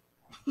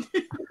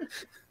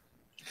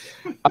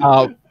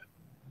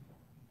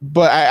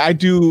 But I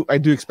do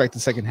expect the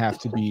second half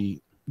to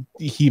be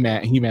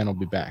He-Man. He-Man will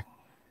be back.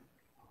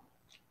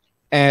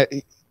 And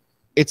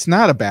it's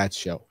not a bad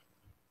show.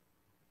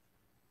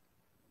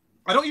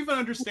 I don't even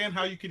understand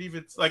how you could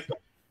even like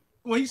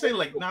when you say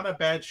like not a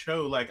bad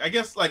show. Like I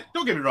guess like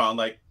don't get me wrong.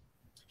 Like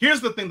here's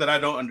the thing that I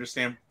don't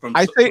understand from.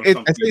 I say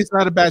from it's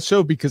not a bad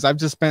show because I've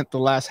just spent the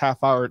last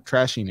half hour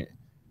trashing it.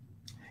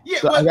 Yeah,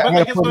 So but I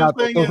gotta guess point what I'm out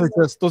saying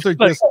those are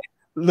Like, just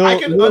little, I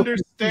can little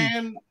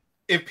understand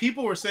if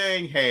people were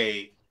saying,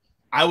 "Hey,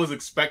 I was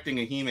expecting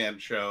a He-Man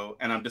show,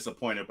 and I'm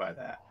disappointed by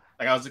that."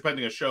 Like I was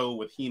expecting a show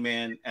with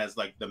He-Man as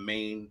like the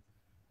main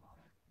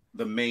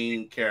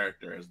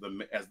character, as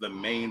the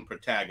main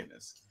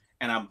protagonist,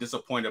 and I'm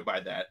disappointed by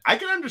that. I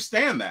can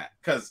understand that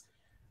because,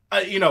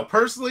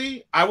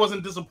 personally, I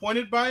wasn't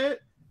disappointed by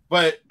it,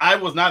 but I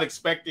was not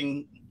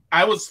expecting.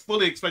 I was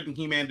fully expecting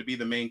He-Man to be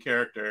the main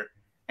character,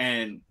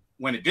 and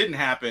when it didn't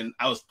happen,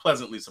 I was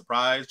pleasantly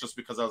surprised just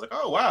because I was like,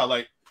 "Oh wow!"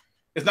 Like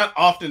it's not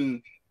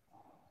often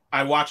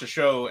I watch a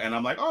show and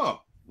I'm like,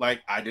 "Oh,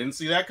 like I didn't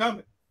see that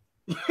coming."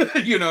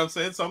 You know what I'm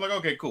saying? So I'm like,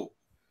 "Okay, cool."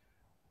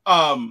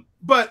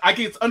 But I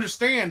can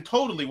understand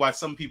totally why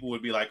some people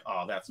would be like,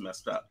 "Oh, that's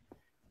messed up,"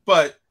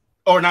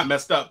 or not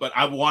messed up, but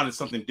I wanted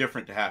something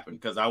different to happen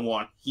because I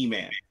want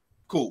He-Man.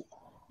 Cool.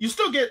 You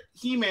still get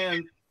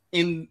He-Man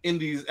in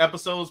these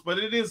episodes, but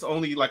it is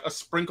only like a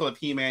sprinkle of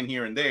He-Man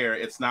here and there.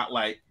 It's not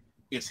like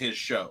it's his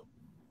show.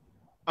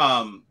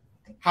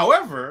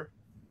 However,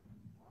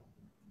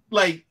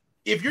 like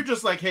if you're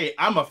just like, hey,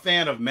 I'm a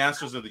fan of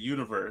Masters of the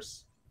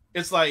Universe,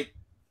 it's like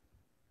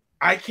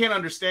I can't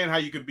understand how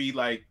you could be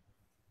like,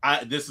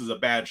 this is a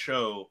bad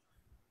show,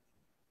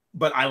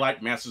 but I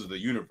like Masters of the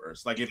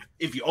Universe. Like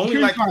if you only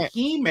like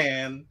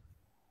He-Man,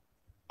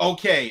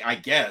 okay, I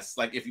guess.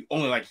 Like if you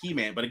only like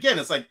He-Man, but again,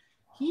 it's like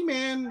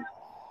He-Man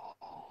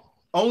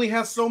only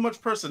has so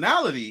much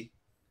personality.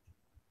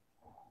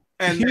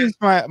 And here's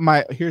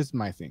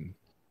my thing.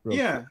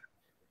 Yeah. Quick.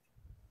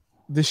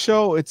 The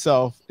show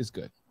itself is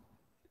good.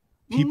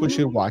 People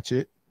should watch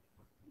it.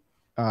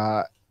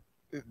 The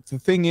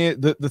thing is,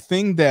 the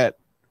thing that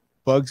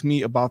bugs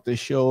me about this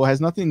show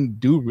has nothing to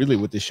do really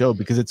with the show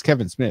because it's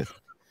Kevin Smith.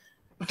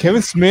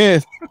 Kevin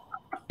Smith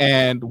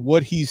and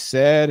what he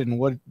said and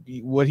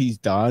what he's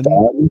done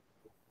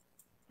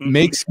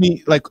makes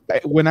me like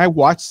when I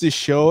watch this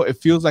show, it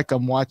feels like I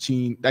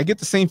get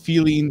the same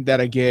feeling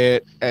that I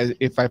get as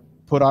if I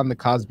put on the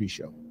Cosby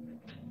Show.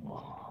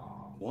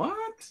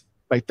 What?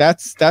 Like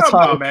that's Come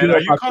how on, man. Are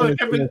you calling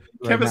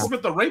Kevin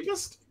Smith a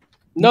rapist?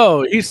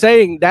 No, he's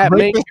saying that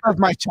rapist of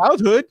my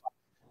childhood.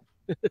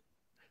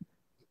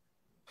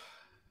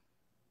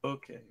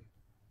 Okay.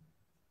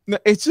 No,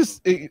 it's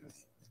just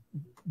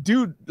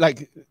dude,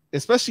 like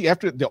especially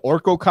after the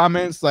Orko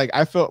comments, like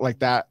I felt like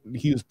that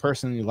he was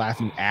personally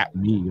laughing at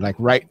me, like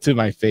right to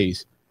my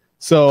face.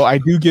 So I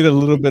do get a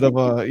little bit of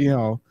a,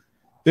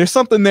 there's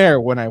something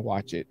there when I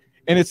watch it.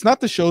 And it's not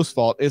the show's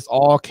fault, it's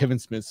all Kevin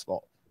Smith's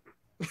fault.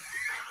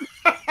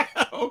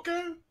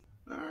 Okay.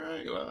 All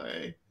right. Well,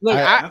 hey.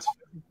 Look,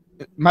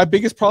 my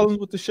biggest problem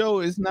with the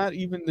show is not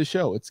even the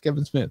show, it's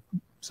Kevin Smith.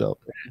 So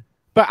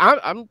but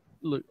I'm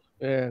look,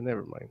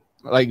 never mind.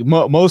 Like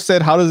Mo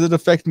said, how does it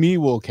affect me?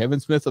 Well, Kevin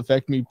Smith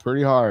affect me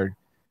pretty hard.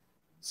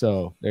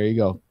 So there you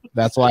go.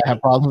 That's why I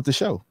have problems with the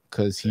show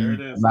because he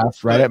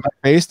laughed right at my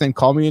face and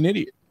called me an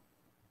idiot.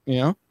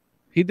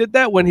 He did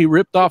that when he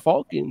ripped off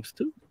all games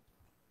too.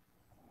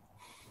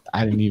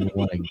 I didn't even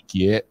want to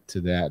get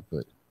to that,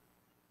 but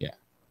yeah,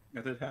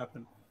 that did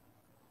happen.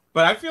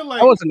 But I feel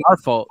like that wasn't our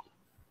fault.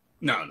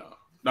 No,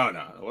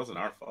 it wasn't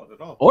our fault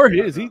at all. Or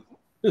his. Yeah,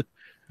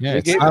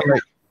 it's not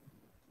like.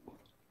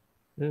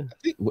 Yeah. I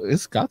think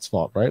it's Scott's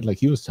fault, right? Like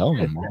he was telling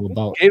him all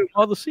about. Gave him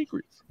all the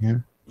secrets. Yeah.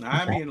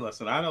 I mean,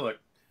 listen, I know. Like,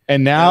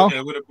 and now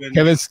it would have been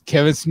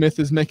Kevin Smith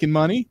is making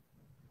money.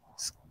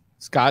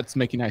 Scott's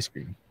making ice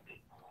cream.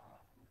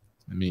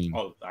 I mean,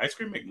 ice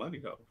cream make money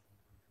though.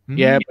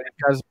 Yeah,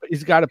 but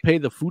he's got to pay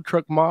the food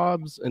truck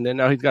mobs, and then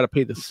now he's got to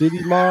pay the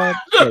city mob.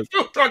 Food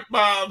truck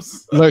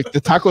mobs. Look,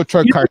 the taco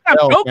truck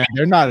cartel, man,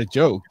 they're not a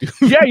joke, dude.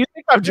 Yeah, you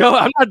think I'm joking?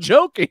 I'm not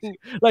joking.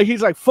 Like,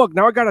 he's like, fuck,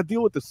 now I got to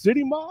deal with the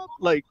city mob?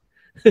 Like,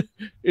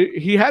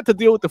 he had to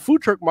deal with the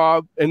food truck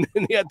mob, and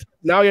then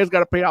now he has got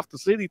to pay off the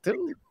city,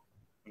 too.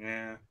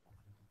 Yeah.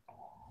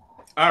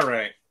 All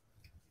right.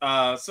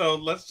 So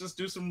let's just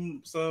do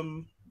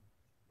some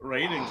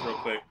ratings real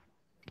quick.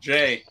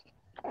 Jay,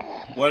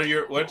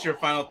 what's your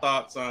final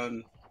thoughts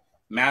on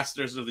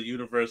Masters of the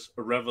Universe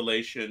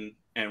Revelation,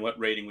 and what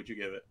rating would you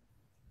give it?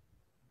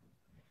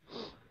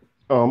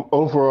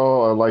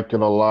 Overall, I like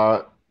it a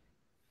lot.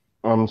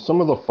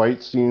 Some of the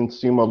fight scenes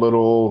seem a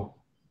little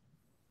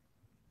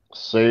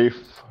safe.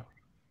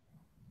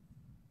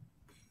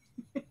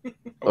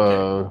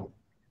 Okay.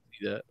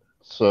 Yeah.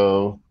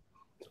 So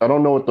I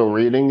don't know what the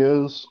rating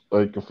is.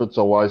 Like, if it's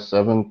a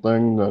Y7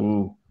 thing,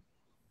 then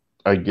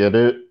I get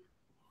it.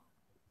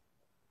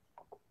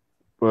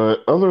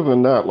 But other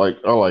than that, like,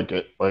 I like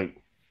it. Like,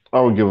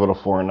 I would give it a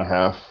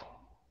 4.5.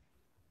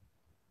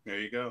 There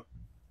you go.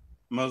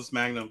 Moses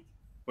Magnum,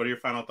 what are your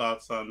final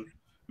thoughts on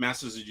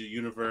Masters of the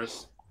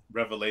Universe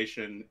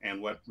Revelation,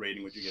 and what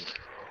rating would you give it?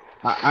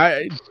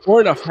 I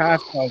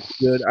 4.5 sounds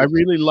good. I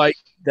really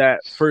liked that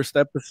first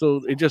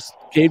episode. It just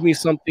gave me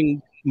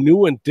something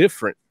new and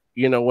different.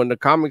 You know, when the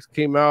comics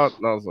came out,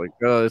 and I was like,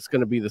 it's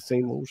gonna be the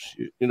same old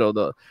shit. You know,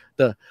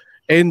 the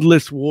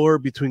endless war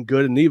between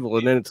good and evil,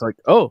 and then it's like,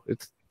 oh,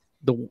 it's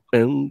the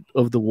end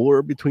of the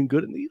war between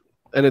good and evil.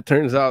 And it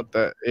turns out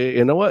that,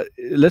 you know what?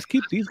 Let's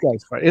keep these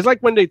guys fighting. It's like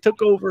when they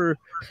took over,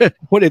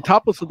 when they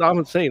toppled Saddam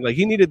Hussein. Like,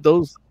 he needed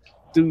those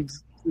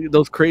dudes,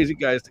 those crazy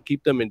guys, to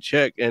keep them in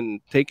check, and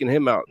taking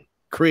him out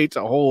creates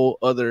a whole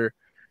other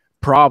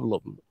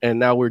problem. And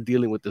now we're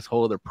dealing with this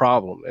whole other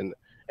problem. And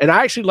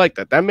I actually like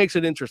that. That makes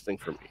it interesting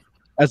for me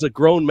as a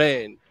grown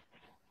man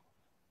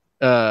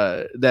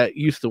that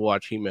used to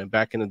watch He-Man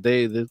back in the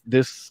day.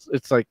 This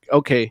it's like,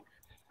 okay,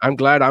 I'm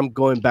glad I'm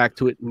going back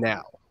to it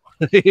now.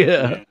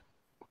 Yeah.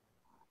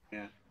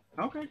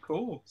 Okay,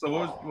 cool.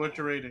 So what's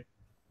your rating?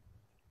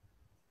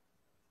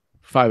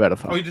 5 out of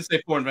 5. Oh, you just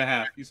say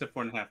 4.5. You said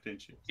 4.5,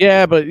 didn't you?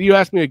 Yeah, but you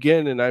asked me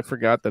again, and I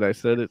forgot that I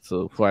said it.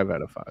 So 5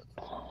 out of 5.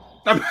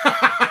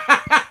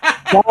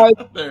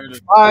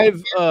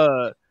 Five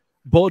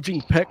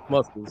bulging pec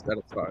muscles out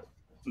of 5.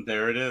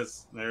 There it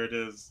is.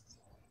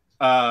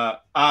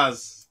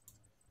 Oz,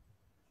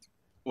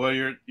 what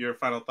are your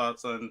final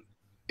thoughts on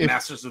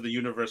Masters of the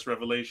Universe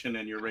Revelation,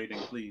 and your rating,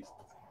 please?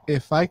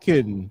 If I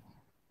could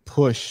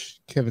push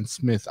Kevin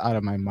Smith out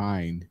of my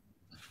mind,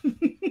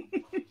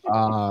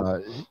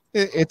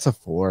 it's a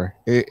 4.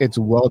 It's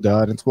well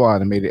done. It's well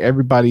animated.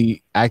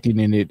 Everybody acting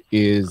in it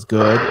is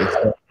good,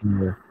 except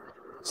for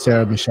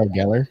Sarah Michelle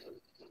Gellar.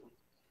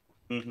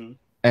 Mm-hmm.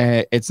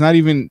 It's not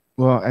even,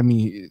 well, I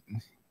mean,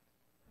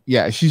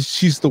 yeah,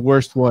 she's the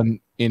worst one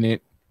in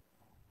it.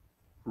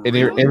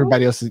 Really? And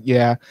everybody else is,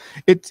 yeah.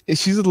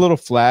 She's a little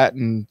flat,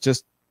 and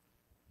just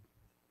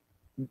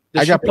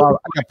I got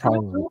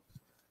problems.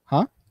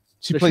 Huh?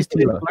 She plays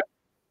Tila.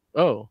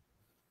 Oh,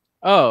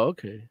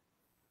 okay.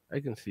 I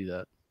can see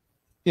that.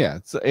 Yeah,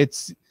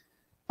 it's.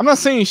 I'm not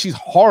saying she's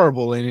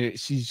horrible in it.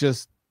 She's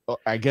just,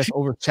 I guess,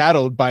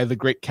 overshadowed by the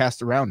great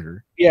cast around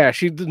her. Yeah,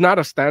 she's not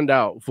a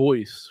standout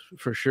voice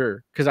for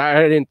sure. Because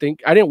I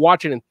didn't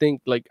watch it and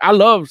think, like, I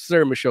love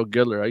Sarah Michelle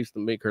Gellar. I used to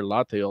make her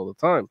latte all the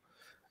time,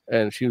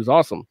 and she was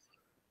awesome.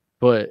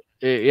 But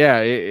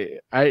she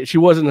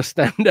wasn't a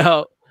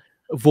standout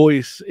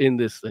voice in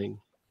this thing.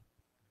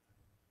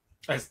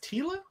 As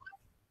Tila?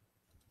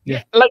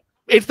 Yeah, like,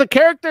 it's the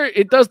character.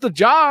 It does the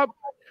job,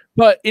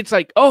 but it's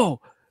like, oh,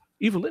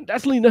 Evelyn,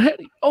 that's Lena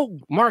Headey. Oh,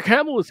 Mark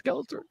Hamill is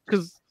Skeletor.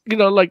 Because, you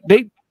know, like,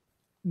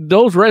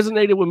 those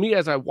resonated with me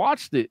as I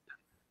watched it.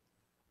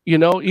 You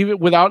know, even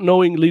without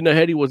knowing Lena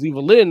Headey was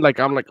Evelyn, like,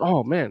 I'm like,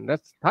 oh man,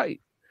 that's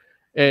tight.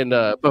 And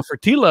but for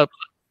Tila,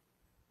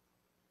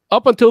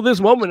 up until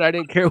this moment, I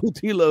didn't care who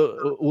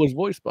Tila was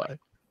voiced by.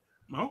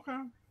 Okay,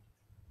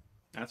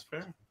 that's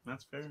fair.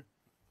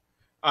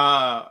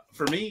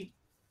 For me,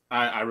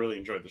 I really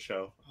enjoyed the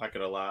show. I like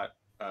it a lot.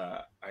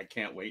 I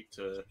can't wait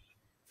to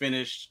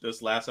finish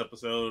this last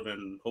episode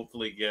and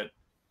hopefully get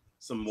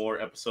some more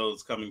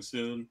episodes coming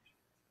soon.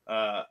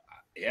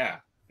 Yeah,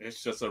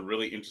 it's just a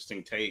really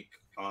interesting take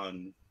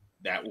on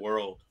that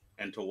world,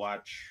 and to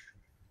watch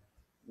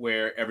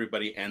where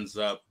everybody ends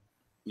up,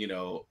 you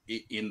know,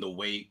 in the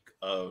wake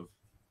of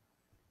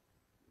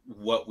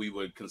what we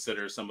would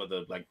consider some of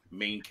the, like,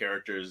 main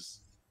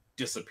characters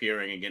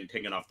disappearing and getting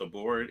taken off the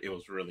board. It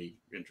was really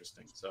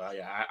interesting. So I'm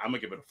gonna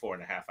give it a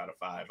 4.5 out of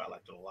 5. I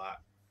liked it a lot.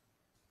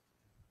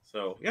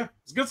 So yeah,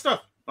 it's good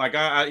stuff. Like,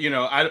 I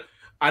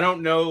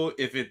don't know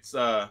if it's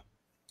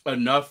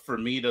enough for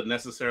me to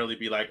necessarily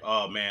be like,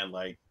 oh man,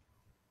 like,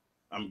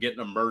 I'm getting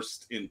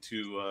immersed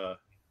into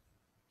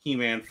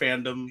He-Man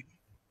fandom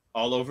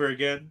all over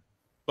again,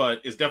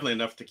 but it's definitely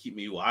enough to keep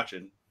me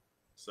watching.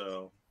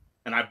 So,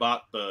 and I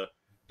bought the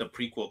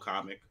prequel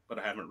comic, but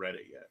I haven't read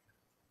it yet.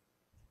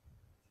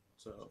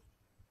 So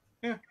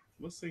yeah,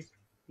 we'll see.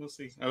 We'll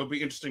see. It would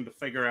be interesting to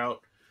figure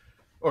out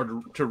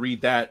or to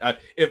read that.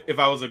 If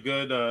I was a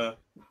good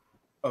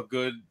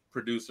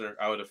producer,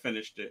 I would have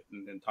finished it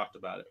and then talked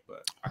about it.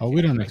 But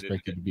we don't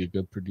expect you to be a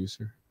good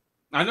producer.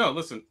 I know.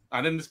 Listen,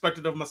 I didn't expect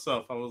it of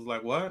myself. I was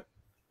like, what?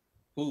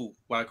 Who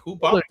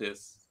bought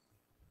this?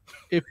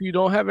 If you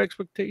don't have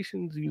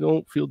expectations, you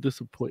don't feel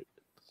disappointment.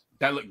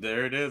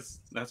 There it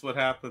is. That's what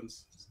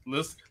happens.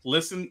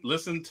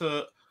 Listen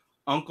to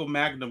Uncle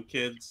Magnum,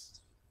 kids.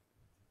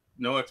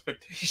 No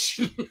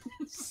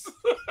expectations.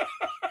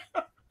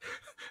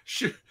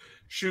 shoot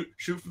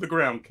for the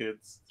ground,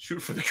 kids.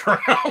 Shoot for the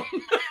ground.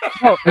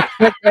 No,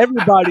 expect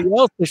everybody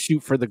else to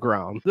shoot for the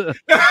ground.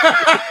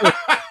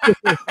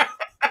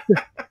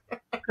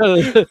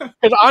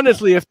 Because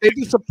honestly, if they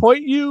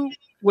disappoint you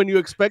when you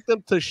expect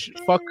them to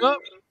fuck up,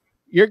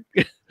 you're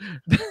good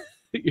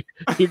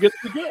to go.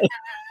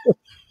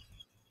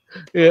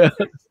 Yeah.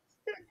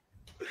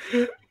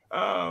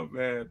 Oh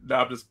man, no,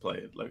 I'm just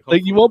playing.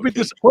 Like you won't be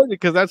disappointed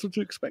because that's what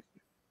you expect.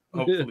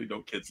 Hopefully,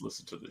 no kids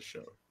listen to this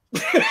show.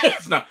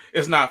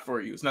 It's not for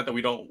you. It's not that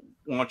we don't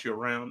want you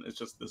around. It's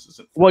just this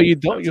isn't. Well, you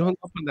don't. You hung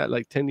up on that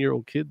like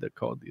 10-year-old kid that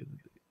called the other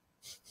day.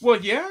 Well,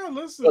 yeah.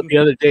 Listen, the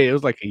other day it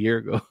was like a year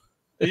ago.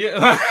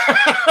 Yeah,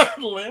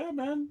 yeah,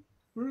 man.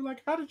 We were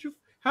like,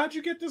 how'd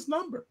you get this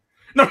number?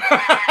 No,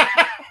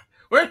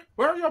 where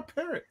are your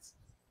parents?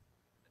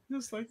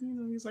 Just like,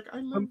 he's like,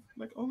 I love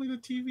like only the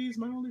TV is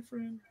my only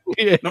friend.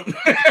 Yeah. No.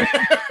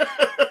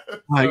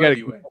 I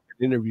gotta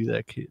interview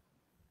that kid.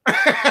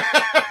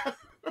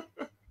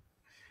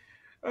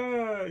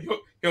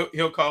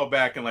 He'll call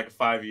back in like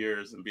 5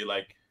 years and be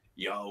like,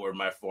 y'all are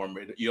my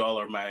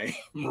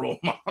role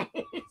models.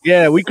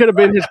 Yeah, we could have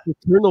been his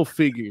paternal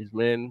figures,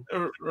 man.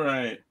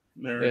 Right.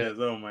 There it is.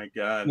 Oh my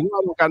god. I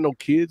don't got no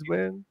kids,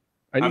 man.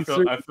 I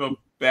feel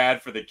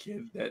bad for the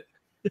kid that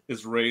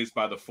is raised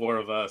by the four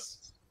of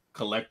us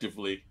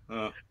collectively.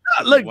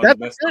 Look,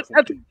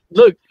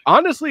 look,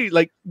 honestly,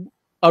 like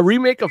a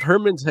remake of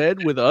Herman's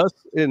Head with us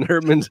in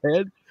Herman's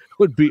Head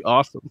would be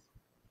awesome.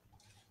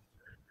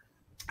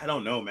 I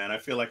don't know, man. I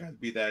feel like I'd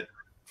be that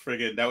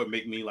friggin'. That would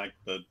make me like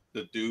the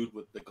dude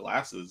with the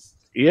glasses.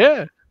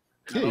 Yeah.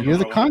 You're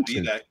the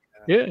conscience.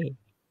 Yeah.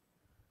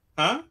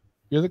 Huh?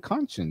 You're the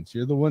conscience.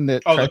 You're the one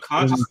that. Oh, the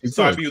conscience.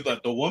 So I'd be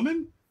the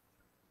woman.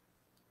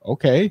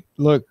 Okay.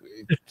 Look,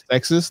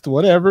 sexist,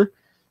 whatever.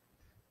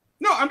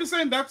 No, I'm just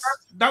saying that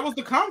was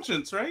the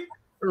conscience, right?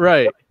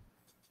 Right.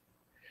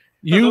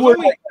 There's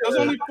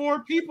only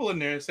 4 people in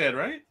there. It said,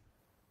 right?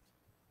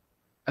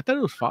 I thought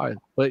it was 5,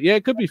 but yeah,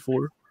 it could be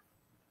 4.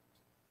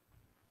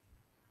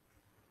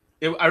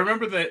 I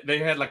remember that they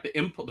had like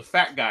the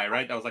fat guy,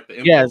 right? That was like the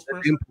impulse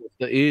person.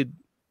 The id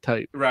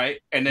type,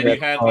 right? And then you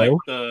had like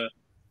the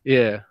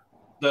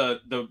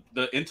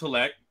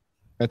intellect.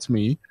 That's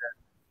me.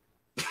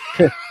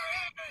 You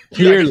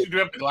do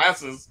have the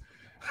glasses.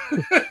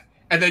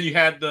 And then you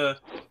had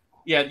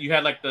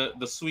like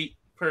the sweet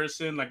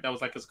person, like that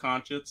was like his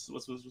conscience.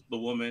 Was the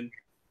woman,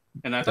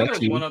 and I think there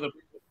was one other.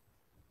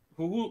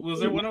 Who was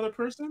there? One other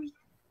person.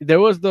 There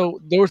was 2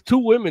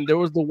 women. There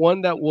was the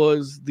one that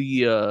was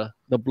the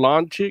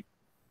blonde chick,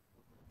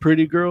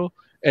 pretty girl,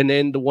 and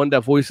then the one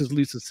that voices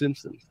Lisa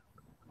Simpson.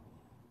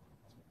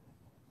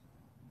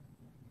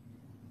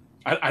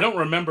 I don't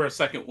remember a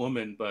second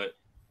woman, but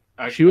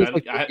she was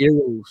like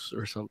Eros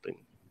or something.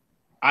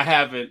 I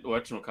haven't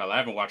I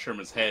haven't watched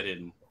Herman's Head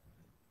in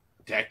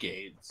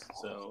decades,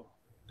 so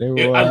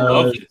I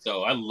loved it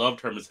though. I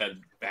loved Herman's Head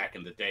back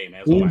in the day,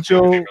 man.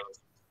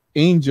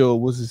 Angel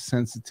was his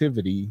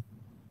sensitivity.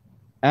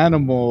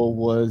 Animal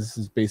was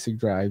his basic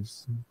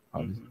drives.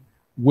 Mm-hmm.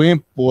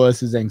 Wimp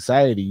was his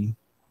anxiety,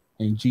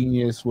 and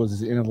Genius was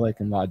his intellect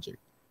and logic.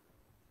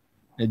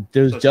 And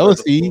there's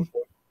jealousy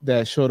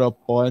that showed up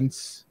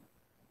once,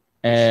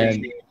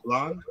 and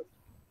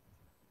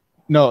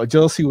no,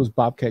 jealousy was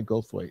Bobcat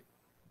Goldthwait.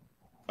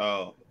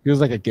 Oh, he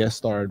was like a guest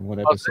star in one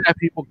episode. Had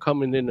people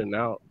coming in and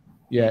out.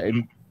 Yeah,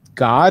 and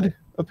God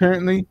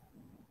apparently,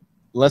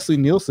 Leslie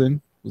Nielsen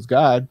was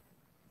God.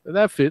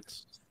 That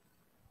fits.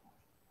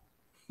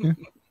 Yeah.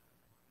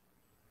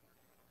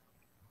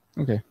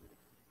 Okay.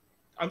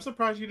 I'm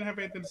surprised you didn't have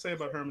anything to say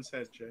about Herman's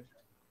Head, Jay.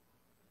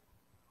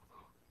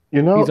 I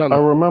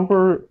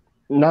remember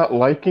not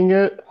liking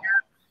it.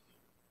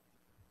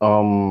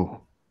 And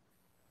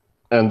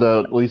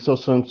that Lisa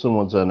Simpson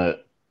was in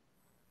it.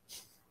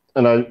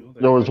 And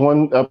there was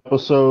one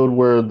episode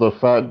where the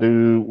fat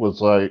dude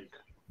was like,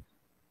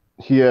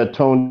 he had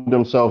toned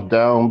himself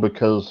down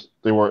because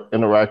they were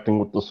interacting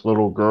with this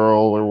little girl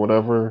or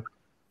whatever.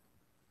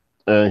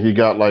 And he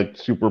got like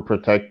super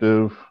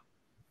protective.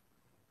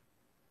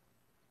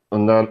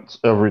 And that's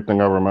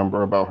everything I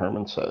remember about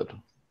Herman's Head.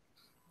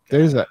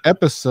 There's an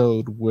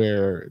episode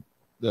where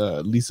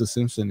Lisa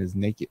Simpson is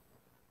naked.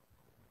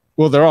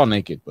 Well, they're all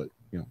naked, but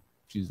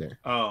she's there.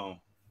 Oh.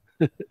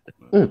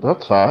 Dude,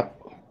 that's hot.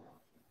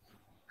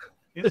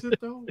 Is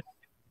it though?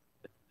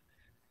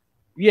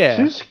 Yeah.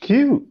 She's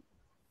cute.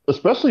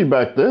 Especially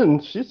back then.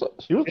 She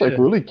was like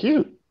really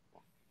cute.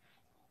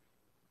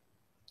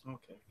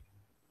 Okay.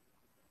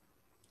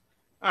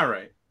 All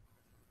right.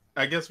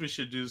 I guess we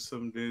should do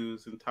some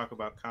news and talk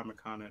about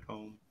Comic-Con at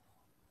home.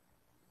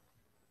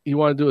 You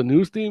want to do a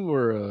news theme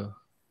or?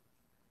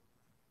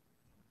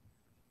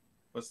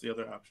 What's the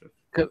other option?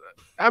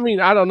 I mean,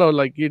 I don't know.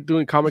 Like you're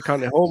doing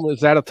Comic-Con at home.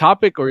 Is that a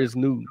topic or is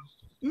news?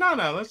 No.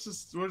 Let's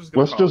just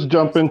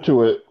jump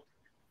into it.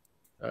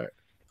 All right.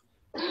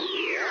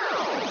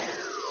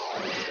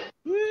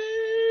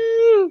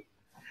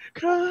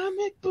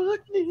 Comic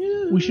book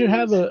news. We should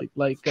have a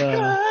like Kurt.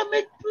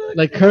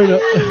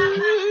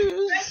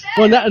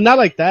 Well, not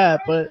like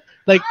that, but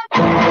like.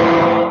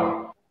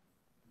 All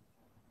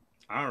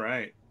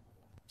right.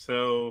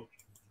 So,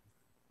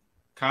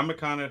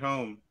 Comic-Con at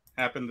home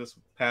happened this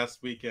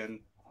past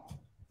weekend.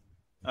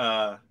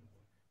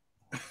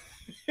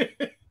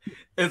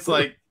 It's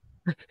like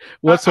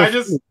what's I'm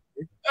just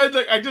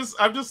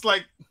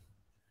like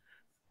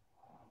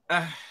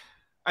I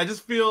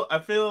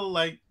feel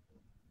like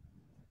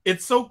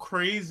it's so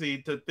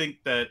crazy to think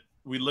that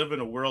we live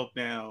in a world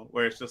now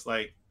where it's just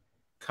like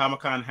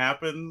Comic-Con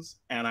happens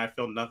and I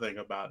feel nothing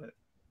about it.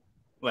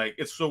 Like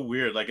it's so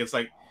weird. Like it's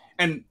like,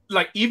 and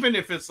like even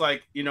if it's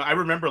like, you know, I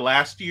remember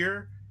last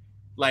year,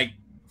 like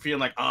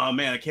feeling like, oh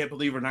man, I can't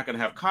believe we're not gonna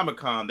have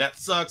Comic-Con. That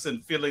sucks,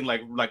 and feeling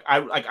like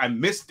I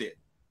missed it.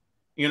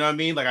 You know what I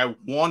mean? Like I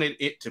wanted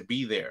it to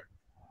be there.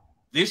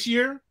 This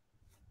year,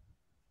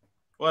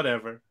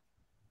 whatever.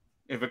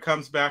 If it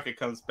comes back, it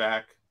comes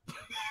back.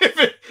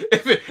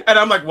 if it, and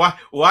I'm like,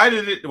 why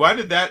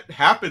did that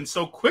happen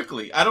so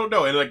quickly? I don't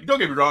know. And like, don't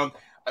get me wrong.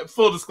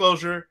 Full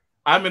disclosure,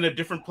 I'm in a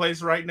different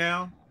place right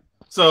now.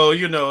 So,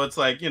 you know, it's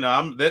like, you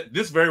know,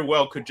 this very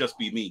well could just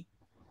be me.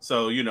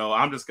 So, you know,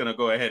 I'm just going to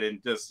go ahead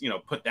and just, you know,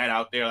 put that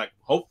out there. Like,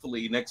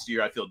 hopefully next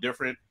year I feel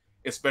different,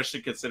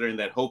 especially considering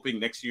that hoping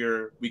next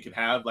year we could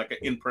have like an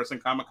in-person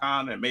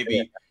Comic-Con, and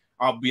maybe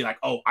I'll be like,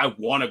 oh, I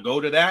want to go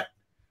to that.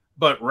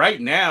 But right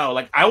now,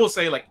 like I will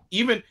say, like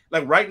even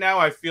like right now,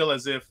 I feel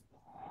as if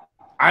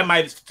I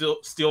might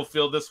still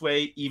feel this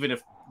way, even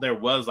if there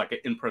was like an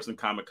in-person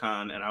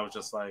Comic-Con, and I was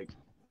just like,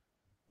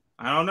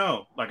 I don't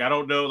know, like I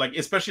don't know, like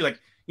especially like,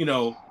 you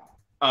know,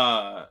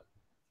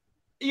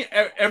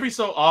 every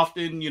so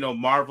often, you know,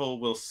 Marvel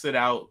will sit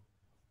out,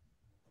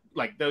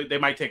 like they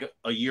might take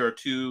a year or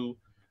two,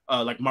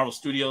 like Marvel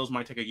Studios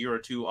might take a year or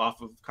two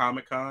off of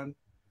Comic-Con,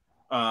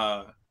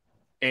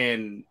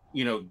 and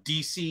you know,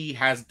 DC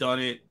has done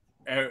it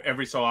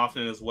every so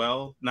often as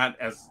well, not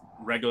as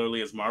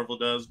regularly as Marvel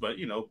does, but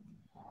you know,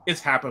 it's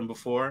happened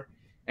before.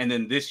 And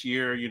then this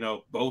year, you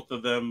know, both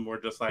of them were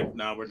just like,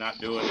 no, we're not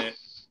doing it.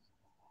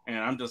 And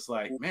I'm just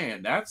like,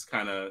 man, that's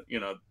kind of, you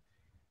know,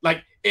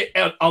 like it,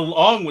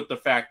 along with the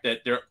fact that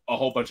there are a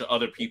whole bunch of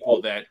other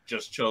people that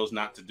just chose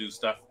not to do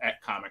stuff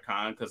at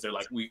Comic-Con because they're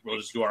like, we'll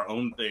just do our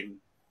own thing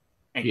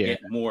and get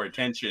more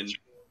attention,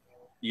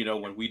 you know,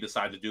 when we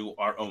decide to do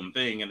our own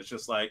thing. And it's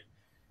just like,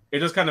 it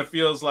just kind of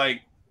feels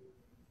like,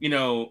 you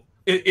know,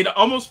 it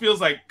almost feels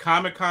like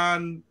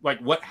Comic-Con, like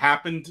what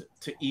happened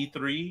to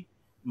E3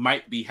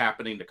 might be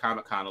happening to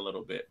Comic-Con a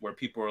little bit, where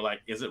people are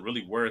like, is it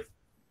really worth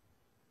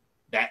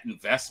that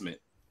investment?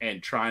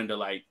 And trying to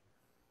like,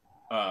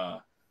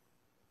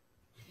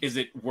 is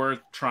it worth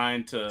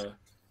trying to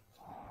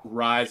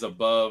rise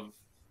above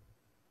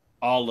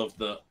all of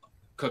the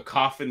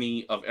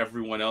cacophony of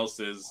everyone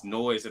else's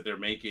noise that they're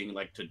making,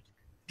 like to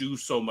do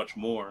so much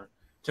more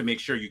to make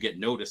sure you get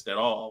noticed at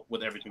all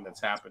with everything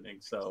that's happening?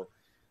 So,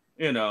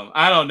 you know,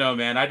 I don't know,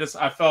 man.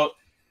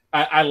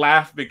 I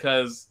laughed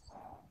because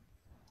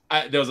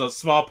there was a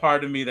small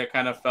part of me that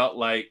kind of felt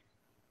like,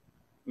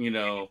 you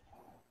know,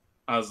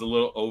 I was a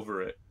little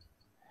over it.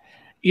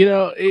 You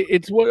know,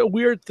 it's a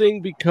weird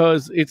thing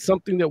because it's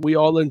something that we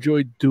all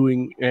enjoyed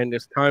doing, and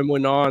as time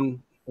went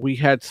on, we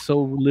had so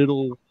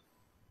little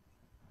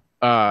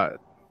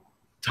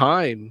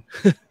time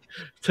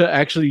to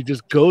actually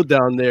just go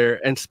down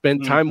there and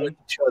spend time with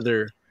each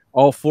other,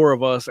 all four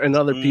of us and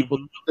other people,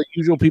 the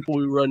usual people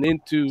we run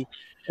into.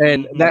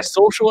 And that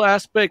social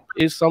aspect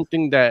is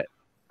something that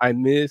I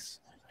miss.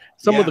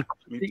 Some of the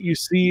that you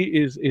see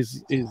is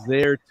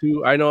there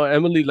too. I know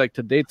Emily, like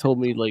today, told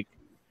me like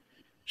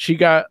she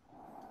got,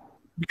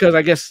 because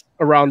I guess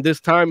around this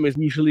time is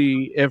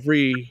usually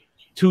every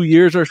 2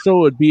 years or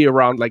so, it'd be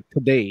around like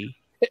today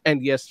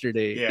and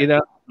yesterday, you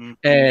know?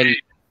 And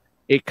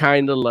it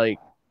kind of like,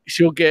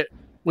 she'll get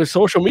with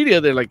social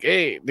media, they're like,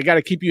 hey, they got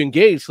to keep you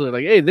engaged. So they're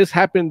like, hey, this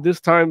happened this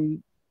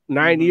time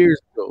 9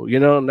 years ago, you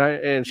know?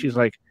 And she's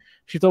like,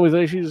 she told me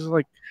that she's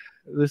like,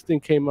 this thing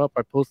came up,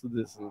 I posted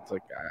this, and it's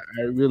like,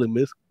 I really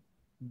miss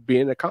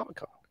being at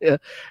Comic-Con. Yeah.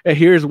 And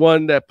here's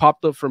one that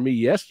popped up for me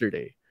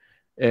yesterday,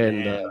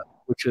 and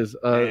which is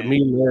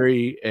me,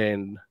 Larry,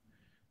 and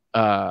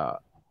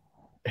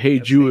Hey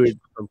Jewett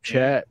from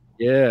chat.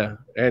 Yeah.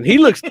 And he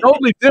looks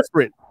totally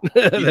different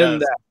than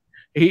that.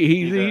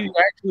 He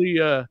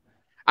actually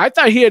I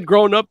thought he had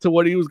grown up to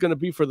what he was going to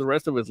be for the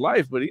rest of his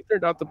life, but he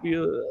turned out to be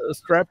a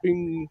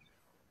strapping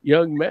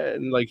young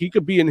man. Like he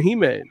could be in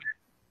He-Man.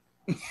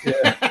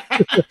 Yeah.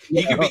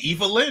 He could be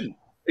Eva Lynn.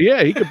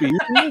 Yeah, he could be.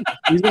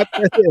 He's not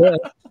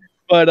that,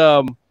 but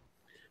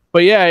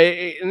But yeah,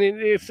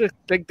 it's just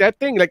like that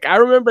thing. Like I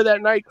remember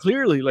that night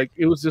clearly. Like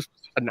it was just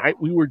a night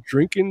we were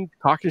drinking,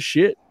 talking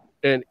shit,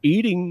 and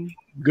eating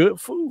good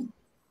food.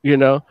 You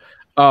know,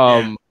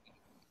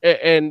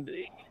 and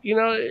you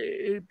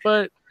know,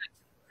 but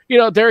you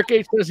know, Derek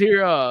H says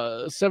here,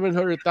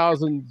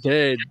 700,000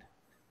 dead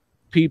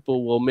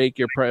people will make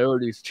your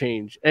priorities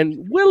change,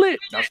 and will it?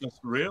 That's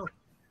real.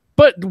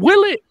 But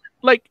will it?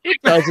 Like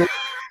it doesn't.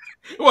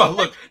 Well,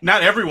 look,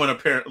 not everyone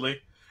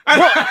apparently.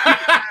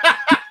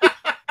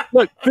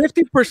 Look,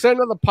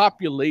 50% of the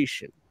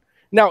population.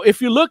 Now,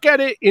 if you look at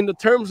it in the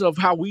terms of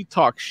how we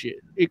talk shit,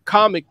 in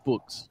comic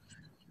books,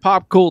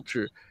 pop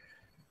culture,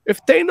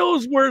 if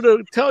Thanos were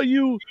to tell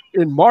you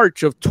in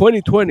March of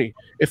 2020,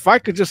 if I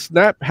could just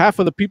snap, half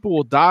of the people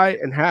will die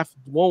and half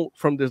won't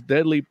from this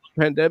deadly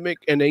pandemic,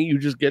 and then you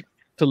just get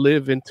to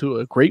live into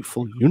a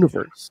grateful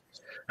universe.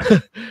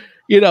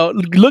 You know,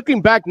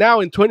 looking back now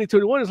in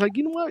 2021, it's like,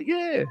 you know what?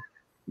 Yeah,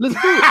 let's do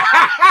it.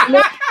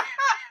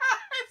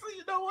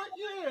 You know what?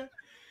 Yeah.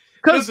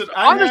 Because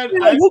honestly,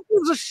 who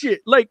gives a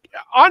shit? Like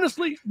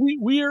honestly,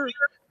 we're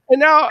and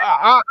now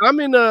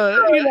I'm in a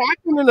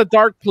I've been in a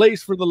dark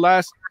place for the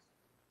last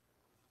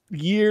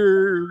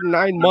year,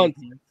 9 months,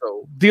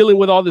 so dealing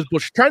with all this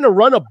bullshit, trying to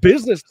run a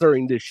business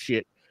during this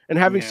shit, and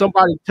having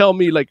somebody tell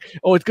me like,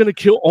 "Oh, it's gonna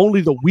kill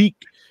only the weak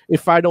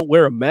if I don't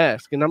wear a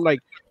mask," and I'm like,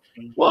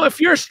 "Well, if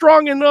you're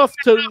strong enough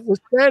to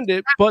withstand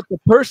it, but the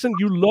person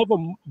you love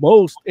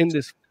most in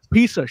this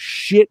piece of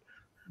shit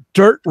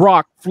dirt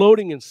rock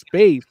floating in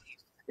space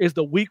is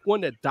the weak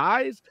one that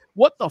dies,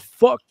 what the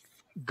fuck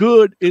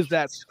good is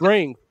that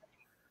strength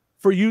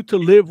for you to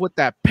live with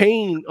that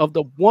pain of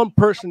the one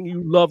person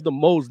you love the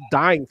most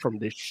dying from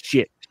this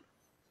shit?"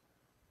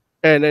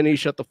 And then he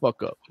shut the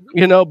fuck up,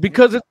 you know,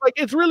 because it's like,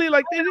 it's really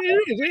like,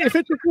 if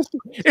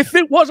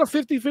it was a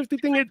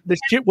 50-50 thing, the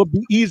shit would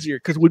be easier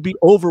because we'd be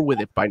over with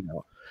it by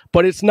now,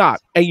 but it's not.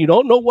 And you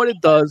don't know what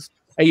it does,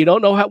 and you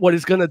don't know what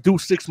it's going to do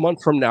 6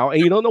 months from now,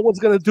 and you don't know what's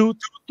going to do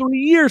 3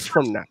 years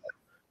from now.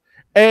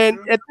 And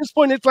at this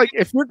point, it's like,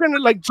 if you're going to,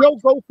 like, Joe,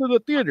 go to the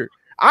theater.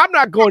 I'm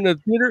not going to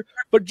the theater,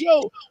 but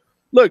Joe,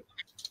 look,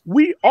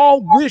 we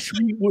all wish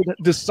we would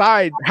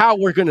decide how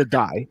we're going to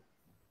die,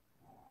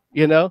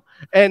 you know?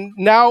 And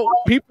now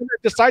people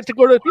that decide to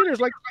go to the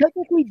theaters, like,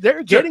 technically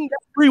they're getting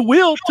that free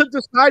will to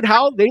decide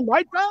how they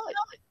might die.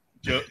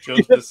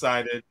 Joe's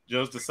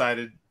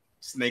decided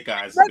Snake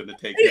Eyes is going to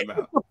take him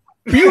out.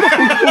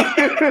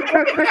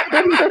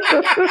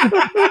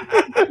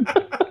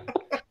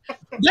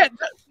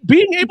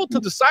 Being able to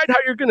decide how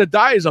you're going to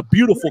die is a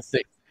beautiful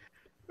thing.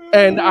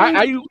 And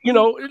I you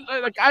know,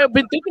 like, I've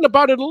been thinking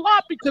about it a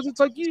lot because it's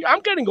like, I'm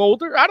getting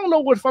older. I don't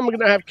know if I'm going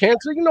to have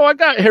cancer. You know, I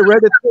got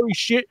hereditary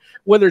shit,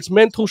 whether it's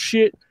mental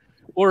shit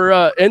or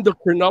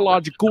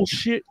endocrinological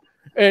shit.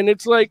 And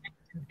it's like,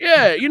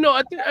 yeah, you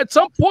know, at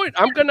some point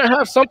I'm going to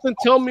have something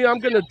tell me I'm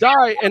going to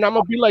die. And I'm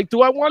going to be like,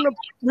 do I want to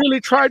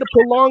really try to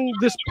prolong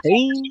this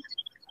pain?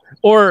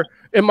 Or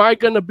am I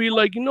going to be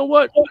like, you know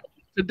what?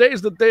 Today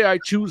is the day I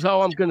choose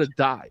how I'm going to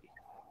die.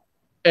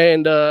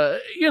 And,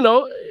 you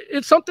know,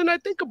 it's something I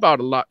think about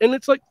a lot. And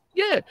it's like,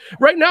 yeah,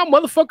 right now,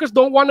 motherfuckers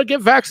don't want to get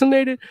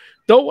vaccinated.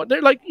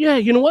 They're like, yeah,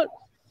 you know what?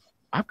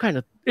 I'm kind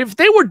of, if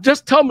they were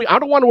just tell me I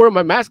don't want to wear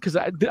my mask because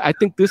I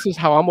think this is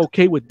how I'm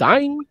okay with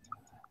dying.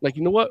 Like,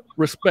 you know what?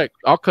 Respect.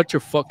 I'll cut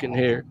your fucking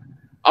hair.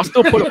 I'll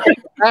still put a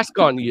mask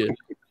on you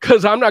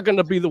because I'm not going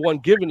to be the one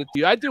giving it to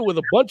you. I deal with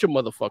a bunch of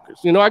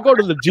motherfuckers. You know, I go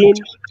to the gym.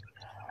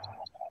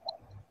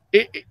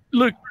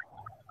 Look,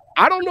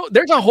 I don't know.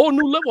 There's a whole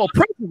new level of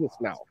prejudice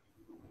now.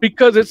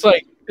 Because it's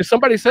like, if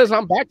somebody says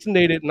I'm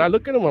vaccinated and I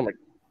look at them, I'm like,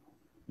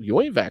 you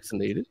ain't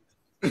vaccinated.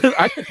 There's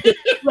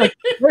like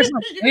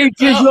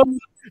ageism.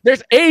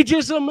 There's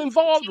ageism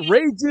involved,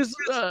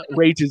 ageism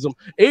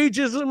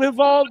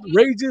involved,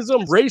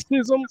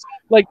 racism.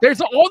 Like,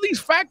 there's all these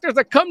factors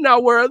that come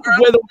now where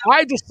whether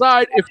I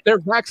decide if they're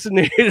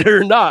vaccinated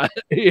or not.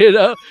 You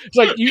know, it's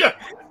like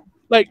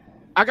like,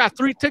 I got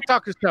 3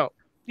 TikTokers count.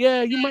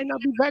 Yeah, you might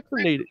not be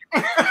vaccinated.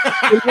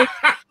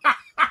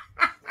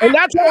 And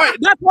that's how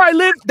I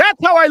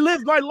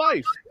live my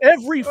life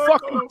every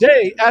fucking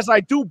day as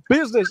I do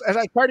business, as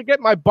I try to get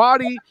my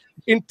body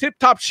in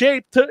tip-top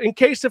shape in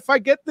case if I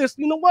get this,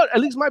 you know what, at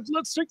least my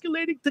blood's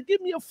circulating to give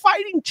me a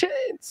fighting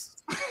chance.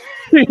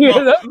 You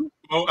know?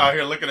 Out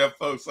here looking at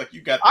folks like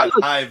you got that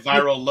high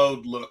viral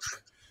load look.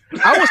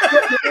 I was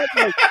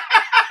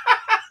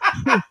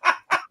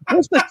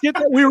what's the shit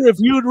that we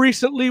reviewed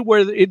recently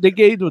where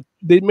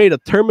they made a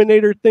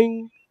Terminator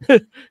thing?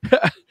 And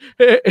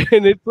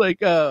it's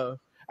like I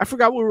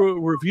forgot what we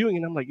were reviewing,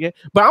 and I'm like, yeah,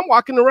 but I'm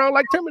walking around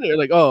like Terminator,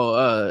 like,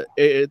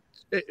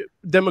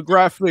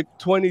 demographic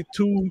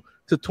 22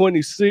 to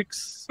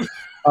 26,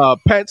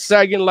 pants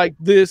sagging like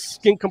this,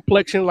 skin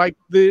complexion like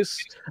this,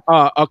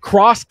 a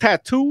cross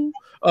tattoo,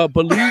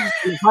 believes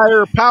in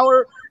higher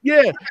power.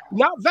 Yeah,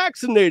 not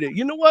vaccinated.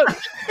 You know what?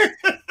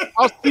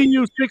 I'll see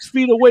you 6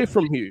 feet away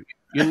from here.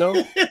 You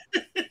know?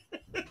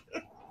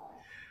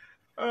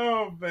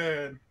 Oh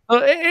man,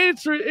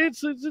 it's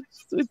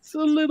a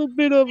little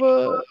bit of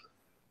a.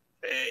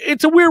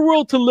 It's a weird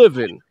world to live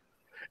in.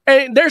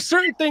 And there's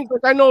certain things,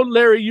 like I know,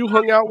 Larry, you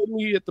hung out with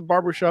me at the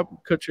barbershop,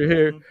 cut your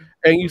hair,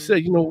 and you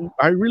said,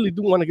 I really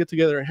do want to get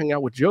together and hang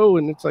out with Joe.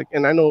 And it's like,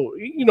 and I know,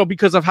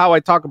 because of how I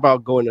talk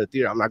about going to the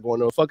theater, I'm not going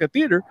to a fucking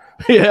theater.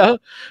 Yeah.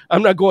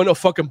 I'm not going to a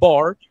fucking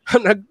bar.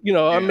 I'm not,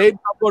 maybe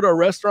I'll go to a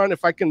restaurant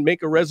if I can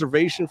make a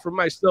reservation for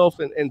myself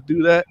and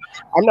do that.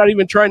 I'm not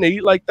even trying to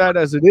eat like that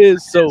as it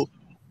is. So,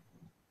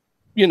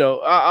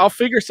 I'll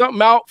figure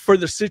something out for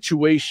the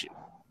situation.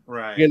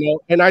 Right.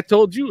 And I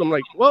told you, I'm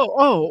like,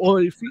 well,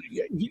 if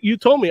you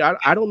told me,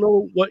 I don't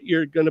know what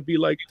you're going to be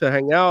like to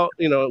hang out,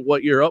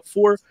 what you're up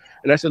for.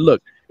 And I said,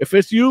 look, if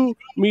it's you,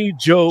 me,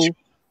 Joe,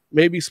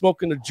 maybe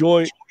smoking a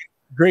joint,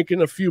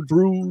 drinking a few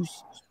brews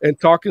and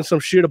talking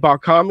some shit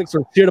about comics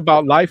or shit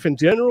about life in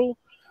general,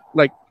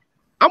 like,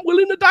 I'm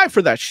willing to die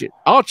for that shit.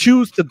 I'll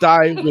choose to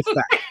die with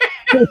that.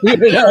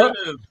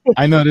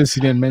 I noticed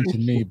you didn't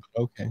mention me,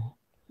 but okay.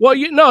 Well,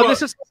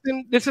 this is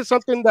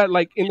something that,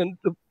 like, in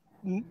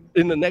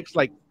the next,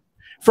 like,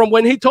 from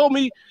when he told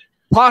me,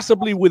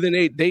 possibly within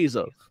 8 days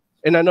of,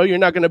 and I know you're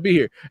not going to be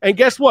here. And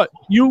guess what?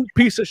 You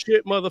piece of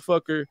shit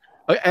motherfucker,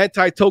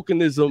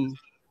 anti-tokenism,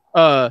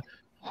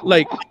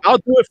 like, I'll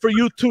do it for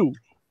you too.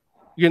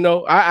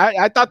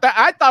 I thought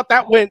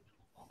that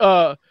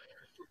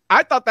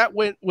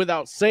went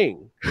without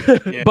saying.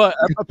 Yeah. But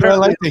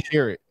apparently, I like to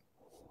hear it.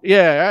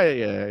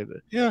 Yeah.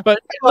 But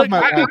look,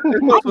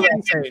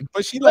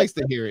 but she likes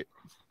to hear it.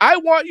 I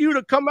want you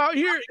to come out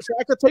here so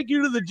I can take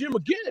you to the gym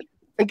again.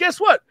 And guess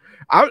what?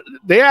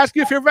 They ask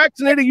you if you're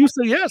vaccinated. You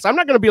say yes. I'm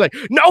not going to be like,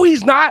 no,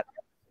 he's not.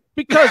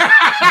 Because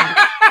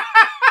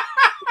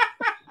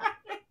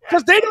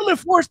they don't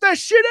enforce that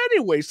shit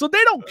anyway. So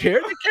they don't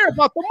care. They care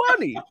about the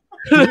money.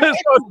 So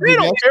they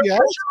don't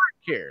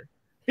care.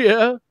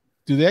 Yeah.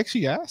 Do they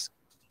actually ask?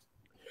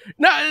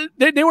 No,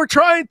 they were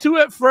trying to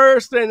at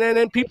first. And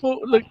then people,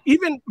 look,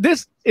 even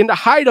this, in the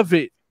height of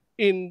it,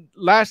 in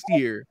last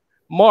year,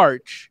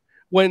 March,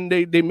 when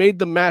they made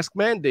the mask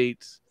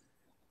mandates,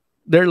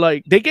 they're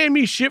like, they gave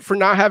me shit for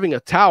not having a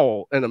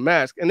towel and a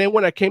mask. And then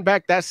when I came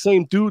back, that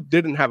same dude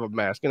didn't have a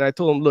mask. And I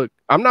told him, look,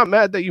 I'm not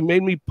mad that you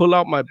made me pull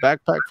out my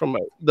backpack from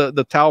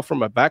the towel from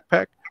my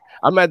backpack.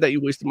 I'm mad that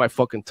you wasted my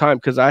fucking time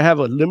because I have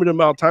a limited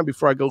amount of time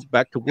before I go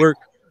back to work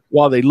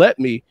while they let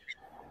me.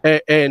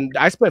 And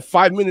I spent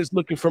 5 minutes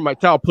looking for my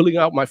towel, pulling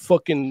out my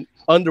fucking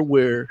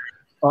underwear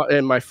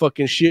and my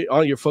fucking shit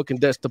on your fucking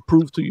desk to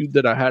prove to you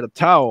that I had a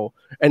towel.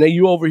 And then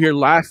you over here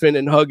laughing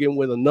and hugging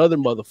with another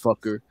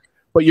motherfucker,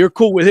 but you're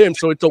cool with him,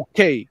 so it's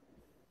okay.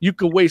 You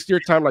could waste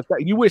your time like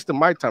that. You wasted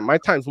my time. My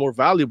time's more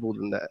valuable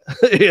than that.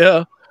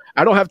 Yeah.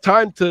 I don't have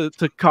time to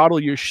coddle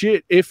your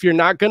shit if you're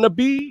not going to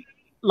be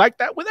like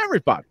that with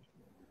everybody.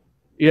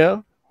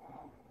 Yeah.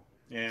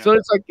 So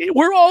it's like,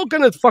 we're all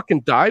going to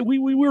fucking die. We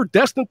were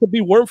destined to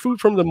be worm food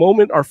from the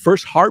moment our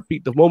first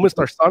heartbeat, the moment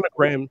our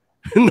sonogram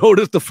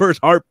noticed the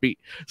first heartbeat.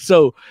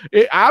 So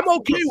I'm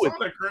okay with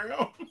it.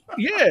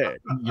 Yeah.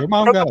 Your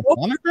mom got a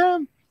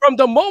sonogram? From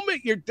the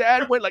moment your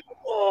dad went like,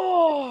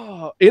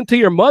 oh, into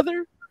your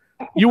mother,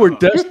 you were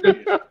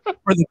destined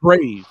for the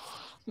grave.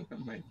 Oh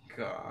my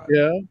God.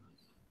 Yeah.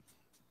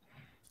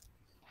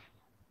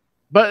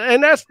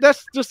 And that's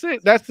just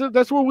it.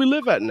 That's where we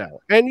live at now.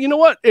 And you know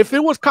what? If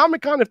it was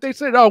Comic-Con, if they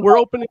said, oh, we're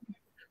opening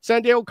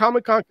San Diego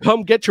Comic-Con,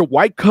 come get your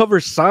white cover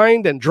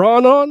signed and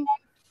drawn on,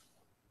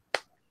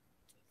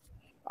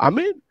 I'm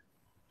in.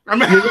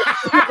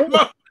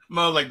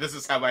 Mo, like, this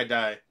is how I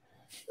die.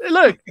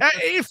 Look,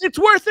 if it's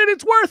worth it,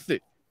 it's worth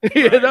it.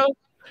 You know?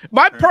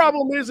 My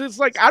problem is, it's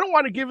like, I don't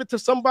want to give it to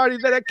somebody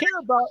that I care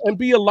about and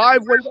be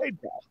alive when they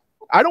die.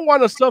 I don't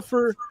want to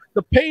suffer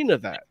the pain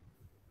of that.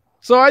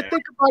 So I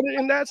think about it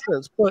in that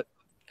sense. But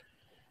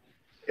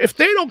if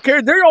they don't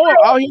care, they're all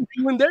out here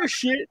doing their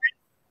shit.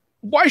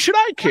 Why should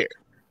I care?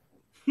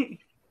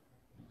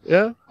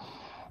 Yeah.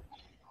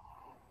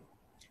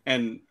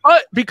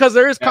 But because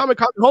there is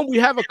Comic-Con at home, we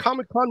have a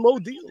Comic-Con Mo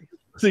deal.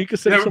 So you can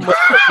say some more.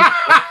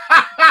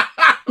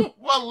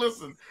 Well,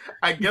 listen,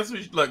 I guess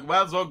we should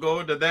might as well go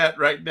into that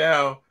right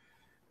now.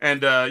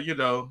 And you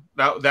know,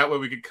 that way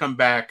we could come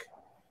back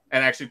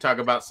and actually talk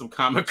about some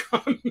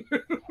Comic-Con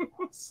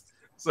news.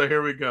 So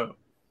here we go.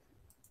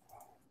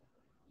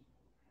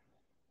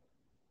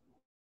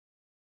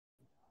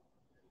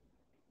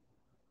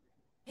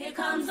 Here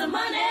comes the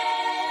money.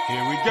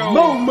 Here we go.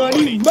 More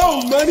money,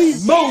 more money,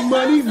 more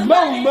money,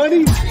 more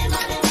money. $.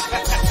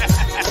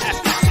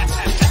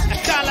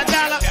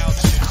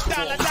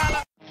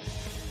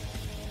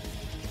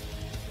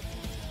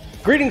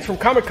 Greetings from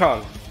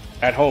Comic-Con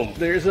at home.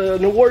 There's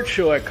an award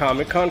show at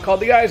Comic-Con called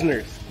the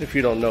Eisners, if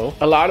you don't know.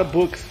 A lot of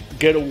books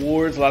get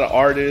awards, a lot of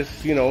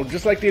artists, you know,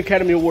 just like the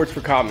Academy Awards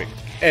for comics.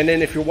 And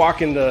then if you're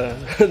walking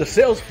the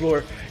sales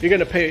floor, you're going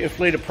to pay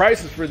inflated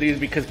prices for these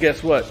because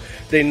guess what?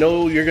 They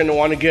know you're going to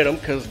want to get them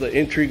because the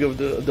intrigue of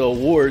the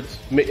awards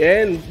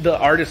and the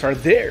artists are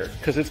there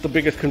because it's the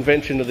biggest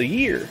convention of the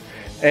year.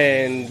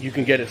 And you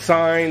can get it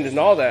signed and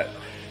all that.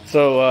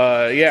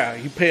 So, yeah,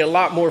 you pay a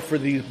lot more for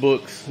these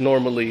books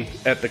normally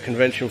at the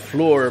convention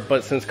floor.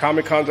 But since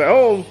Comic-Con's at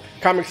home,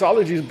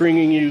 Comixology is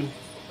bringing you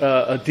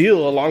a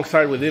deal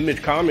alongside with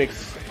Image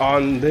Comics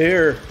on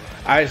their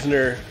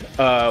Eisner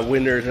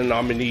winners and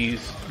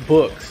nominees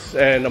books,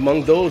 and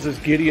among those is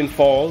Gideon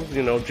Falls.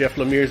 You know, Jeff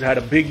Lemire's had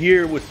a big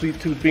year with Sweet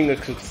Tooth being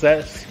a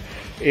success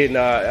in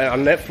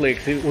on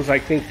Netflix. It was, I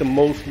think,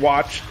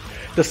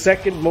 the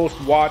second most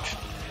watched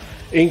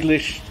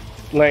English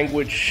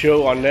language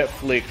show on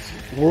Netflix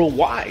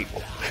worldwide.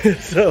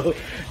 So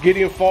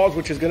Gideon Falls,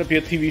 which is going to be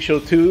a TV show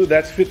too,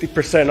 that's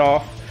 50%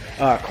 off.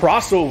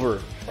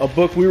 Crossover, a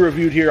book we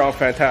reviewed here on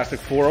Fantastic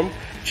Forum.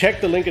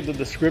 Check the link in the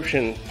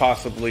description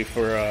possibly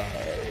for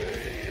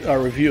a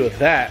review of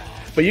that.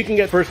 But you can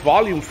get first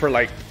volume for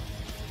like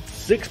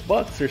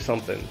 $6 or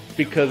something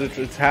because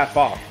it's half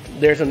off.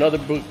 There's another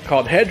book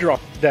called Hedron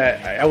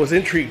that I was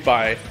intrigued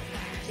by.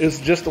 It's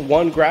just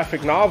one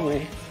graphic novel,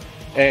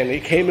 and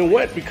it came and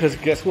went because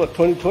guess what?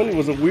 2020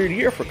 was a weird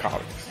year for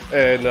comics,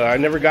 and I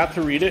never got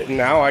to read it, and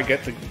now I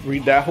get to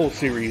read that whole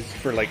series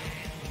for like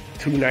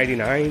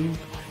 $2.99,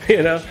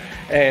 you know.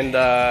 And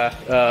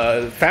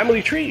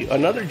Family Tree,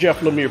 another Jeff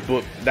Lemire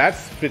book,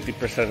 that's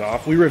 50%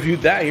 off. We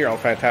reviewed that here on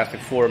Fantastic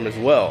Forum as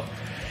well.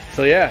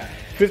 So yeah,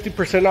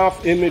 50%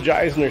 off Image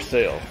Eisner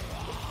sale,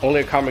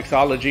 only at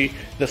Comixology.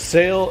 The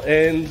sale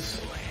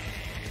ends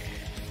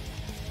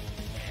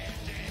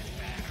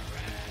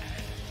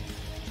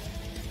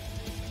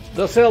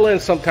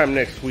sometime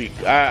next week.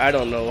 I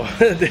don't know.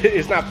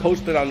 It's not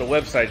posted on the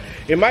website.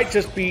 It might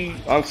just be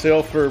on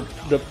sale for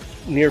the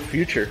near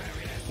future.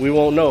 We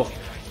won't know.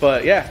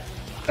 But yeah,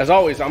 as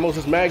always, I'm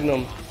Moses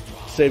Magnum,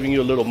 saving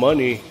you a little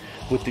money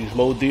with these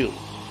Mo deals.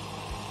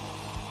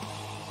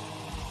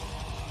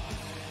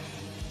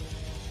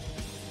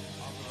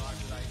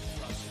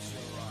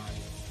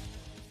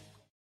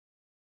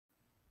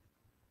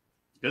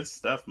 Good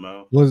stuff,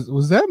 Mo.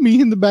 Was that me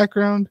in the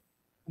background?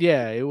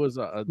 Yeah, it was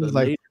the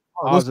like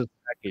Oz's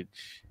package.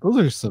 Those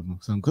are some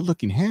good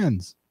looking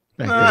hands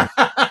back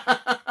there.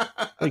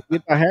 Like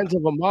get the hands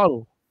of a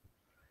model.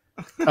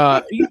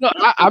 You know,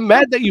 I'm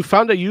mad that you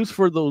found a use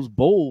for those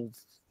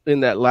bowls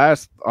in that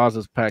last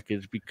Oz's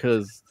package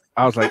because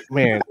I was like,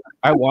 man,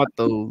 I want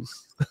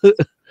those.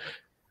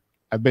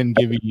 I've been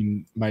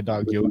giving my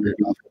dog yogurt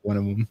off of one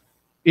of them.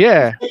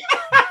 Yeah.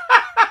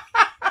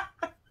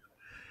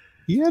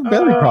 He had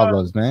belly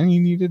problems, man. He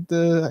needed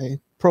the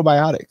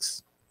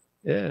probiotics.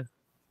 Yeah.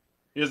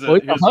 Here's a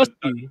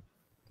husky.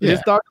 His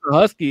dog's a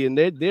husky, and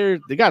they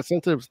got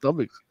sensitive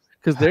stomachs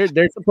because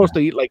they're supposed to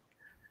eat like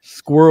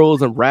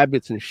squirrels and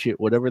rabbits and shit,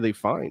 whatever they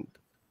find.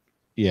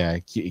 Yeah,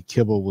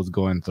 Kibble was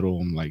going through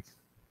them like,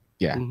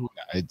 yeah,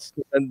 it's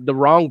and the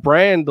wrong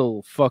brand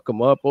will fuck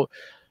them up.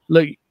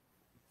 Like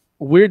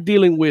we're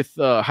dealing with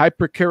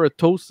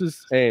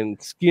hyperkeratosis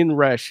and skin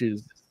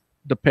rashes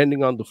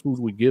depending on the food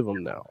we give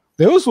them now.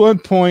 There was one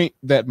point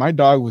that my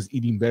dog was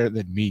eating better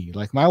than me.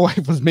 Like my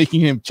wife was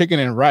making him chicken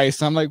and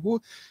rice. I'm like,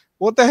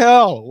 what the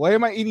hell? Why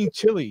am I eating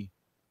chili?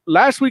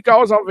 Last week I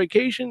was on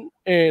vacation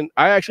and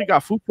I actually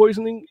got food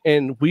poisoning,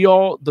 and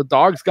the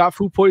dogs got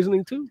food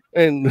poisoning too.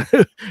 And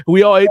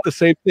we all ate the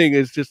same thing.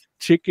 It's just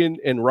chicken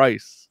and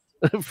rice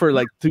for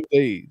like 2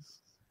 days.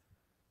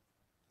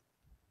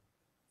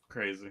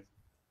 Crazy.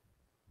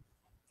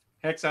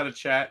 Hex out of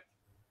chat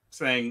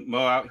saying, Mo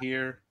out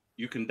here,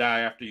 you can die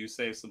after you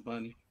save some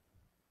money.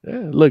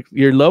 Yeah, look,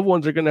 your loved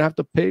ones are gonna have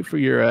to pay for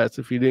your ass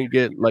if you didn't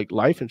get like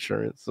life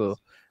insurance. So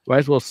might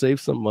as well save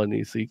some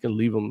money so you can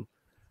leave them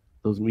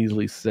those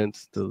measly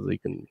cents so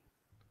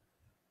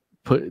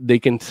they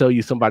can sell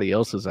you somebody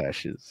else's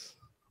ashes.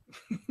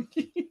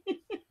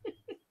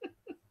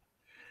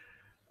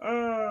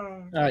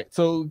 All right,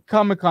 so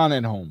Comic-Con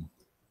at home.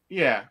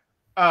 Yeah.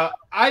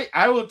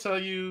 I will tell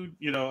you,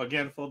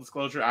 again, full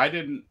disclosure, I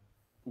didn't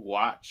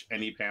watch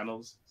any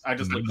panels. I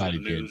just looked at the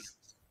news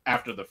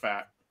after the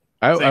fact.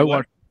 I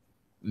watched.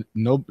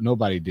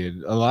 Nobody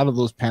did. A lot of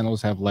those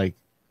panels have like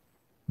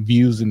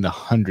views in the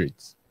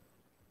hundreds.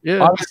 Yeah.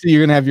 Obviously,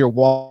 you're gonna have your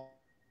wall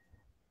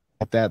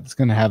that's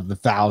gonna have the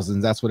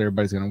thousands. That's what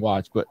everybody's gonna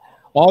watch. But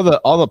a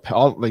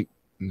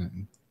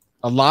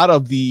lot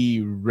of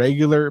the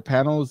regular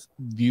panels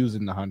views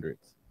in the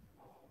hundreds.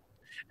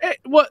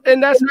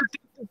 And that's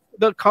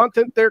the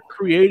content they're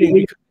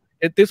creating.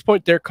 At this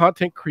point, they're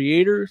content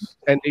creators,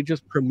 and they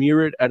just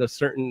premiere it at a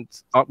certain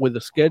with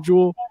a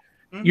schedule.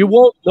 Mm-hmm. You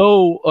won't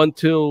know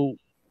until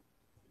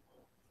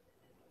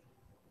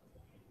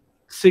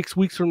 6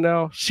 weeks from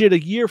now, a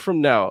year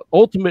from now.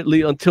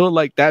 Ultimately, until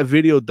like that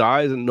video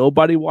dies and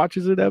nobody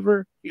watches it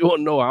ever, you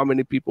won't know how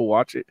many people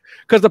watch it.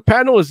 Because the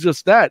panel is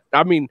just that.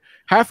 I mean,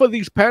 half of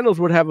these panels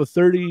would have a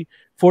 30,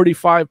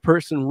 45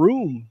 person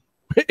room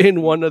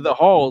in one of the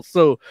halls.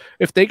 So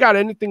if they got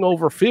anything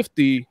over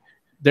 50,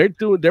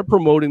 they're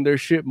promoting their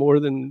shit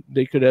more than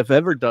they could have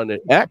ever done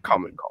it at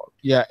Comic-Con.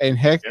 Yeah, and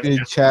Heck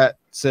in chat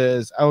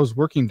says, I was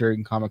working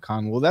during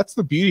Comic-Con. Well, that's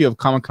the beauty of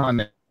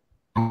Comic-Con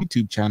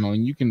YouTube channel,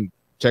 and you can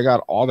check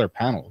out all their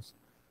panels.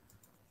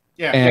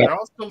 Yeah, and they're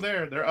all still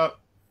there. They're up.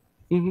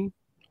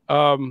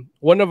 Mm-hmm.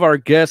 One of our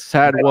guests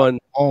had one.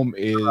 Home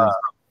is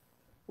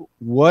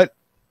what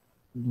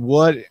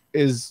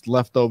is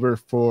left over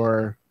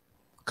for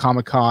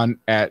Comic-Con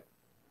at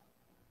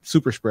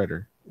Super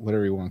Spreader,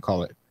 whatever you want to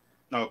call it.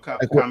 No,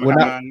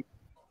 Like,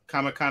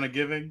 Comic Con of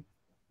Giving.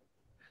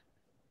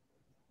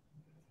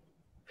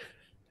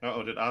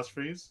 Oh, did Oz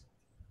freeze?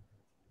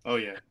 Oh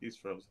yeah, he's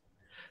frozen.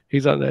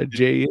 He's on that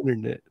J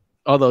internet.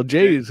 Although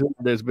Jay's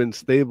internet's been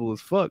stable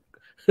as fuck.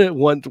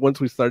 once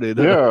we started.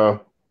 Yeah.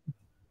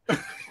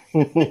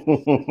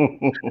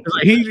 It's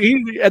like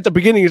he at the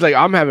beginning he's like,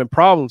 I'm having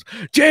problems.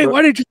 Jay,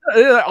 why did you?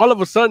 All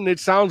of a sudden it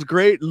sounds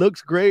great,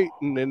 looks great,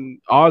 and then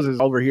Oz is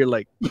over here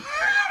like.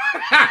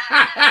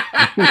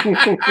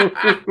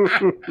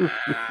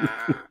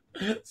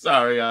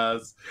 Sorry,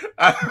 Oz.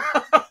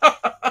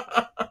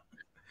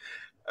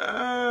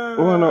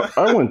 Well, no,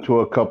 I went to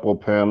a couple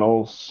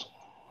panels.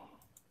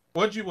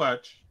 What'd you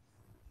watch?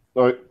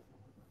 I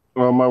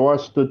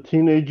watched the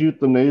Teenage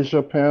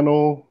Euthanasia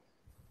panel.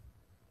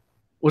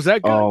 Was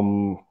that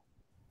good?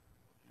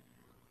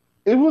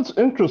 It was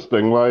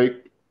interesting.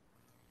 Like,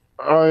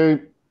 I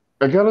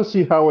gotta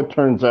see how it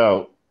turns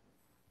out,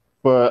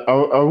 but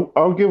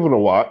I'll give it a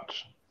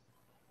watch.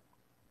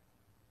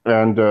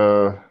 And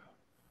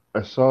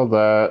I saw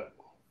that.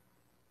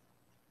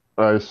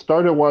 I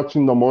started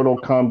watching the Mortal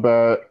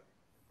Kombat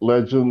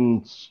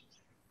Legends,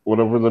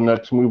 whatever the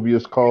next movie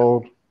is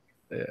called.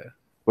 Yeah.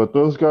 But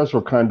those guys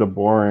were kind of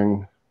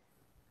boring,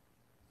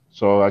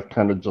 so I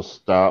kind of just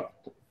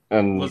stopped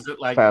and Was it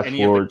like fast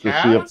any of the forward to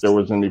see if cast? there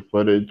was any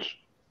footage.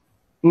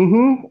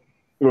 Mm-hmm.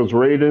 It was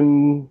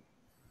Raiden.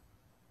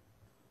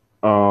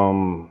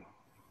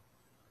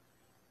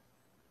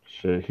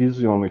 Shit, he's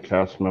the only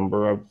cast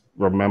member I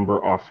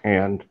remember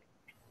offhand.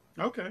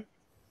 Okay.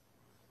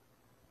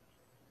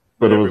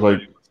 But it was like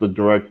the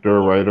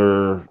director,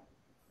 writer.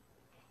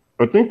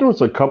 I think there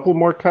was a couple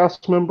more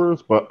cast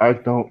members, but I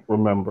don't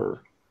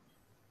remember.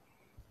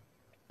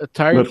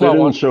 Tiger But they Claw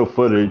didn't show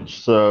footage,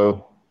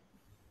 so.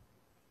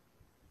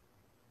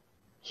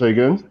 Say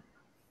again?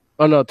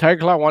 Oh no,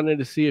 Tiger Claw wanted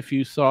to see if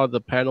you saw the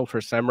panel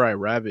for Samurai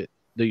Rabbit,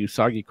 the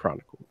Usagi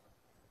Chronicle.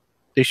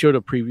 They showed a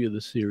preview of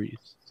the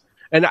series,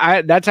 and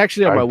that's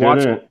actually on my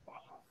watch.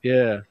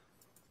 Yeah.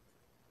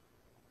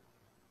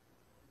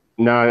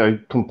 No, I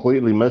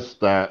completely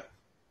missed that.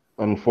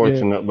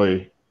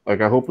 Unfortunately,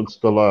 like I hope it's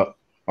still up.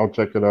 I'll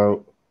check it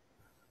out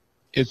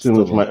as soon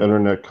as my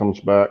internet comes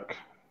back.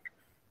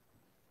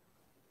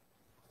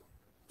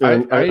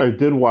 And I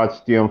did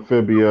watch the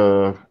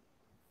Amphibia.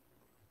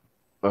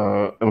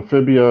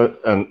 Amphibia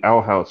and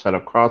Owl House had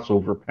a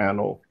crossover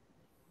panel.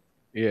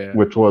 Yeah,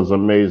 which was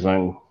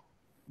amazing.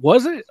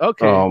 Was it?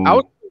 Okay, I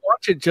was gonna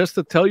watch it just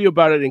to tell you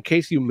about it in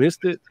case you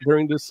missed it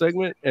during this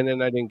segment, and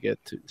then I didn't get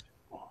to.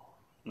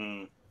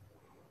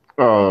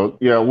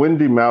 Yeah,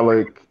 Wendy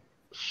Malick,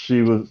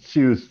 she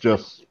was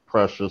just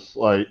precious.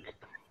 Like,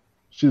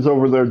 she's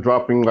over there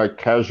dropping like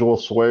casual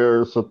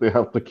swears that they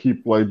have to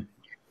keep like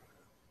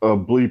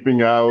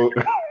bleeping out.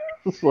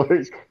 It's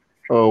like,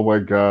 oh my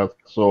god,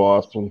 so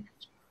awesome.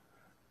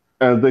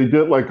 And they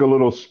did like a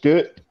little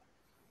skit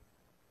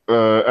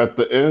at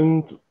the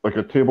end, like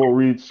a table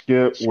read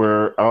skit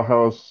where Owl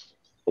House,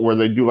 where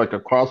they do like a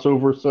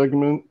crossover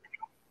segment,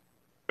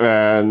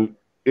 and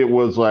it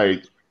was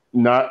like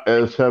not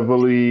as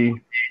heavily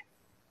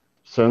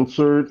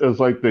censored as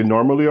like they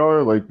normally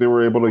are. Like they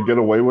were able to get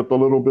away with a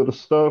little bit of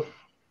stuff,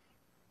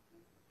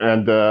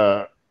 and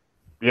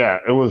yeah,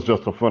 it was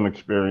just a fun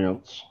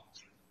experience.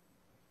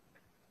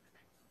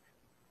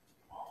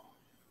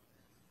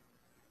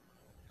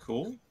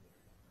 Cool.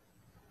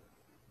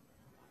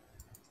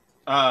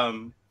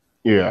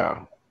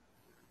 Yeah.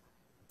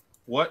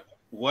 What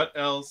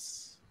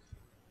else?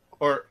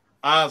 Or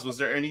Oz, was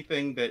there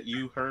anything that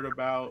you heard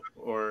about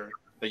or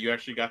that you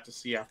actually got to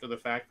see after the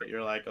fact that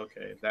you're like,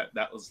 okay,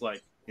 that was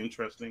like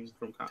interesting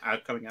from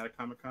coming out of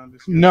Comic-Con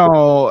this year?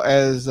 No,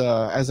 as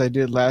I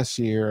did last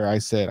year, I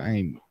said I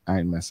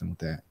ain't messing with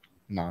that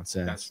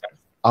nonsense.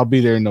 I'll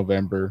be there in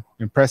November.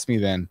 Impress me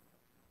then.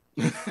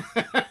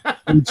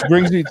 Which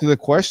brings me to the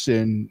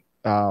question: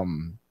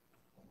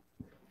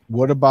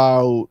 what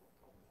about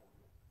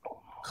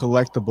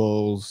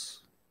collectibles,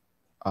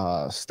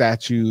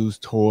 statues,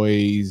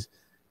 toys,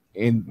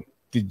 and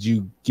did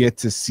you get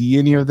to see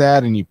any of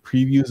that? Any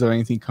previews or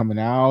anything coming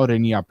out?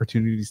 Any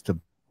opportunities to?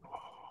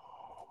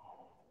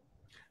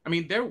 I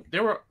mean,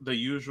 there were the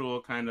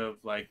usual kind of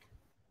like,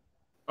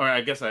 or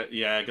I guess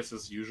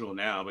it's usual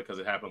now because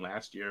it happened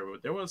last year.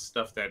 But there was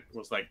stuff that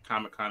was like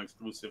Comic-Con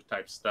exclusive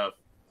type stuff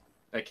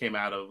that came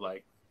out of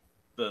like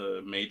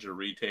the major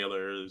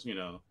retailers. You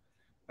know,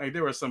 like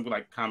there were some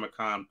like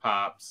Comic-Con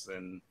pops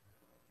and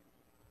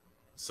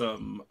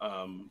some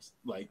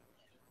like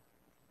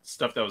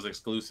stuff that was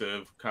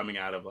exclusive coming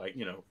out of like,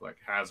 you know, like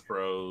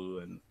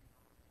Hasbro and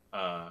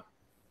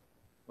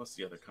what's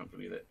the other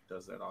company that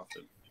does that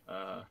often?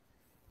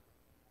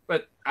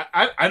 But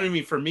I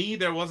mean, for me,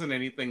 there wasn't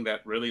anything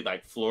that really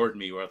like floored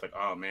me where I was like,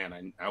 oh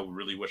man, I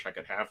really wish I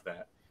could have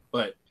that.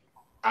 But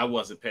I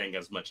wasn't paying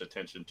as much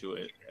attention to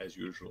it as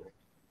usual.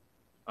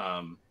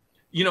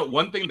 You know,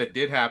 one thing that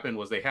did happen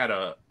was they had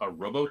a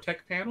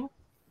Robotech panel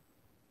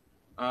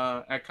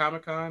at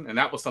Comic-Con, and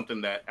that was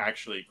something that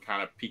actually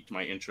kind of piqued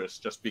my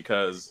interest just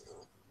because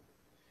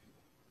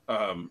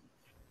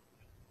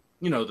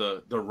you know,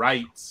 the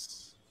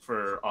rights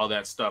for all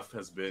that stuff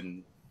has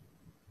been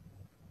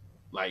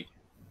like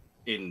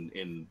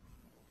in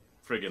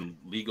friggin'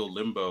 legal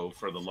limbo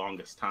for the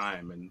longest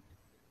time, and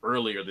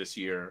earlier this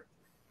year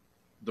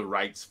the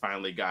rights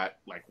finally got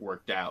like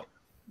worked out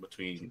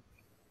between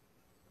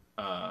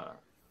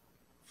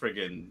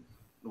friggin'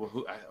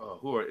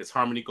 who are, it's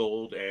Harmony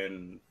Gold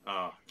and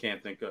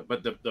can't think of,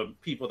 but the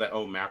people that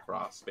own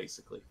Macross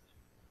basically.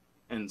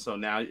 And so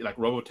now like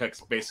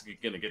Robotech's basically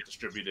going to get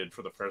distributed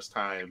for the first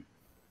time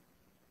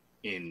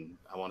in,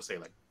 I want to say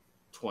like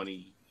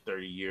 20,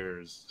 30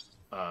 years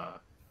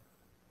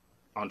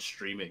on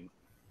streaming,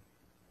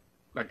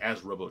 like as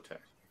Robotech.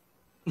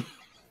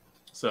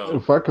 So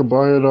if I could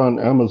buy it on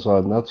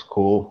Amazon, that's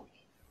cool.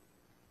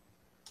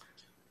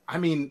 I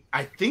mean,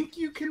 I think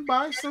you can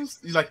buy some,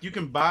 like you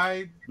can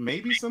buy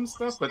maybe some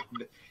stuff,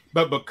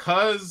 but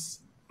because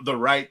the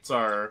rights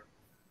are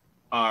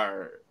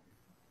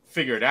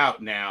figured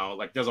out now,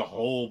 like there's a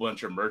whole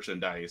bunch of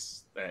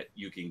merchandise that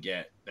you can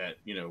get that,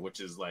 you know, which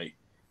is like,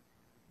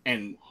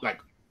 and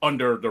like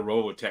under the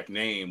Robotech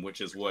name, which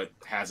is what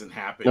hasn't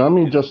happened. No, I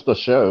mean just the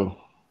show.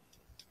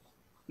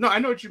 No, I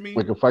know what you mean.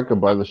 Like if I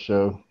could buy the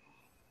show.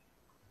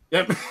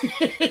 Yep.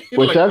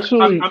 Which like,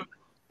 actually,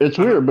 it's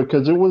weird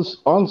because it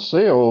was on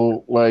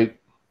sale. Like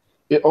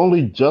it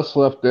only just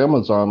left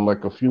Amazon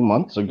like a few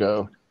months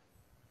ago.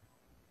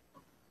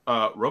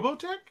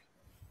 Robotech?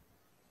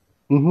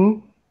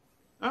 Mm-hmm.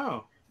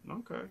 Oh,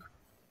 okay.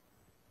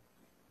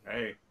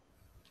 Hey,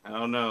 I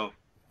don't know.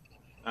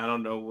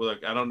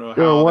 Like, I don't know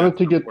how. Yeah, I wanted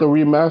to get the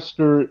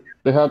remastered.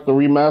 They had the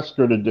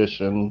remastered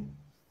edition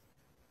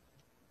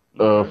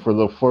for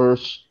the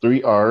first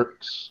 3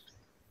 arcs,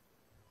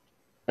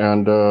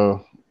 and I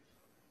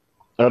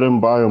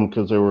didn't buy them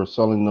because they were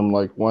selling them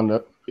like one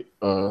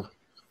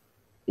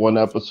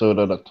episode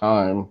at a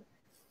time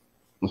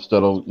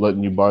instead of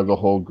letting you buy the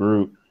whole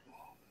group.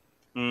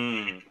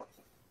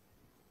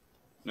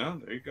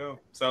 No, there you go.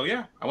 So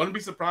yeah, I wouldn't be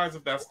surprised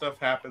if that stuff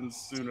happens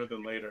sooner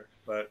than later,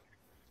 but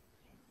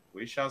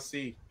we shall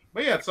see.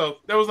 But yeah, so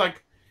there was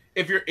like,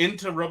 if you're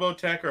into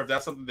Robotech or if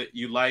that's something that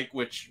you like,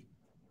 which,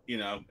 you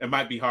know, it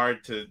might be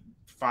hard to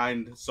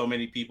find so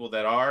many people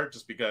that are,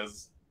 just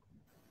because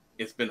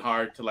it's been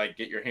hard to like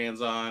get your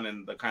hands on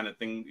and the kind of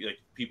thing, like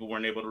people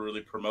weren't able to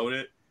really promote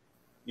it,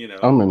 you know.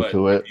 I'm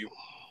into it.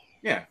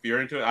 If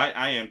you're into it,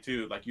 I am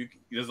too. Like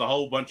there's a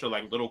whole bunch of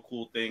like little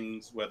cool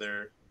things,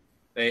 whether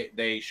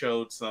they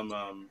showed some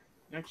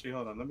actually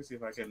hold on, let me see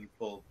if I can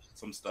pull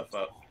some stuff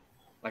up.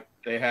 Like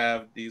they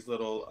have these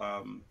little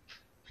I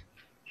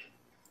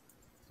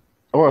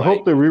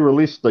hope they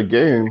re-released the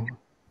game.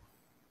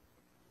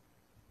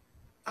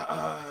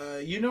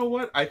 You know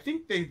what? I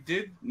think they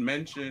did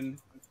mention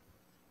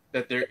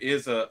that there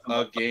is a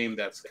game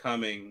that's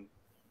coming,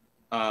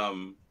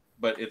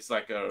 but it's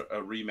like a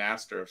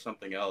remaster of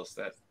something else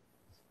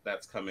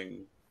that's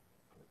coming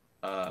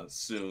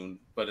soon,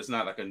 but it's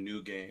not like a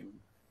new game.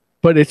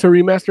 But it's a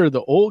remaster of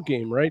the old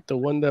game, right? The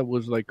one that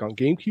was like on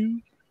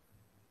GameCube?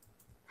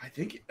 I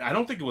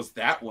don't think it was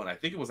that one. I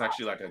think it was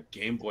actually like a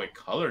Game Boy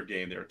Color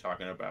game they were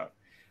talking about.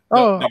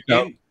 I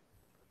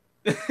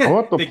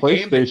want the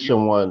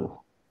PlayStation one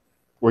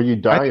where you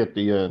die at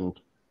the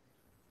end.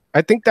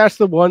 I think that's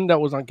the one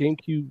that was on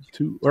GameCube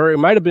too, or it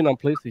might have been on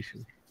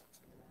PlayStation.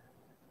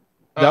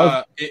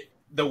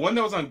 The one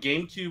that was on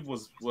GameCube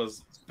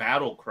was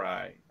Battle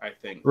Cry, I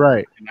think.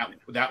 Right. And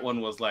that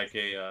one was like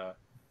a.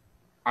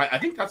 I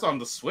think that's on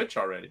the Switch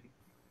already.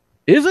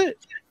 Is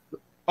it?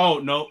 Oh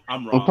no,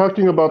 I'm wrong. I'm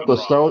talking about the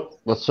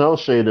cell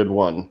shaded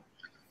one.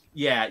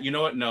 Yeah, you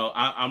know what? No,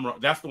 I'm wrong.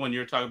 That's the one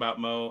you're talking about,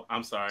 Mo.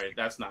 I'm sorry,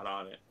 that's not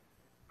on it.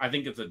 I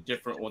think it's a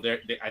different one.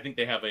 I think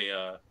they have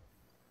a.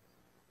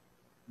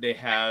 They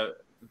have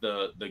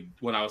the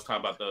when I was talking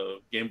about the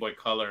Game Boy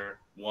Color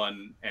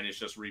one, and it's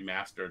just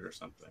remastered or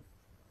something.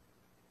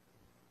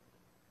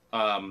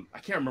 I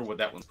can't remember what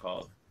that one's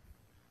called.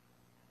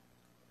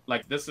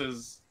 Like this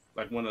is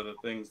like one of the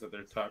things that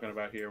they're talking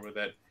about here, where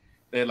that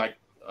they like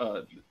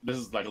this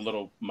is like a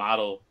little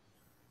model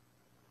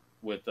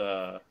with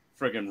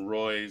friggin'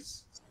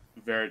 Roy's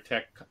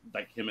Veritech,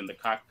 like him in the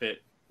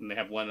cockpit, and they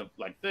have one of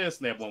like this,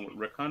 and they have one with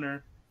Rick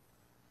Hunter,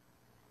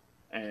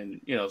 and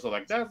you know, so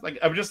like that's like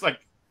I'm just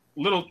like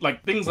little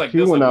like things like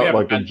this. He went like, out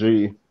like a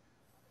G.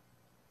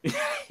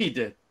 He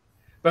did,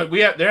 but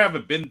there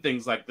haven't been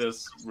things like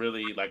this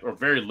really, like, or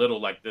very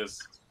little like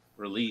this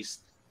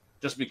released,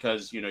 just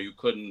because, you know, you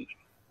couldn't,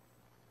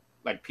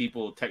 like,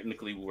 people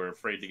technically were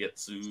afraid to get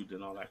sued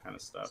and all that kind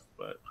of stuff.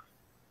 But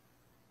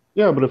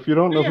yeah, but if you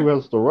don't know who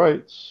has the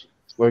rights,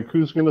 like,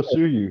 who's gonna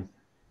sue you?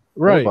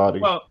 Right.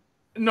 Nobody. Well,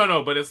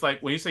 no, but it's like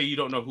when you say you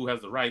don't know who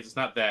has the rights, it's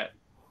not that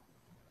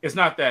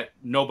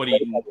nobody.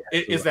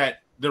 It's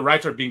that the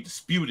rights are being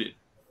disputed.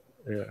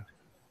 Yeah.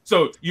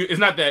 So it's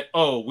not that,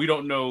 oh, we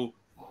don't know.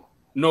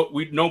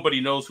 Nobody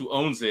knows who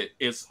owns it.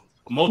 It's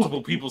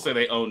multiple people say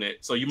they own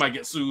it, so you might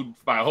get sued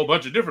by a whole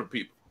bunch of different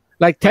people.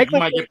 Like you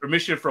might get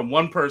permission from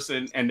one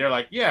person, and they're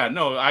like, "Yeah,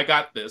 no, I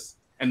got this,"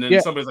 and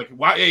then somebody's like,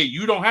 "Why? Hey,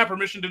 you don't have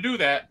permission to do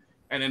that."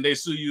 and then they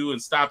sue you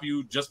and stop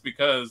you just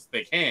because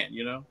they can,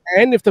 you know?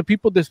 And if the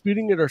people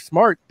disputing it are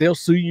smart, they'll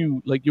sue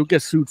you. Like you'll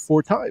get sued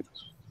 4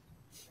 times.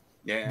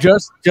 Yeah.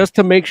 Just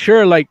to make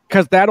sure, like,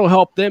 because that'll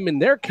help them in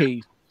their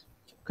case.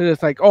 Because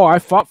it's like, oh, I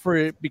fought for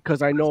it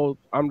because I know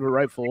I'm the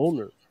rightful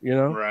owner, you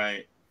know?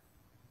 Right.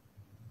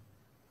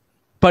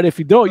 But if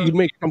you don't, you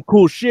make some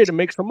cool shit and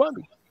make some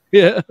money.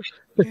 Yeah.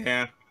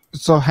 Yeah.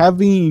 So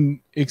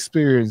having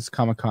experienced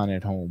Comic-Con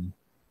at home,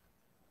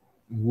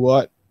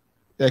 what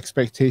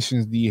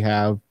expectations do you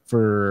have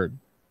for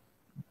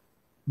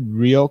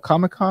real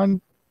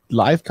Comic-Con,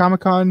 live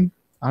Comic-Con?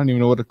 I don't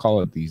even know what to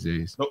call it these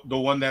days. The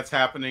one that's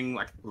happening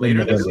like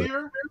later this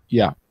year?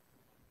 Yeah.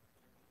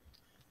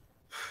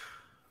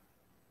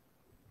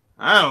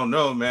 I don't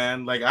know,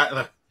 man. Like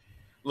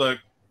look,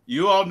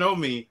 you all know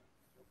me.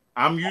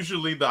 I'm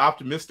usually the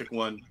optimistic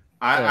one.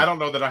 I don't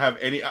know that I have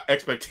any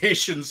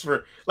expectations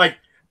for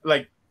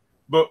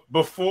but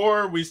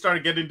before we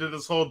started getting into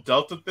this whole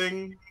Delta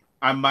thing,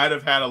 I might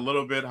have had a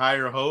little bit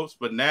higher hopes,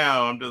 but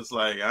now I'm just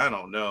like, I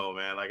don't know,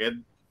 man. Like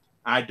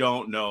I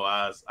don't know,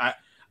 Oz.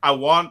 I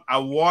want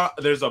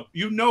there's a,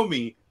 you know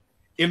me,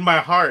 in my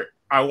heart,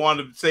 I want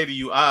to say to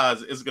you,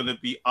 Oz, it's gonna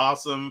be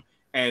awesome,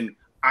 and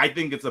I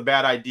think it's a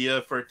bad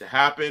idea for it to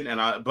happen,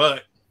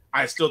 but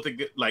I still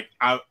think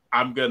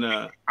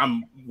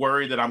I'm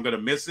worried that I'm gonna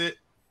miss it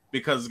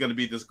because it's gonna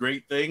be this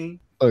great thing.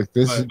 Look,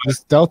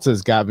 this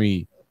Delta's got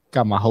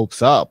my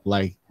hopes up.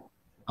 Like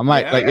I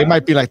might it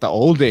might be like the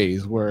old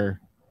days where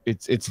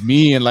it's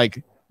me and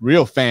like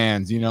real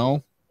fans, you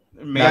know.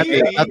 Not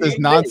this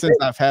nonsense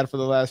I've had for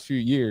the last few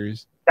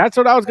years. That's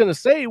what I was gonna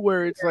say.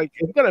 Where it's like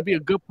it's gonna be a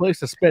good place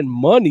to spend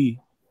money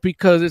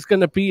because it's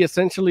gonna be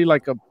essentially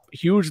like a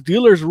huge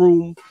dealer's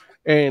room,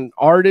 and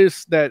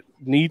artists that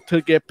need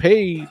to get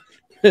paid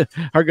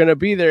are gonna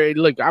be there.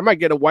 Look, I might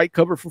get a white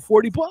cover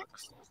for $40.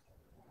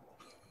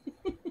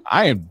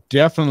 I am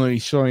definitely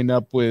showing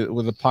up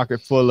with a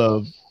pocket full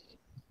of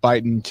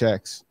Biden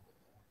checks.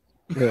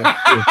 Yeah.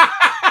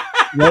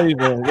 Ready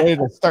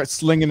to start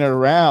slinging it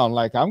around.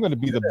 Like I'm going to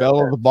be the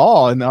belle of the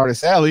ball in the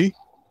Artist Alley.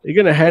 You're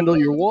going to handle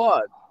your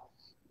wad.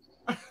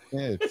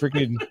 Yeah,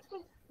 freaking.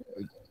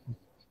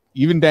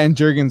 Even Dan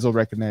Jurgens will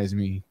recognize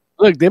me.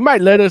 Look, they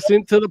might let us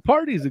into the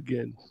parties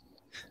again.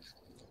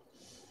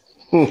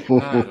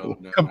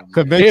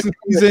 Convention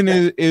season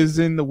is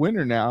in the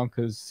winter now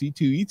because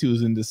C2E2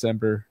 is in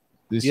December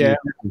this year.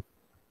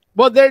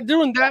 Well, they're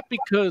doing that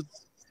because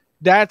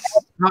that's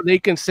how they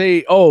can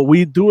say, "Oh,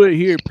 we do it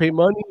here, pay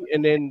money,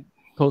 and then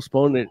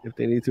postpone it if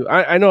they need to."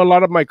 I know a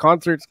lot of my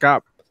concerts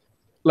got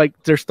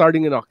they're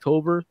starting in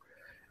October,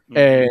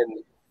 and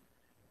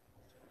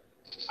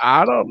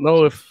I don't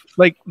know if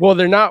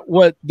they're not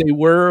what they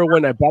were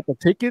when I bought the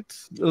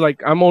tickets.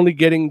 Like I'm only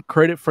getting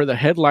credit for the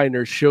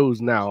headliner shows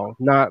now,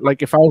 not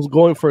like if I was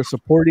going for a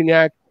supporting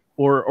act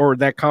or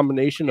that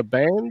combination of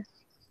bands.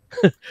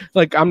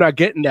 Like I'm not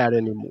getting that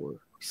anymore.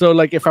 So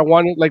like if I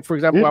wanted, like for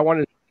example, I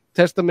wanted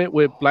Testament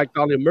with Black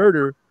Dahlia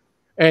Murder,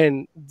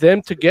 and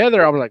them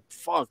together, I was like,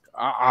 "Fuck,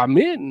 I'm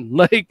in."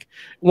 Like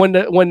when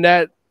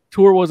that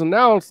tour was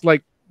announced,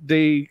 like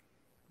they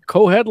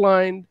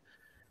co-headlined.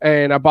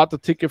 And I bought the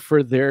ticket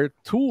for their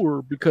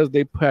tour because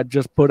they had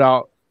just put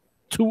out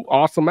 2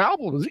 awesome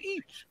albums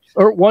each,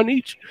 or one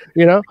each,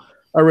 you know,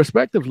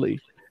 respectively.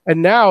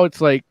 And now it's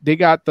like they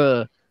got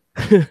the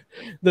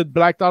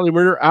Black Dahlia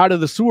Murder Out of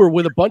the Sewer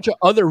with a bunch of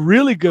other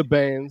really good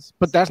bands,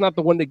 but that's not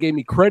the one they gave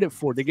me credit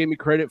for. They gave me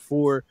credit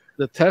for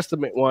the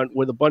Testament one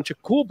with a bunch of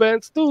cool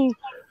bands too.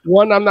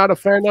 One I'm not a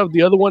fan of,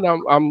 the other one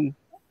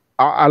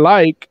I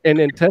like, and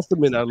then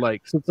Testament I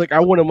like. So it's like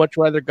I would have much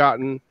rather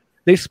gotten.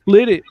 They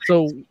split it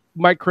so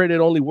my credit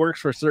only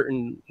works for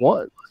certain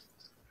ones,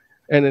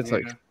 and it's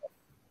like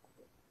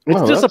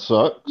that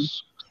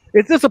sucks.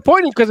 It's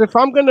disappointing because if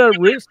I'm gonna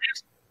risk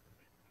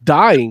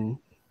dying,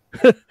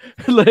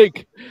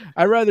 like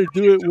I'd rather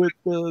do it with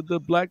the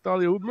Black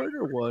Dahlia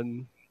Murder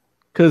one,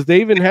 because they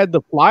even had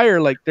the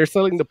flyer, like they're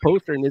selling the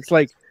poster, and it's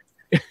like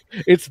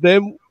it's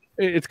them.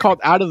 It's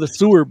called Out of the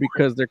Sewer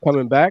because they're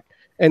coming back,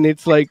 and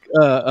it's like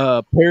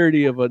a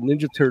parody of a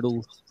Ninja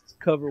Turtles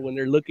cover when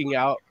they're looking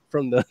out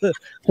from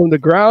the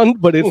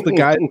ground, but it's the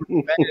guy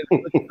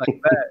looking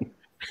like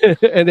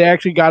that. And they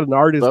actually got an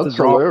artist. That's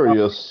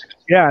hilarious.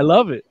 Yeah, I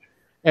love it.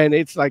 And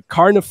it's like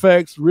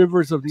Carnifex,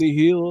 Rivers of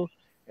Nihil,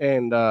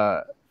 and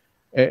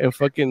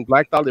fucking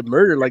Black Dahlia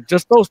Murder. Like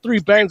just those 3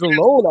 bands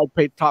alone, I'd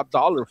pay top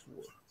dollar for.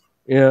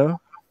 Yeah.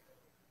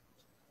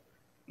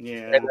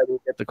 Yeah. And I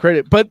didn't get the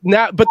credit. But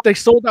they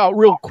sold out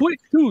real quick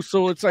too.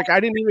 So it's like I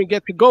didn't even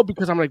get to go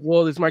because I'm like,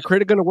 well, is my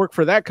credit gonna work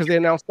for that? Because they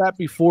announced that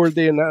before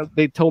they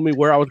told me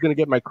where I was gonna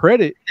get my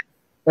credit.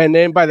 And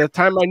then by the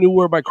time I knew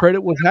where my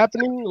credit was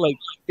happening, like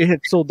it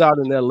had sold out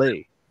in LA.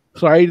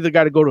 So I either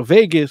got to go to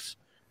Vegas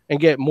and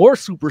get more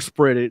super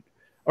spreaded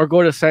or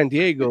go to San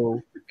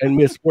Diego and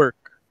miss work.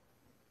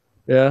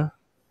 Yeah.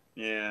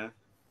 Yeah.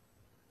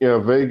 Yeah,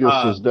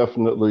 Vegas is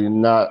definitely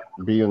not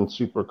being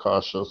super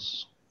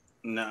cautious.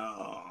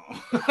 No.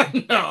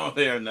 No,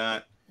 they're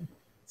not.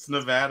 It's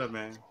Nevada,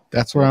 man.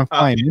 That's where I'm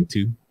flying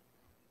into.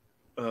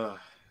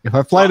 If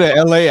I fly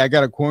to LA, I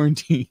got to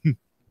quarantine.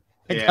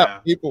 I Yeah.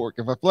 got paperwork.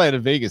 If I fly to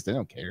Vegas, they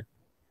don't care.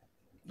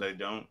 They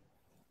don't.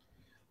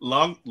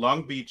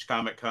 Long Beach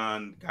Comic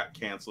Con got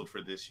canceled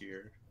for this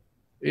year.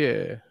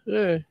 Yeah,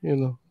 you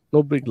know,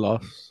 no big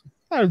loss.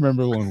 I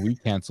remember when we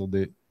canceled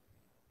it.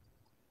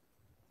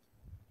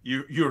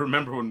 You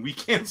remember when we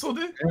canceled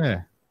it?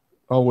 Yeah.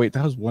 Oh wait,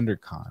 that was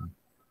WonderCon.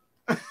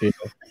 Yeah.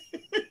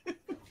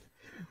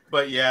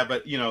 But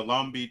you know,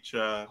 Long Beach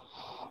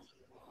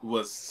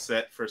was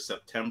set for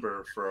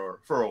September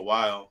for a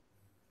while,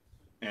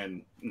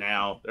 and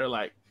now they're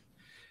like,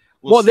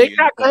 well, they see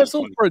got in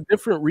canceled 2020. for a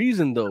different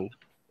reason though,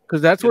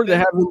 because that's where they're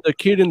having the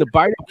kid in the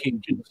biting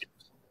cages.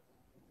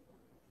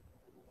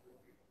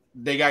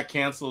 They got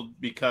canceled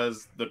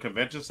because the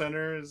convention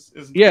center is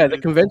Yeah, the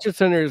convention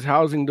center is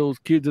housing those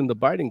kids in the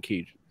biting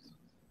cages.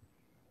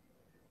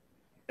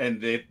 and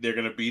they're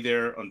gonna be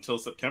there until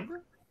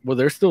September. Well,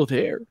 they're still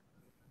there.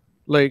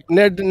 Like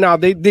now,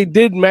 they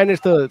did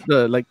manage to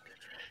like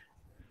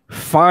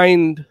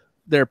find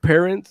their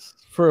parents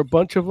for a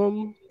bunch of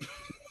them,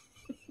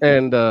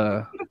 and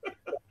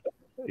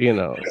you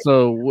know,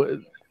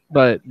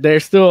 but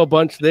there's still a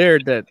bunch there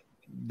that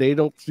they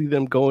don't see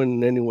them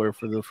going anywhere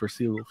for the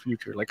foreseeable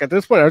future. Like at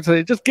this point, I'd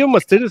say just give them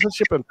a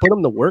citizenship and put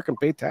them to work and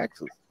pay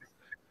taxes.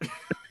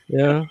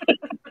 Yeah,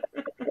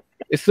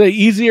 it's the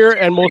easier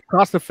and most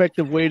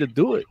cost-effective way to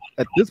do it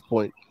at this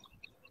point.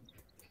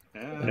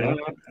 Yeah.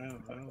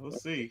 We'll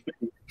see.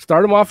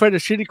 Start them off at a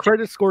shitty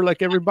credit score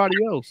like everybody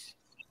else.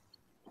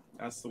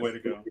 That's the way to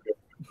go.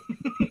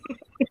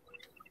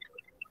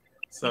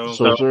 So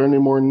is there any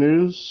more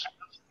news?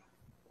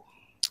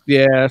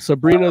 Yeah,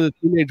 Sabrina the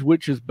Teenage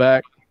Witch is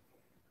back.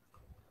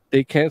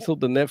 They canceled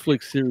the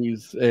Netflix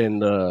series,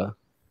 and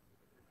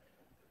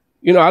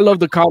you know, I love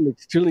the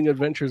comics, Chilling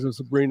Adventures of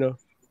Sabrina.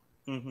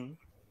 Mhm.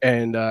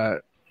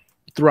 And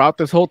throughout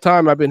this whole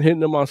time, I've been hitting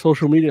them on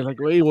social media, like,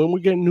 "Wait, when we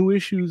getting new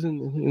issues?"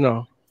 And you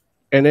know,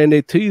 and then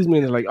they tease me,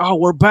 and they're like, "Oh,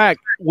 we're back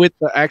with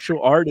the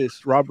actual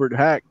artist, Robert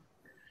Hack,"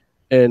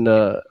 and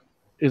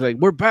it's like,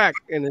 "We're back,"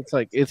 and it's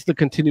like it's the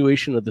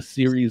continuation of the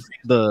series,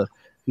 the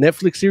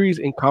Netflix series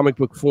in comic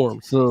book form.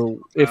 So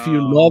if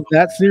you love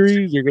that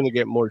series, you're gonna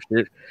get more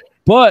shit.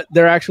 But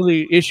they're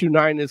actually issue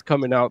 9 is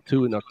coming out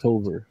too in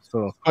October.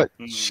 So But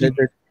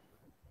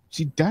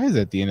she dies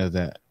at the end of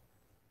that.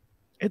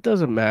 it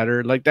doesn't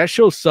matter. Like that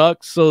show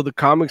sucks, so the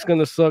comic's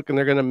gonna suck, and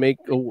they're gonna make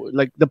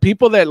like the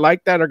people that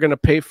like that are gonna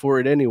pay for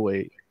it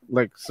anyway.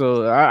 Like,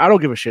 so I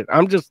don't give a shit.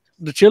 I'm just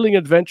the Chilling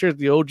Adventures,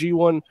 the OG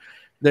one.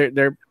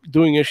 They're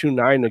doing issue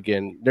 9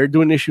 again. They're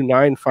doing issue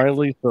 9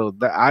 finally. So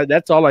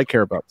that's all I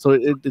care about. So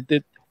it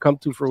did come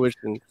to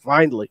fruition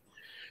finally.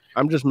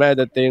 I'm just mad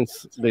that they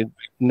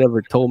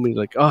never told me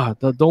like, oh,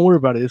 don't worry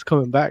about it. It's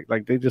coming back.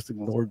 Like they just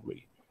ignored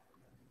me.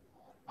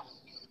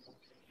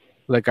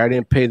 Like I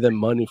didn't pay them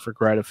money for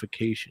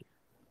gratification.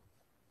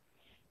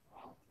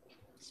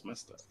 It's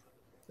messed up.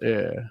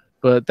 Yeah,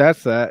 but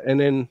that's that. And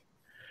then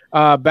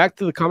back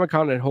to the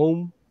Comic-Con at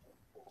home.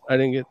 I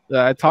didn't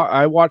get.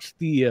 I watched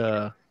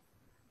the.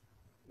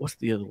 What's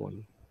the other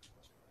one?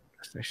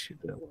 What's that shit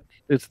that I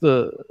watched? It's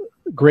the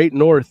Great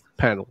North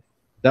panel.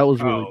 That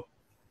was really. Oh.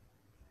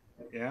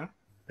 Yeah.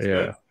 Yeah.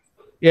 Good.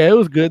 Yeah, it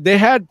was good. They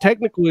had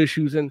technical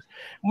issues, and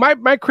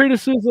my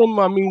criticism.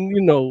 I mean,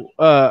 you know,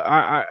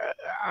 I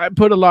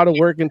put a lot of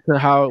work into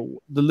how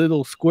the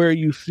little square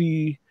you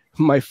see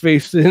my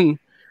face in,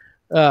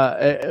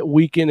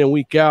 week in and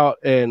week out,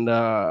 and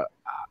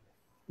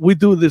we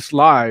do this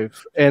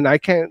live, and I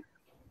can't.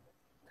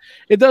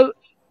 It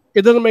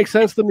doesn't make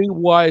sense to me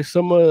why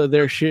some of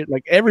their shit,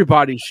 like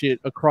everybody's shit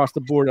across the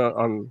board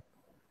on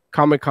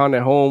Comic-Con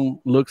at home,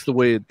 looks the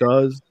way it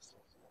does.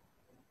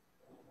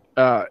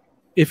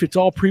 If it's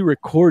all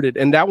pre-recorded,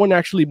 and that one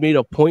actually made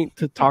a point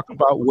to talk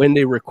about when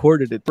they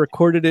recorded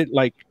it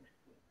like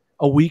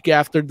a week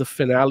after the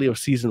finale of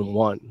season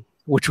 1,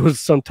 which was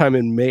sometime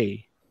in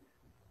May.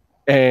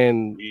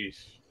 And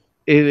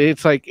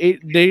it's like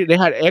they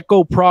had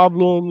echo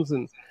problems,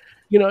 and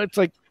you know, it's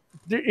like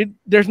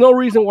there's no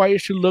reason why it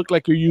should look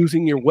like you're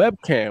using your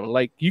webcam.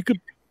 Like you could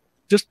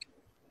just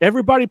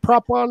everybody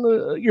prop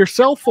on your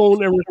cell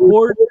phone and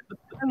record the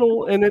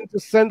channel, and then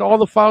just send all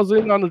the files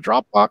in on the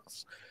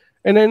Dropbox.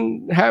 And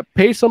then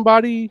pay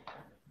somebody,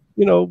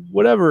 you know,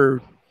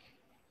 whatever,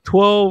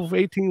 12,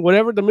 18,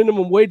 whatever the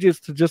minimum wage is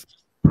to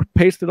just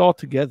paste it all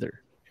together,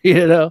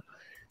 you know,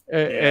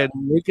 and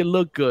make it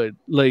look good.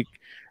 Like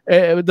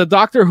the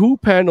Doctor Who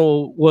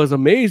panel was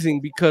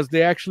amazing because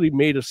they actually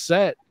made a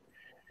set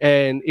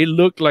and it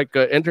looked like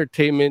an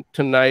Entertainment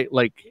Tonight,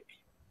 like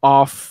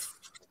off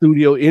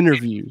studio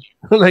interview,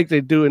 like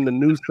they do in the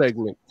news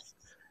segments,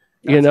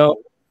 you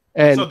know.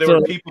 And so there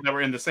were people that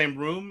were in the same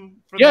room.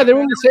 Yeah, they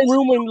were in the same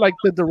room in like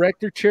the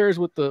director chairs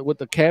with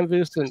the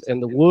canvas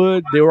and the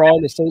wood. They were all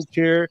in the same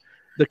chair.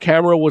 The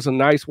camera was a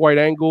nice wide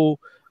angle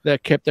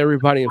that kept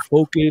everybody in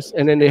focus.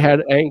 And then they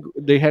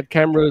had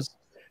cameras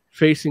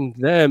facing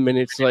them, and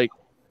it's like,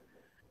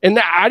 and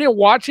I didn't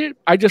watch it.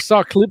 I just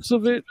saw clips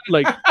of it,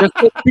 like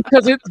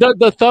because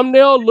the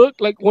thumbnail looked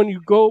like when you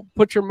go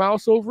put your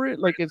mouse over it,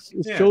 like it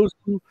shows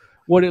you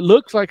what it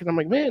looks like, and I'm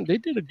like, man, they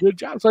did a good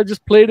job. So I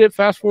just played it,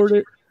 fast forwarded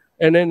it,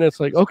 and then it's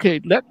like, okay,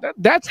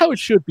 that's how it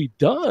should be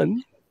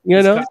done.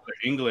 You know, they're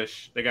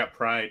English. They got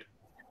pride.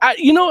 I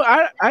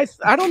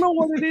don't know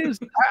what it is.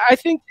 I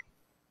think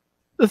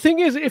the thing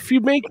is, if you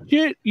make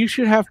shit, you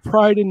should have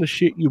pride in the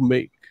shit you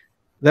make.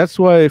 That's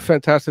why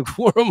Fantastic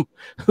Forum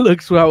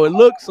looks how it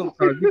looks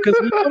sometimes, because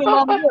we put a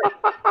lot of work.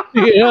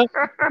 Yeah,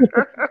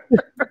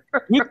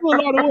 we do a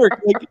lot of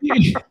work. Like,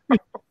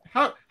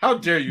 how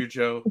dare you,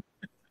 Joe?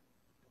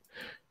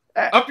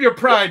 Up your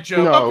pride,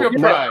 Joe. Up your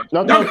pride.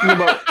 Not talking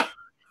about.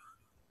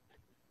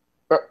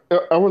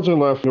 I wasn't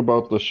laughing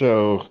about the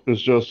show.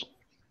 It's just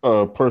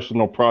a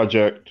personal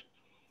project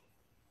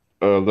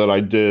that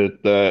I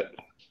did that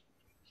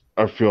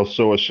I feel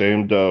so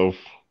ashamed of.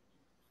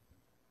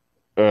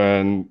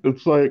 And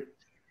it's like,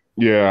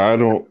 yeah, I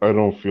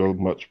don't feel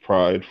much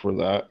pride for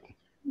that.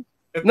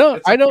 No,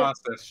 I don't.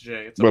 Process,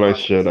 Jay. It's a but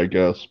process. I should, I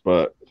guess.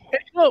 But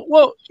no,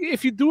 well,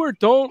 if you do or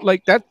don't,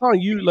 like, that's on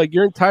you. Like,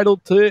 you're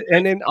entitled to it.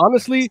 And then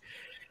honestly,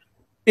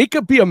 it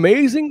could be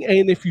amazing.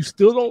 And if you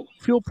still don't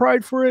feel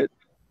pride for it,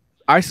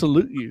 I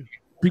salute you,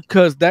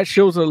 because that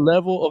shows a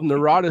level of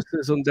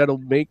neuroticism that'll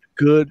make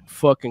good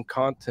fucking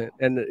content,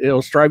 and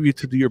it'll strive you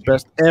to do your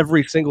best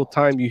every single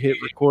time you hit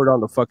record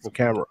on the fucking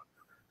camera.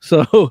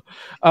 So,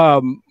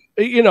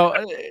 you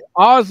know,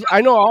 Oz,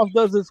 I know Oz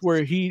does this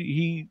where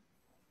he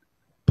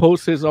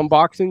posts his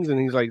unboxings and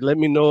he's like, let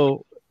me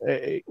know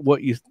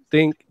what you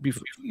think.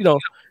 Before, you know,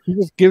 he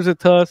just gives it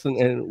to us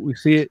and we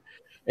see it.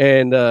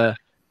 And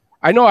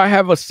I know I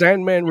have a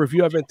Sandman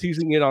review. I've been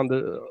teasing it on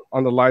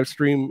the live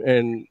stream,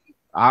 and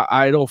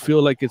I don't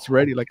feel like it's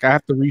ready. Like, I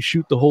have to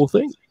reshoot the whole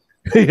thing.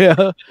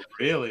 Yeah.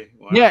 Really?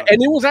 Wow. Yeah,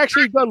 and it was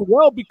actually done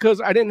well because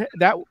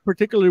that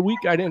particular week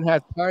I didn't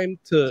have time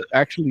to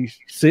actually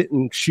sit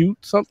and shoot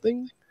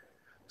something.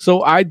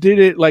 So I did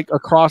it like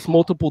across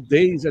multiple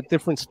days at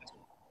different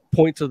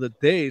points of the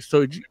day.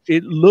 So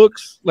it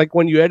looks like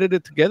when you edit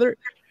it together,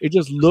 it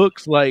just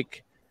looks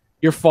like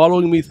you're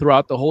following me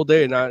throughout the whole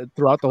day. And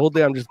throughout the whole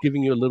day, I'm just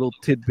giving you a little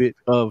tidbit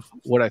of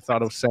what I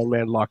thought of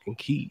Sandman Lock and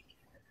Key.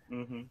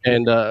 Mm-hmm.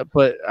 And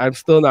but I'm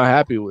still not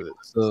happy with it,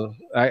 so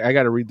I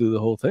got to redo the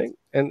whole thing,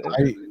 and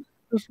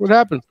that's what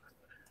happens.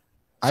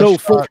 So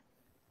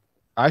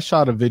I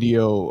shot a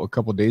video a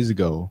couple days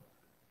ago,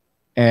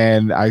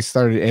 and I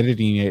started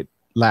editing it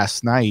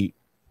last night,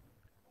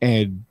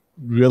 and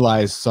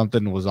realized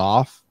something was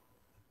off,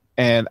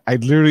 and I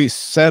literally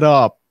set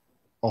up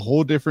a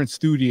whole different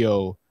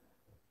studio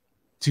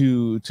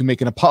to make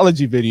an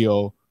apology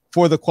video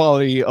for the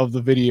quality of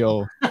the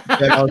video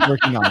that I was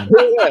working on.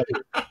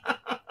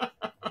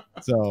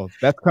 So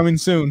that's coming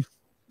soon.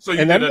 So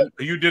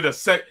you did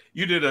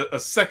a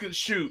second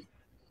shoot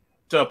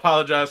to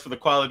apologize for the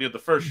quality of the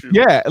first shoot.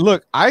 Yeah,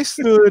 look, I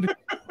stood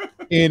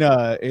in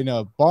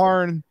a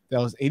barn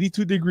that was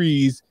 82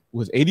 degrees,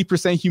 was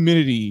 80%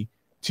 humidity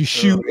to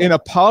shoot an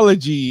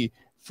apology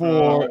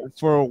for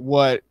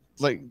what,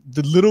 like,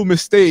 the little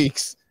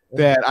mistakes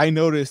that I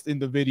noticed in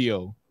the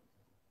video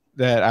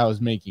that I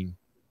was making.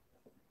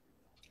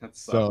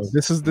 So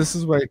this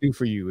is what I do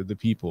for you, the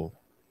people.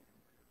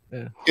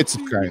 Yeah. Hit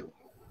subscribe.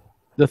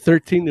 The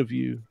 13 of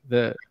you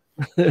that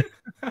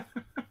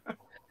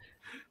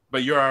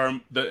but you are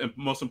the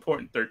most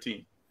important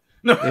 13.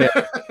 No. Yeah.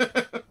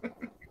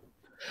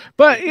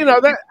 But you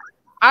know that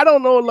I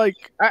don't know,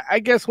 like I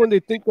guess when they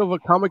think of a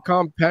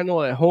Comic-Con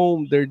panel at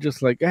home, they're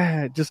just like,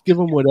 just give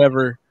them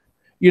whatever.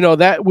 You know,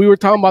 that we were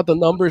talking about the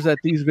numbers that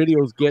these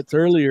videos gets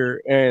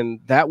earlier, and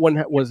that one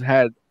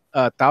had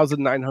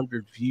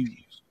 1,900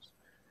 views.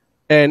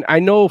 And I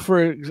know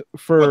for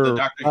the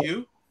Dr.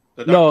 Hugh?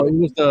 No, it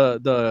was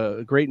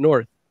the Great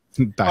North.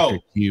 Dr.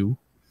 Hugh.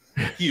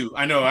 Hugh.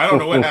 I know. I don't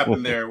know what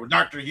happened there with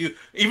Dr. Hugh.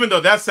 Even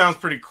though that sounds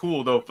pretty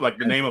cool, though, like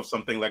the name of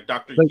something like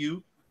Dr.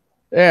 Hugh.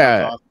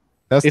 Yeah.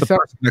 That's the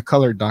person, the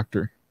colored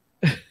doctor.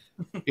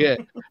 Yeah,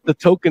 the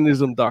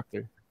tokenism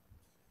doctor.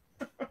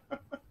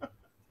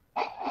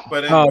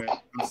 But anyway,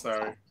 I'm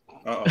sorry.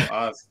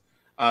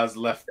 Oz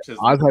left.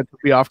 Oz had to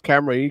be off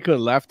camera. He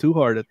couldn't laugh too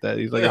hard at that.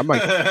 He's like,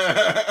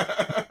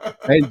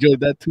 I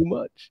enjoyed that too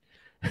much.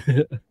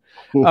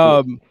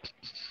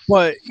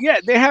 But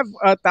yeah, they have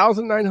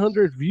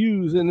 1,900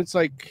 views, and it's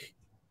like,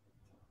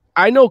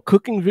 I know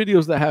cooking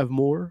videos that have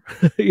more,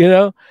 you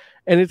know,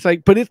 and it's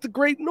like, but it's the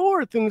Great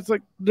North, and it's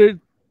like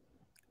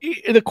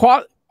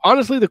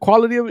honestly, the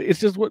quality of it, it's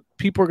just what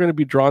people are going to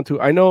be drawn to.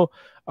 I know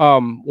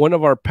one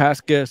of our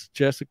past guests,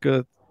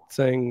 Jessica,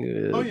 saying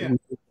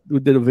we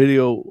did a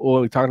video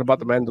when we talking about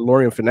the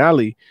Mandalorian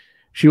finale.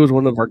 She was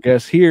one of our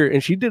guests here,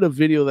 and she did a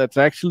video that's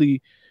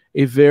actually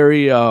a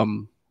very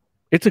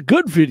it's a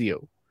good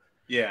video.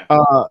 Yeah.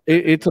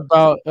 It's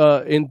about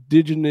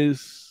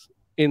indigenous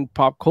in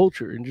pop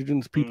culture,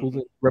 indigenous people's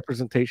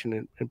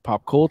representation in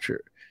pop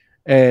culture.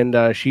 And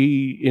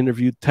she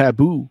interviewed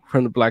Taboo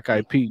from the Black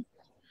Eyed Peas.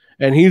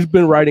 And he's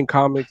been writing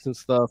comics and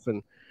stuff,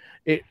 and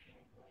it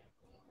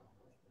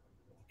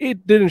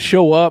didn't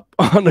show up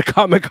on the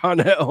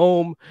Comic-Con at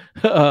home.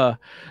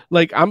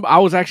 Like I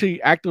was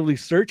actually actively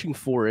searching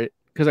for it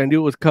because I knew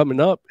it was coming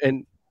up,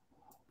 and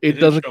it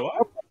doesn't show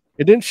up.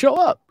 It didn't show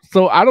up.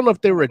 So I don't know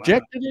if they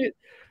rejected it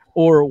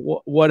or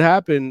what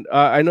happened.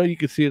 I know you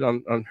can see it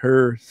on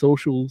her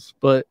socials,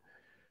 but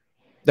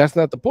that's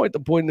not the point. The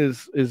point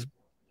is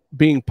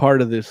being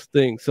part of this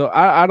thing. So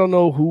I don't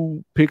know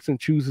who picks and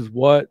chooses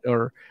what,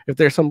 or if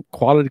there's some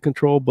quality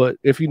control. But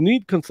if you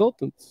need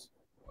consultants,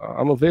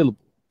 I'm available.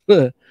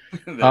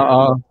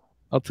 I'll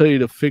tell you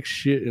to fix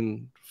shit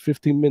in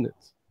 15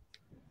 minutes.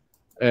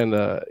 And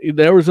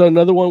there was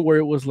another one where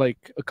it was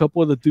like a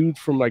couple of the dudes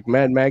from like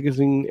Mad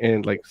Magazine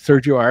and like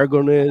Sergio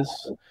Aragonés,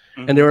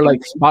 and they were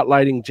like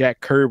spotlighting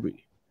Jack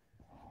Kirby.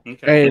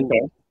 Okay. And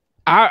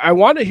I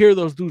want to hear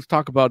those dudes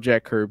talk about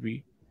Jack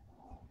Kirby,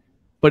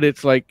 but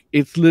it's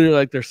literally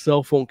like their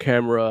cell phone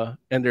camera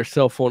and their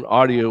cell phone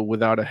audio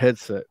without a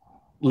headset.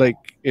 Like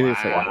it is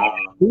like,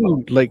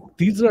 dude, like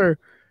these are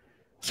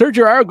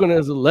Sergio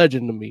Aragonés is a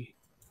legend to me.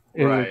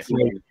 And Right. it's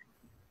like,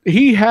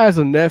 he has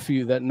a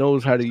nephew that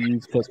knows how to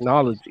use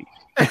technology.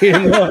 You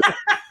know?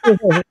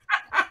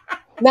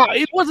 Now,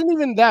 it wasn't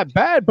even that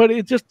bad, but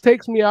it just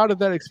takes me out of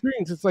that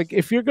experience. It's like,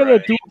 if you're going to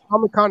do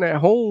Comic-Con at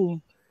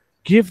home,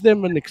 give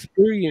them an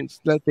experience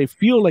that they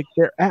feel like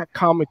they're at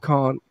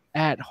Comic-Con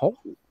at home.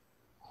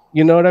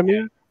 You know what I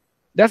mean?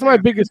 That's my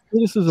biggest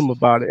criticism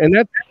about it. And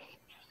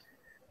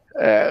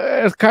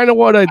that's kind of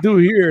what I do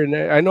here. And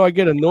I know I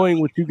get annoying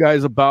with you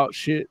guys about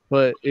shit,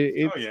 but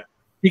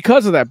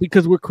because of that,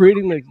 because we're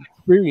creating an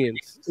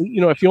experience.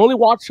 You know, if you only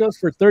watch us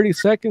for 30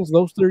 seconds,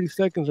 those 30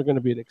 seconds are going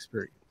to be an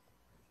experience.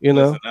 You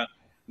know?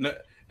 Listen,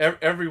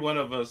 every one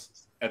of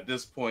us at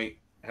this point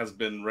has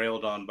been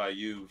railed on by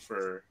you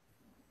for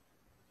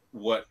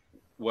what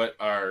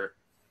our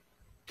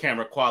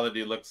camera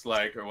quality looks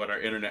like, or what our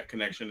internet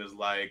connection is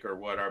like, or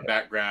what our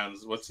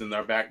backgrounds, what's in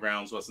our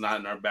backgrounds, what's not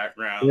in our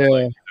backgrounds. Yeah.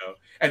 Like,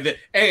 you know,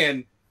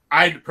 and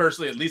I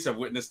personally at least have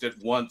witnessed it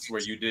once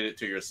where you did it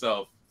to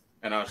yourself,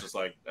 and I was just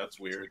like, that's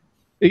weird.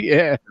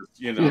 Yeah.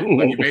 You know,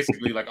 like you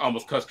basically like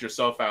almost cussed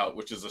yourself out,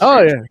 which is a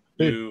Oh, strange yeah. thing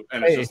to do.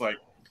 And it's just like,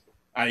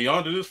 you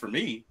don't do this for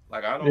me.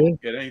 Like I don't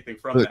get anything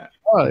from that.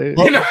 Oh, yeah.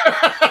 You know,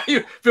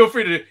 you feel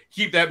free to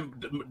keep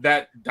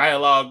that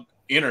dialogue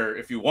inner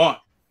if you want,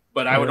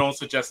 but I would don't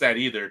suggest that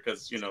either,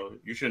 because you know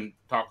you shouldn't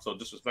talk so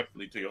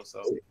disrespectfully to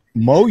yourself.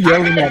 Mo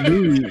yelling at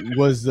me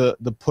was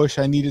the push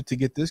I needed to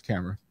get this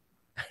camera.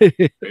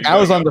 I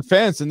was on the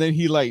fence, and then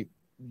he like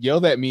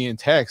yelled at me in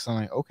text. I'm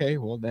like, okay,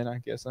 well then I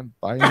guess I'm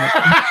buying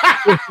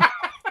it.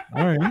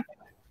 All right.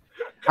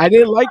 I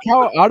didn't like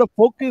how out of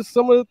focus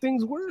some of the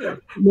things were.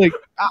 Like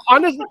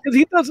honestly, because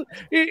he doesn't.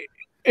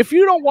 If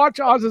you don't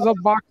watch Oz's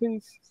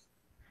unboxings,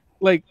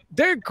 like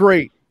they're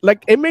great.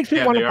 Like it makes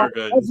me want to buy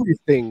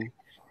everything,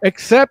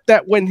 except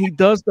that when he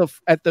does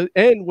at the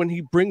end when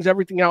he brings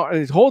everything out and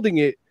he's holding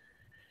it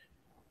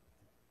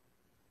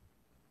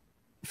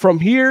from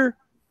here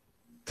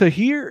to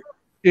here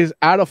is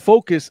out of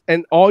focus,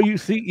 and all you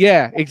see,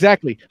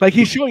 exactly. Like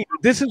he's showing you,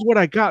 this is what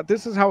I got.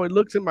 This is how it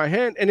looks in my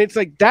hand, and it's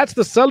like that's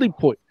the selling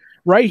point.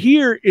 Right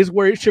here is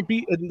where it should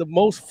be in the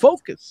most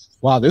focus.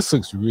 Wow, this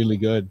looks really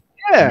good.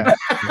 Yeah.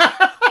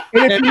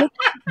 And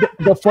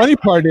the funny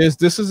part is,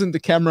 this isn't the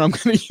camera I'm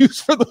going to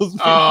use for those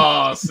videos.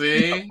 Oh,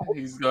 see,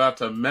 he's going to have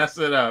to mess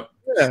it up.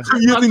 Yeah.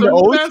 I'm using the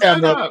old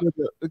camera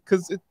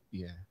because it.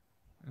 Yeah.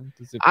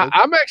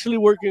 I'm actually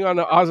working on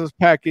an Oz's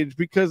package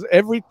because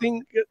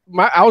everything.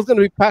 I was going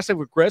to be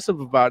passive aggressive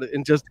about it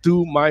and just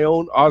do my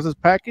own Oz's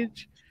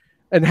package,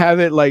 and have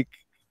it like.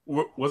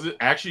 Was it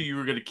actually you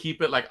were going to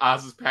keep it like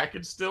Oz's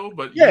package still?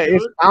 But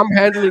I'm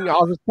handling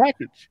Oz's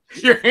package.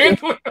 You're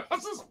handling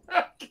Oz's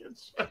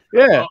package.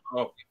 Yeah,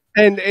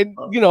 and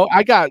you know,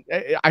 I bought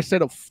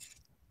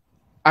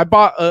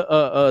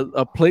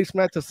a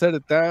placemat to set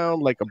it down,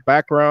 like a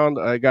background.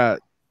 I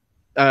got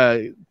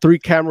 3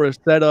 cameras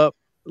set up,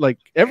 like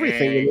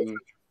everything.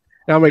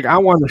 And I'm like, I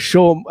want to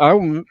show him. I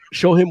want to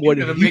show him what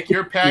it's going to make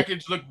your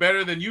package look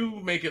better than you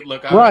make it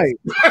look. Right.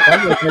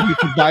 I'm like, I need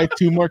to buy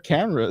 2 more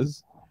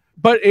cameras.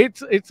 But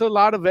it's a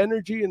lot of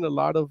energy and a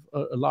lot of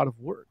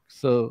work.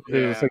 So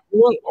it's like,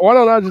 why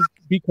don't I just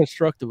be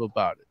constructive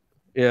about it?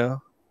 Yeah,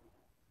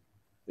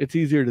 it's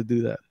easier to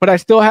do that. But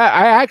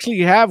I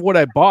actually have what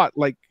I bought.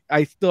 Like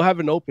I still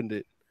haven't opened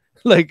it.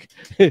 Like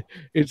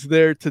it's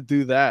there to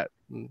do that.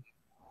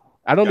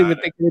 I don't even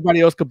think anybody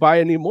else could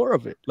buy any more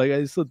of it. Like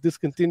it's a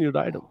discontinued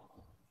item.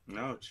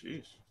 No,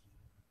 jeez.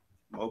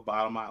 We'll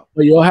bottom out.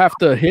 But you'll have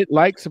to hit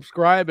like,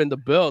 subscribe, and the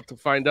bell to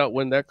find out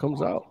when that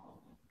comes out.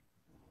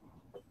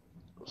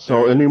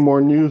 So, any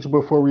more news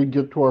before we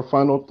get to our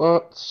final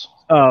thoughts?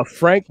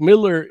 Frank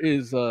Miller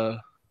is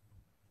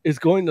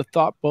going to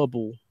Thought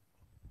Bubble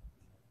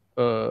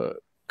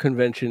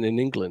convention in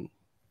England.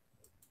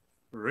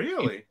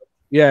 Really?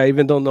 Yeah,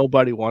 even though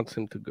nobody wants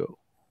him to go.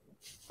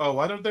 Oh,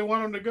 why don't they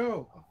want him to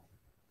go?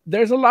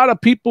 There's a lot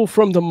of people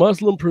from the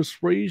Muslim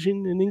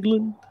persuasion in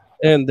England,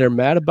 and they're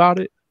mad about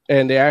it.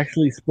 And they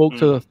actually spoke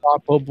to the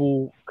Thought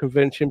Bubble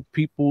convention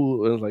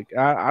people, and like,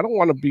 I don't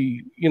want to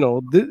be, you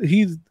know,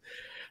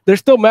 they're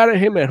still mad at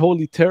him at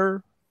Holy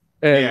Terror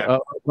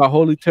and about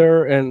Holy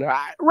Terror, and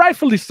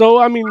rightfully so.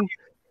 I mean,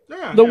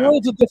 the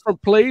world's a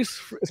different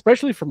place,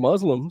 especially for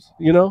Muslims,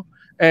 you know.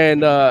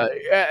 And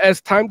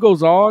as time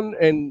goes on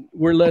and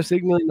we're less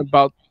ignorant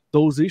about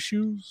those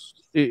issues,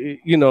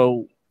 you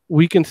know,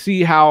 we can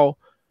see how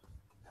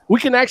we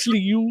can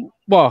actually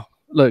well,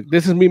 look,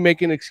 this is me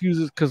making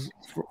excuses because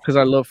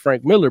I love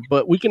Frank Miller,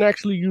 but we can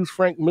actually use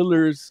Frank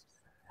Miller's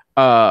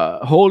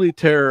Holy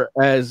Terror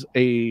as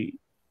a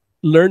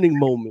learning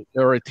moment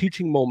or a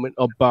teaching moment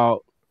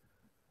about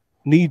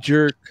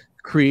knee-jerk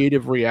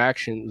creative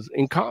reactions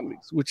in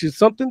comics, which is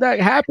something that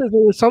happens,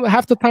 and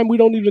half the time we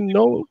don't even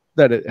know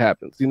that it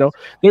happens, you know.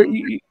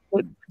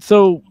 One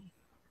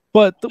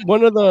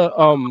of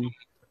the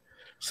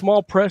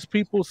small press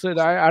people said,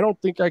 I don't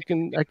think I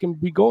can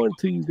be going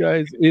to you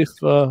guys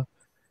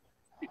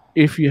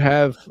if you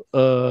have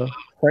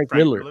Frank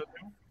Miller.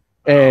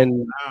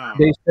 And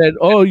they said,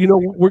 oh, you know,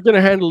 we're going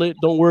to handle it.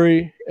 Don't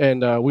worry.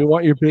 And we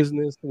want your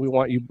business. We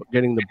want you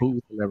getting the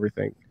booth and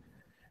everything.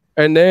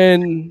 And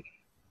then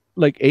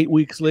like 8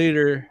 weeks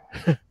later,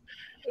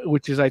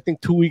 which is, I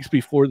think, 2 weeks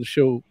before the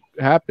show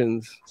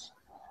happens,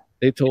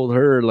 they told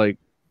her, like,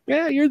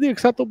 yeah, you're the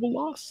acceptable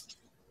loss.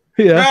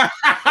 Yeah.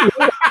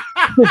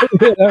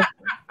 Yeah.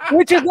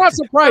 Which is not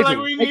surprising. Like,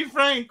 we need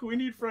Frank. We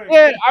need Frank.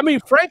 Yeah, I mean,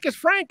 Frank is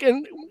Frank.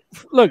 And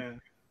look,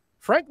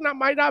 Frank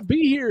might not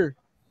be here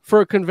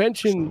for a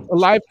convention, a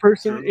live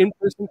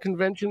in-person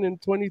convention in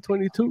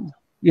 2022,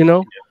 you know?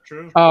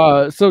 Yeah,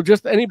 true. So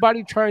just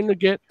anybody trying to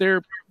get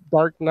their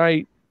Dark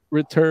Knight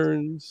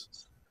Returns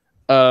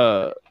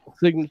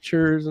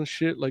signatures and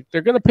shit, like,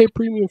 they're going to pay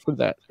premium for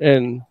that.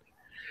 And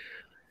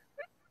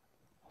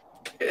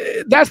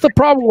that's the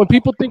problem when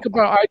people think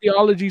about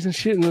ideologies and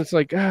shit, and it's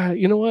like,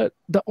 you know what?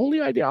 The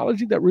only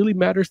ideology that really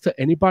matters to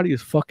anybody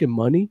is fucking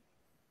money.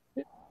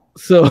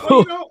 So,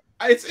 well, you know,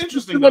 it's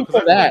interesting though,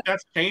 because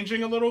that's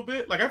changing a little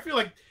bit. Like, I feel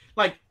like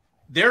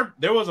there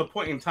was a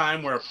point in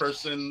time where a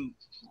person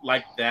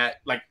like that,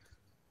 like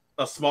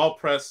a small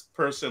press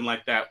person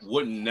like that,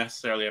 wouldn't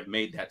necessarily have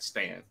made that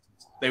stand.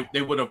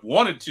 They would have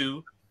wanted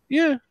to,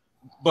 yeah,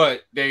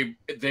 but they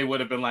would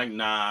have been like,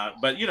 nah.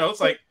 But you know,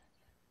 it's like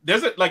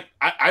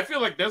I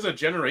feel like there's a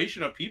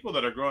generation of people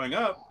that are growing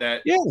up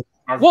that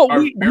are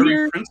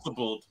very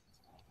principled.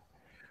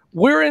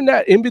 We're in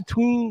that in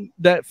between,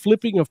 that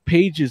flipping of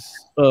pages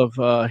of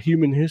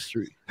human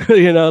history.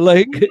 You know,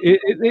 like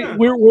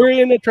we're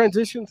in a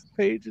transition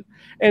page,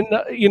 and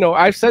you know,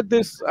 I said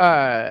this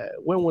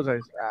when was I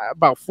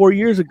about 4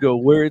 years ago,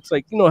 where it's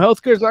like, you know,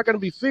 healthcare is not going to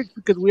be fixed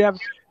because we have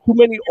too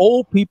many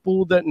old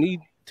people that need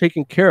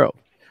taken care of.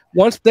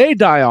 Once they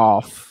die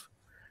off,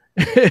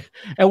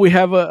 and we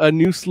have a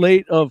new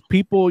slate of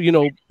people, you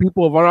know,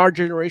 people of our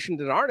generation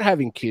that aren't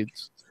having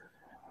kids.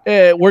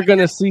 We're going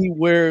to see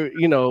where,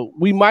 you know,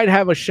 we might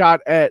have a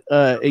shot at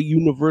a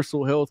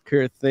universal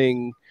healthcare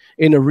thing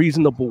in a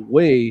reasonable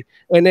way.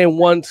 And then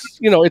once,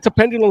 you know, it's a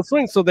pendulum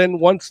swing. So then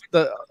once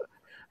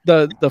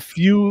the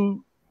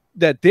few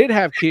that did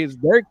have kids,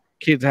 their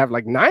kids have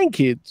like 9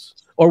 kids,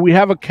 or we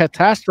have a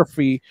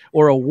catastrophe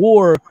or a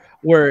war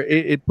where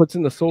it puts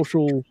in the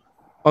social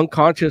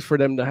unconscious for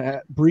them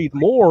to breed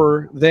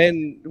more,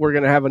 then we're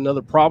going to have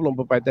another problem.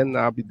 But by then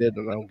I'll be dead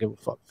and I don't give a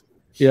fuck.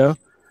 Yeah.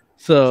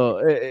 So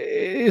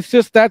it's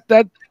just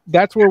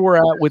that's where we're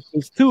at with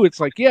this too. It's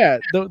like, yeah,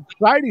 the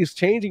society is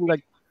changing.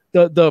 Like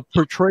the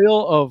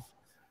portrayal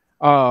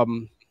of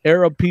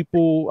Arab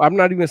people, I'm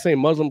not even saying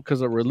Muslim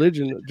because of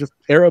religion, just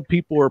Arab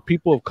people or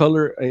people of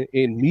color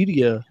in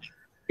media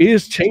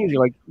is changing.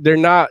 Like they're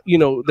not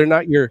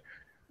your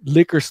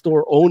liquor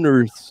store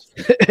owners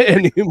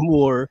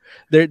anymore.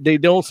 They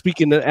don't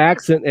speak in the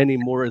accent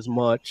anymore as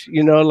much.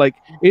 You know, like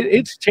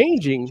it's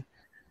changing,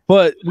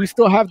 but we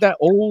still have that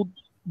old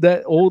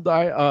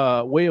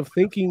way of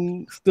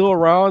thinking still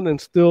around and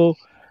still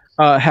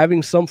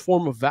having some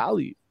form of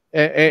value.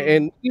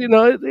 And you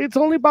know, it's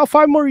only about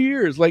 5 more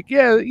years. Like,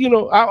 yeah, you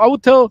know, I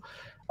would tell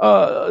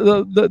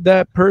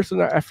that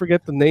person, I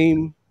forget the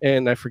name,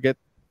 and I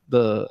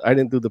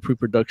didn't do the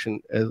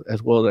pre-production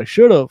as well as I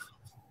should have.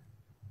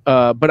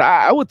 But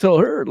I would tell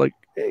her, like,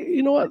 hey,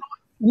 you know what?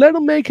 Let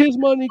him make his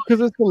money because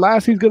it's the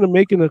last he's going to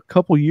make in a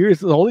couple years.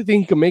 It's the only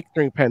thing he can make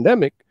during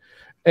pandemic.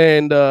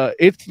 And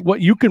it's what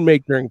you can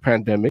make during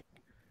pandemic.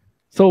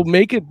 So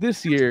make it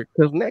this year,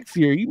 because next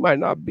year you might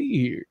not be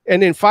here.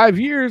 And in 5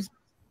 years,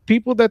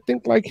 people that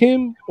think like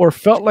him or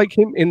felt like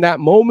him in that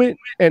moment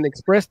and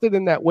expressed it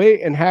in that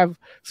way and have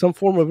some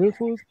form of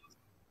influence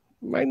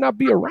might not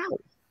be around.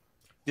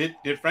 Did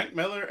Frank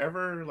Miller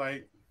ever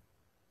like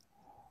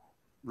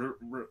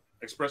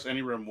express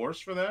any remorse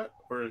for that?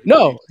 Or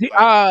no, that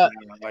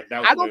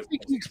I don't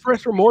think he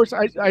expressed remorse.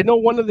 I know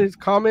one of his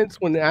comments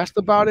when asked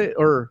about it,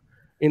 or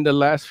in the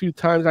last few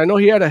times, I know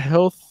he had a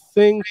health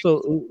thing,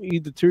 so he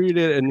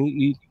deteriorated and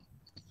he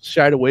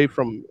shied away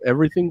from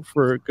everything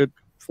for a good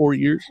 4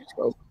 years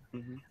or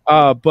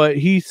so. But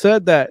he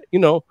said that, you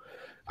know,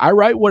 I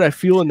write what I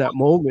feel in that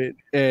moment,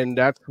 and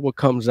that's what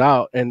comes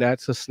out, and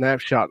that's a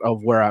snapshot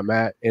of where I'm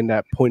at in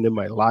that point in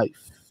my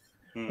life.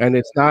 And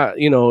it's not,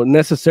 you know,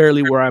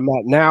 necessarily where I'm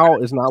at now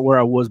is not where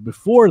I was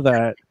before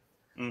that,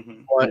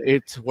 but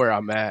it's where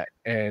I'm at.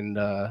 And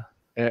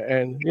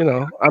you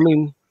know, I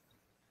mean,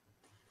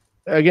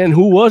 again,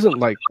 who wasn't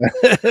like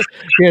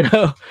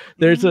that?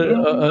 There's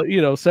a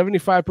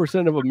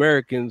 75% of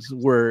Americans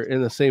were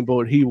in the same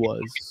boat he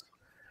was.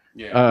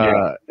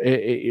 Yeah.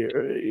 They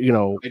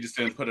just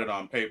didn't put it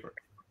on paper.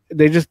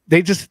 They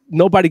just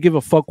nobody give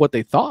a fuck what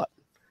they thought.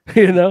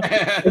 And then,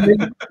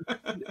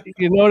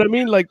 you know what I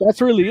mean? Like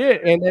that's really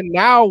it. And then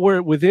now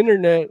we're with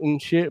internet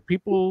and shit,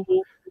 people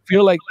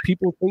feel like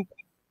people think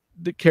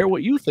they care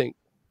what you think.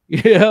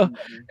 Yeah.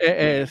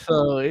 And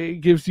so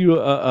it gives you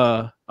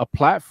a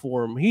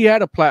platform. He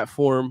had a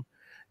platform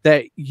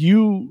that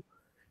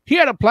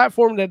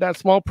that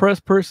small press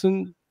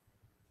person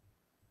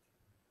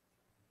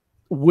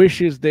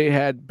wishes they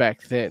had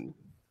back then.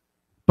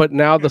 But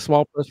now the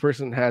small press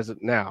person has it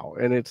now.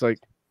 And it's like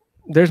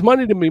there's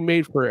money to be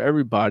made for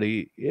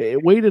everybody.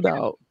 Wait it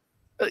out.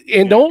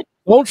 And don't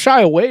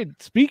shy away.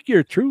 Speak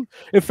your truth.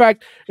 In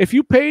fact, if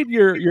you paid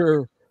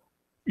your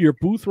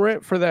booth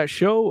rent for that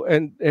show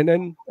and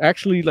then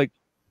actually like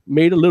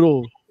made a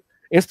little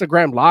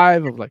Instagram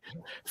live of like,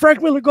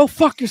 Frank Miller, go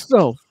fuck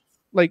yourself.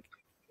 Like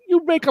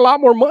you'd make a lot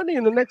more money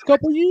in the next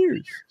couple of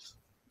years.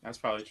 That's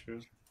probably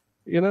true.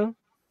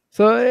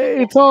 So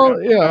it's all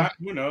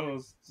who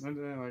knows?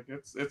 Like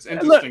it's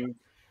interesting. Look, like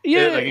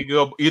you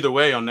go either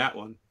way on that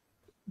one.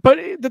 But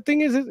the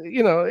thing is, I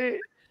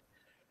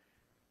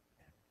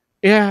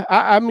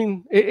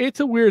mean, it's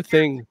a weird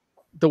thing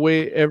the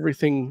way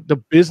everything, the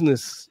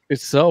business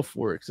itself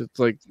works. It's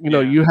like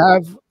you're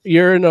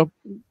in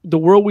the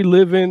world we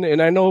live in,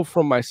 and I know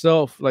from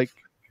myself, like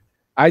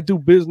I do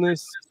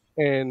business,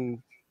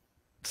 and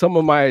some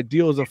of my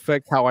ideals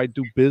affect how I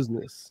do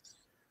business.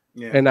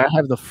 Yeah. And I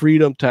have the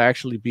freedom to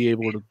actually be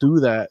able to do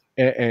that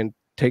and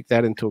take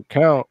that into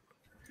account,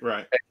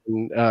 right?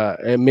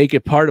 And make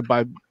it part of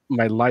my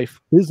life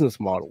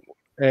business model.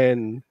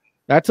 And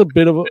that's a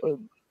bit of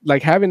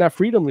like having that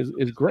freedom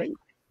is great.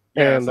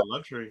 Yeah, it's a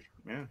luxury.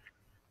 Yeah.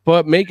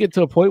 But make it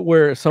to a point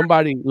where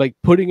somebody like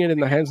putting it in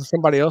the hands of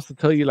somebody else to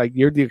tell you like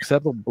you're the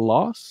acceptable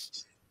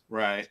boss.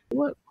 Right.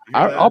 What?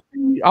 I'll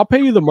pay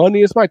you the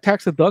money. It's my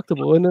tax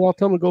deductible, and then I'll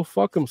tell him to go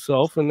fuck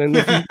himself. And then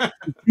if you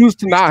choose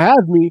to not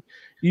have me,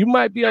 you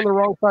might be on the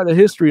wrong side of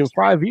history in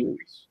 5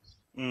 years.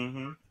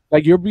 Mm-hmm.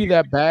 Like you'll be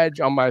that badge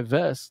on my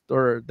vest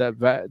or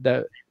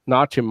that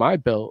notch in my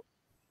belt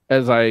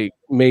as I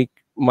make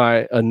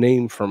a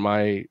name for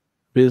my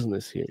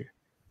business here.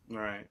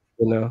 Right.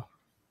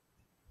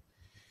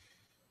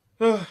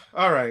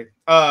 All right.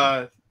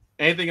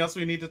 Anything else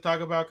we need to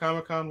talk about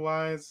Comic-Con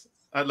wise?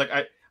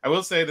 I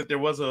will say that there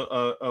was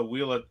a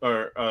Wheel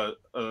or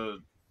a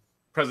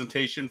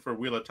presentation for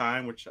Wheel of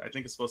Time, which I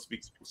think is supposed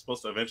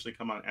to eventually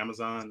come on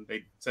Amazon.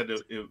 They said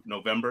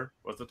November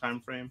was the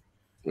time frame.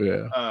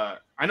 Yeah.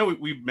 I know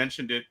we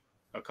mentioned it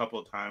a couple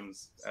of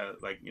times,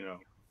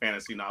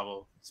 fantasy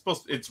novel.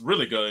 It's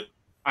really good.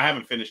 I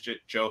haven't finished it.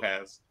 Joe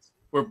has.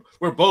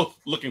 We're both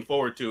looking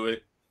forward to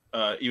it,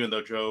 even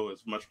though Joe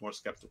is much more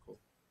skeptical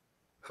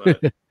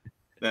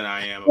than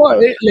I am.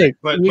 Well,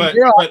 but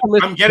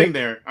I'm getting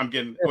there.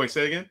 Wait,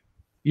 say it again.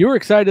 You were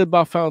excited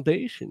about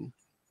Foundation.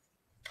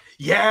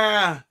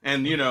 Yeah,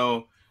 and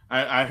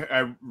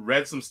I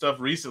read some stuff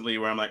recently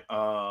where I'm like,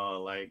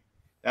 oh, like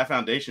that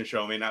Foundation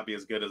show may not be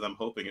as good as I'm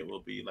hoping it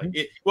will be. Like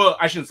it. Well,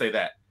 I shouldn't say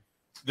that.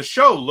 The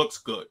show looks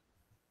good.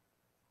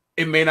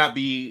 It may not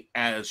be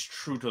as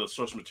true to the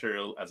source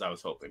material as I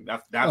was hoping.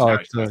 That's how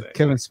I should say.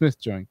 Kevin Smith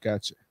joint.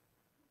 Gotcha.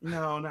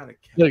 No, not a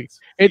Kevin Smith.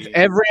 It's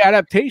every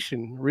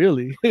adaptation,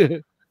 really.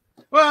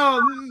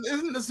 Well,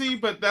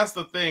 but that's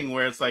the thing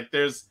where it's like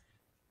there's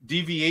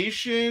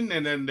deviation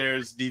and then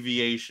there's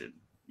deviation,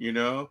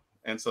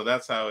 and so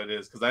that's how it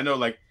is. Because I know,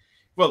 let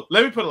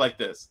me put it like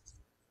this: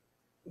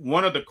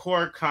 one of the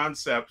core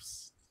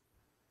concepts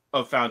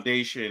of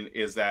Foundation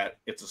is that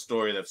it's a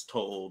story that's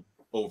told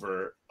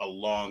over a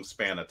long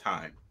span of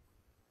time,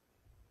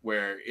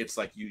 where it's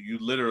like you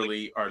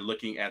literally are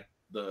looking at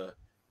the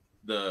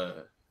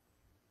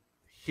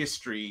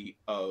history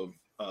of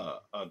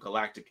a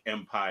galactic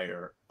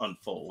empire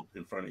unfold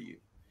in front of you.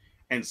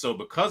 And so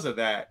because of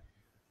that,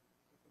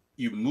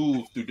 you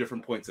move through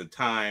different points in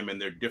time,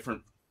 and there are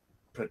different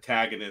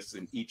protagonists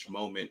in each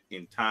moment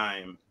in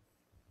time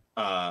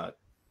that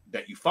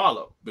you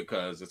follow,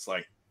 because it's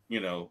like,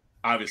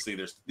 obviously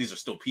these are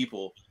still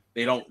people.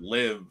 They don't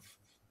live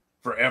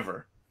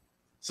forever.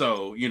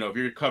 So, if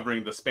you're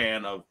covering the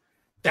span of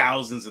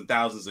thousands and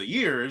thousands of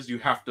years, you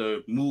have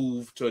to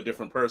move to a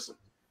different person.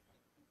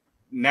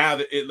 Now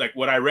that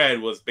what I read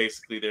was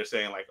basically they're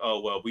saying like, oh,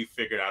 well, we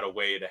figured out a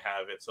way to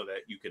have it so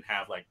that you can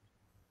have like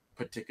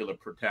particular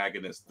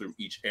protagonists through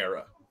each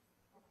era.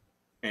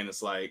 And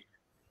it's like,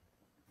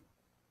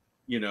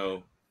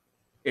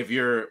 if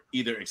you're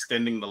either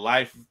extending the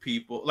life of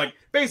people, like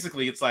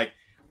basically it's like,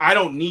 I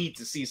don't need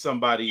to see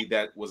somebody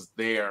that was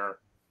there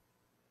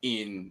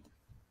in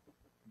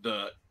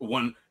the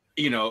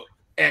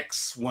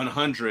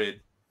X100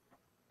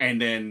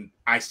 and then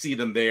I see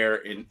them there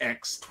in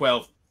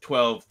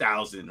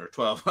X12,000 or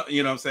 12,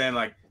 you know what I'm saying?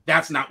 Like,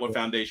 that's not what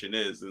Foundation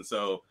is. And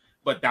so,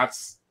 but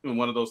that's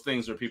one of those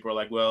things where people are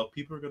like, well,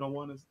 people are going to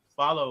want to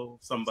follow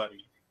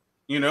somebody,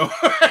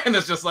 and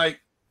it's just like,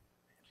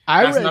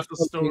 That's read not the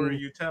something- story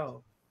you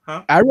tell,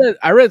 huh?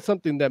 I read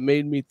something that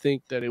made me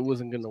think that it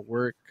wasn't gonna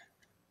work.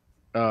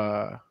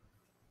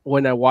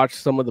 When I watched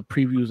some of the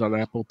previews on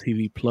Apple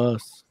TV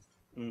Plus,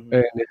 Mhm.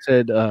 and it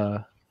said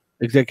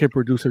executive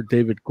producer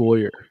David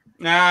Goyer.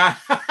 Nah.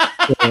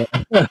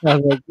 I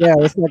was like, yeah,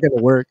 that's not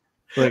gonna work.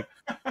 Like,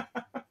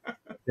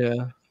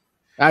 yeah.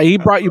 He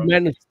brought you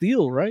Man of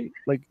Steel, right?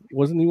 Like,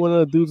 wasn't he one of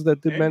the dudes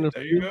that did Hey, Man of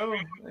there Steel? you go.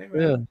 Hey,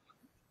 man.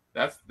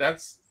 Yeah.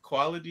 That's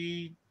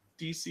quality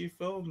DC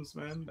films,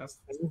 man. That's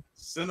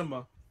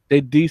cinema.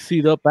 They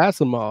DC'd up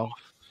Asimov.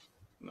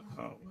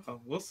 Oh,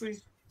 well, we'll see.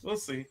 We'll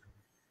see.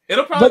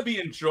 It'll probably be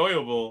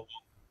enjoyable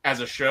as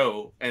a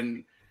show,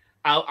 and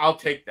I'll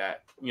take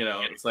that. You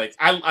know, it's like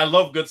I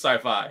love good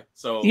sci-fi,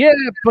 so Yeah,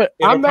 but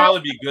it'll I'm not.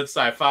 probably be good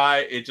sci-fi.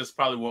 It just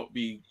probably won't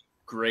be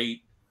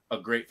a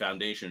great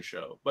foundation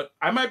show. But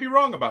I might be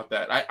wrong about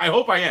that. I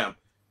hope I am,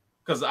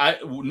 because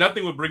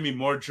nothing would bring me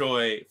more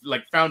joy.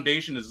 Like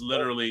Foundation is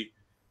literally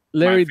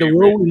Larry, my the favorite.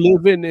 world we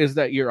live in is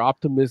that your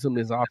optimism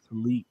is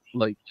obsolete.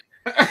 Like,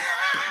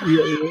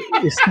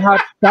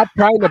 stop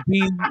trying to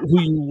be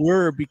who you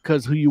were,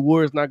 because who you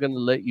were is not going to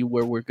let you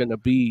where we're going to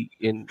be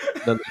in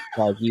the next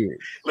 5 years.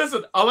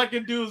 Listen, all I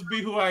can do is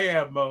be who I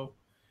am, Mo.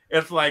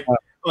 It's like,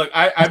 look,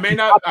 I may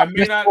not have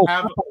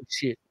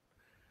shit.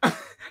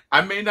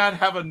 I may not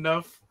have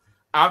enough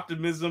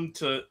optimism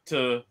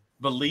to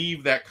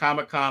believe that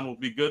Comic-Con will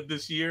be good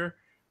this year,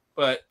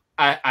 but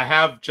I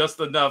have just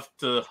enough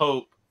to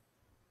hope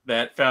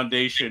that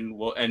Foundation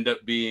will end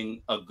up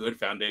being a good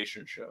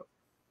Foundation show.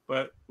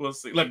 But we'll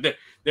see. Look,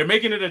 they're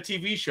making it a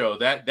TV show.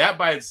 That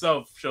by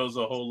itself shows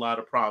a whole lot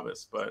of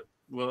promise, but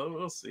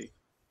we'll see.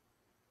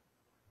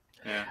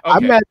 Yeah. Okay.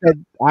 I'm mad that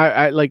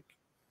I like,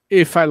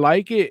 if I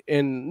like it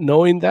and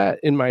knowing that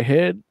in my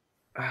head,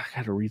 I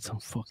gotta read some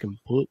fucking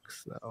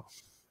books now.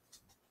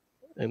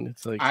 And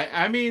it's like,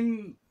 I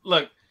mean,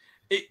 look,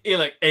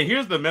 like, and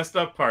here's the messed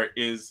up part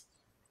is,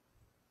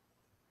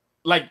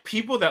 like,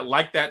 people that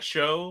like that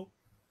show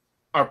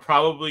are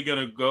probably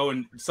gonna go,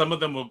 and some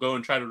of them will go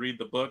and try to read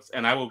the books,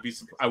 and I won't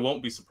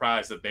be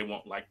surprised if they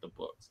won't like the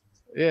books.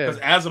 yeah, Because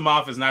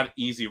Asimov is not an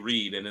easy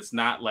read, and it's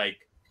not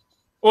like,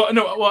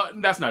 well,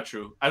 that's not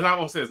true. I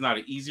won't say it's not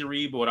an easy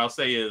read, but what I'll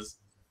say is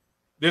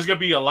there's gonna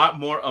be a lot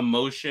more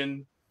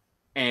emotion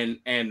and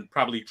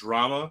probably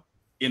drama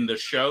in the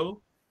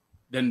show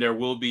than there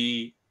will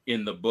be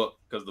in the book,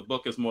 because the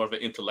book is more of an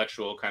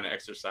intellectual kind of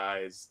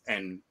exercise,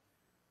 and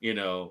you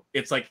know,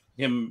 it's like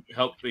him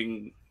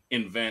helping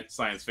invent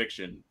science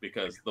fiction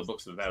because the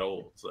books are that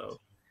old.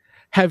 So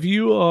have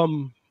you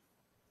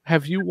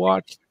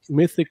watched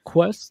Mythic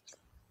Quest?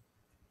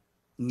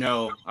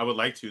 no, I would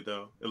like to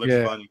though. It looks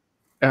Yeah. funny.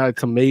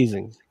 It's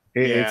amazing.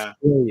 Yeah. It's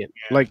brilliant.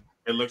 Yeah. Like,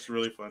 It looks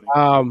really funny.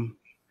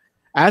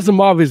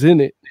 Asimov is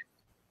in it.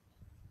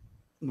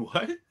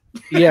 What?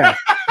 Yeah,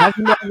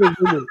 Asimov is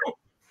in it.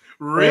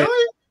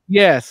 Really?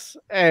 Yes,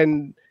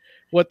 and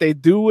what they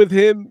do with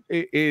him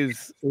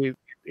is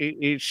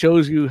it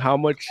shows you how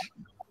much,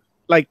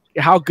 like,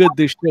 how good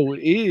this show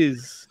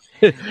is,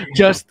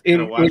 just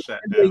in watch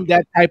that doing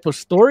that type of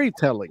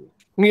storytelling,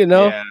 you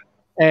know, Yeah.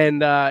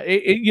 and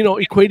you know,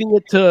 equating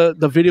it to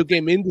the video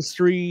game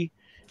industry,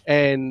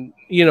 and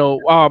you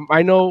know,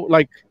 I know,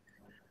 like,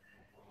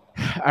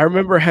 I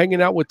remember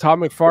hanging out with Todd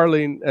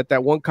McFarlane at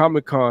that one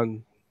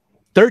Comic-Con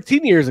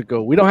 13 years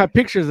ago. We don't have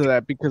pictures of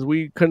that because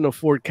we couldn't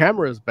afford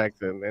cameras back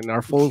then, and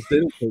our phones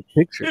didn't take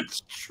pictures.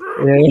 It's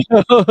true.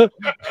 Yeah.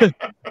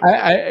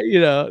 I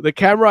you know, the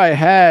camera I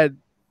had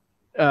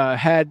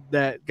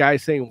that guy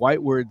saying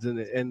white words in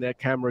it, and that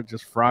camera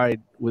just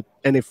fried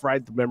and it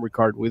fried the memory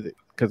card with it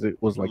because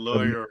it was like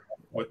Lawyer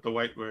with the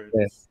white words.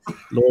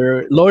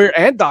 Yeah. Lawyer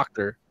and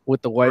doctor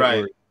with the white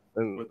Right. words.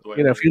 And With the white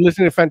you know, if you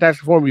listen to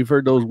Fantastic Forum, you've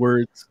heard those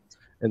words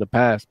in the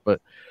past,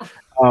 but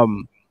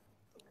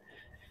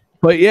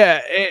yeah,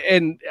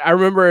 and I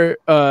remember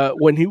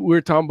when we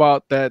were talking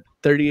about that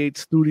 38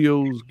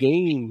 Studios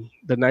game,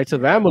 the Knights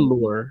of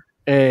Amalur,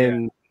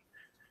 and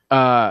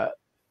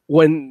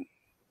when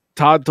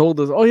Todd told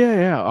us, "Oh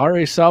yeah,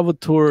 R.A.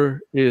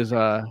 Salvatore is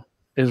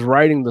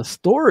writing the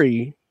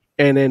story,"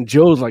 and then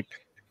Joe's like,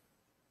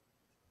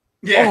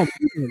 Yeah.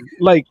 "Oh, man,"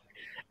 like,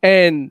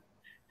 and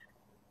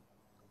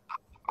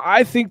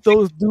I think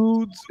those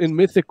dudes in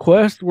Mythic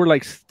Quest were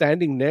like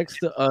standing next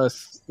to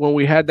us when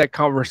we had that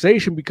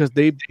conversation, because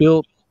they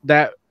built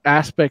that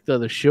aspect of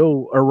the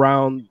show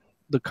around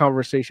the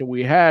conversation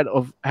we had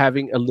of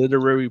having a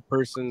literary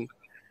person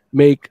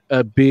make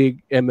a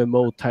big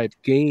MMO type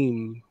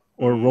game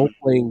or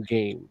role-playing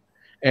game.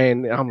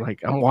 And I'm like,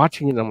 I'm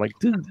watching it, and I'm like,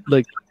 dude,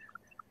 like,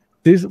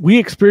 this, we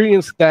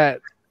experienced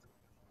that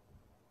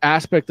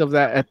aspect of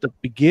that at the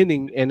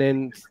beginning, and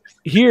then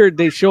here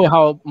they show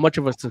how much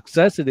of a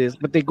success it is,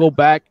 but they go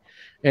back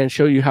and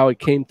show you how it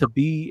came to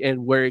be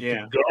and where it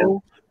could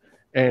go.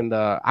 And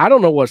I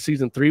don't know what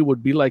season 3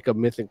 would be like of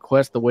Mythic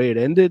Quest the way it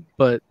ended,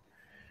 but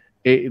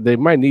they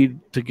might need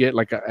to get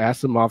like an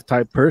Asimov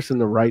type person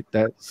to write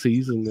that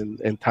season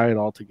and tie it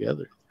all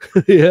together.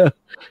 Yeah,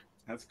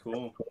 That's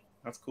cool.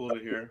 That's cool to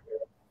hear.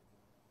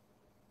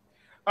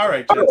 All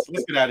right, gents,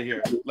 let's get out of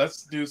here.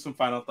 Let's do some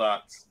final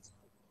thoughts.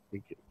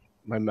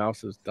 My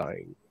mouse is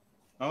dying.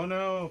 Oh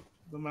no,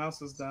 the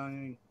mouse is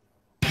dying.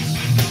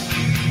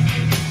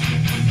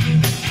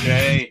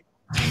 Jay,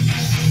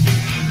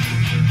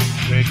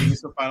 give me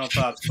some final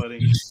thoughts,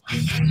 buddy.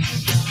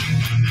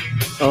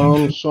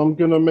 So I'm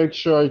gonna make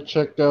sure I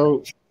check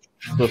out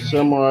the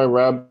Samurai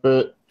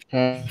Rabbit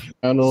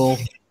panel.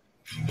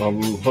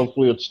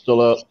 Hopefully it's still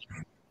up,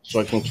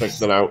 so I can check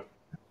that out.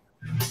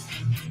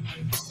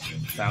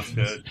 Sounds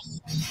good.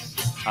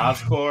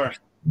 Oscore,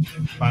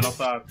 final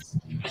thoughts.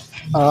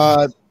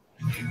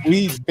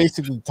 We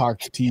basically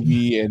talked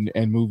TV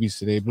and movies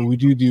today, but we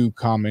do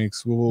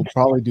comics. We'll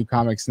probably do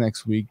comics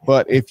next week.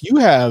 But if you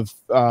have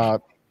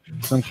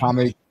some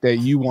comic that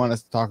you want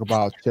us to talk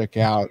about, check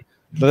out,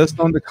 let us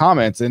know in the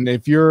comments. And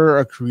if you're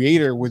a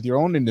creator with your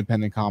own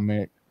independent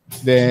comic,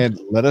 then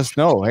let us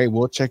know. Hey,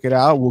 we'll check it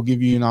out. We'll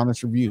give you an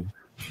honest review.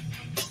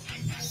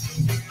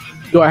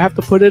 Do I have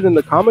to put it in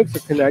the comics, or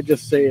can I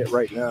just say it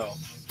right now?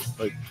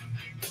 Like,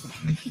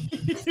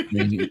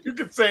 you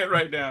can say it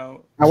right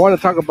now. I want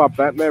to talk about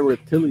Batman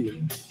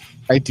Reptilian.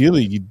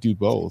 Ideally, you'd do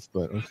both,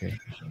 but okay.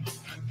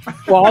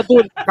 Well, I'll do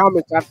it in the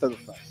comics after the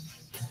fact.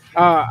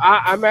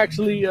 I'm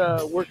actually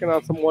working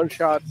on some one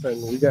shots,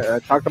 and I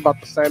talked about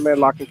the Sandman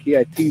Lock and Key.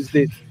 I teased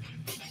it.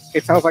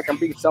 It sounds like I'm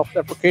being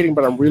self-deprecating,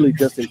 but I'm really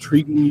just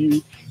intriguing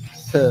you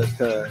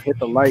to hit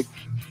the like,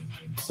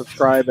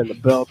 subscribe, and the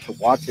bell to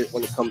watch it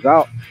when it comes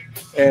out.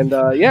 And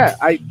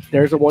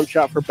there's a one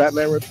shot for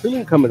Batman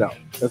Reptilian coming out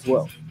as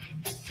well.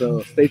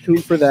 So stay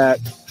tuned for that.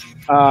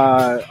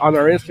 On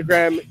our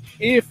Instagram,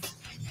 if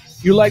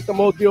you like the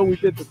Mo deal we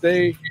did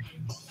today,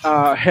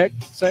 Heck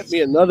sent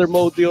me another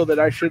Mo deal that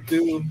I should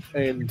do,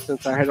 and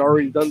since I had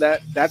already done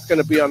that, that's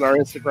going to be on our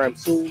Instagram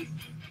soon.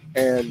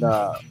 And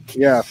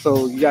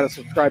so you got to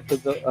subscribe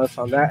to us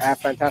on that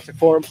at Fantastic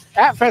Forum.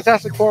 At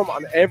Fantastic Forum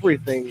on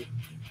everything.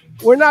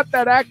 We're not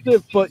that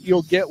active, but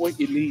you'll get what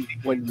you need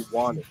when you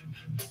want it.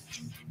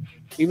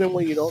 Even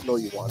when you don't know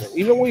you want it.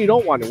 Even when you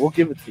don't want it, we'll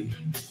give it to you.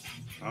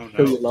 Oh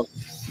no! You love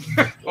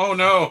it. Oh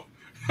no!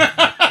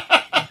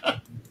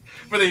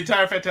 For the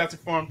entire Fantastic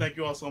Forum, thank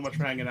you all so much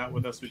for hanging out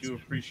with us. We do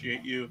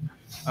appreciate you.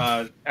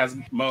 As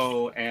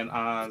Mo and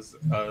Oz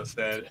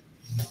said,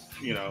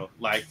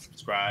 like,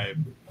 subscribe,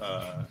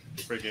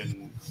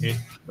 friggin' hit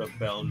the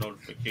bell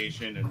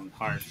notification and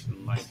hearts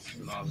and likes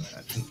and all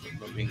that, and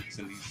the links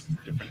in these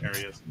different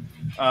areas.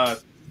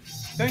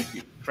 Thank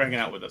you for hanging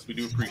out with us. We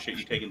do appreciate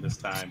you taking this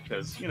time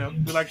because, we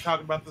like to talk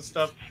about this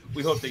stuff.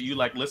 We hope that you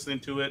like listening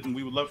to it, and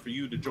we would love for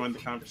you to join the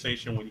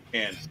conversation when you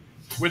can.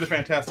 We're the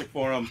Fantastic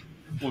Forum.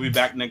 We'll be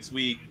back next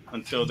week.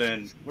 Until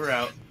then, we're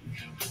out.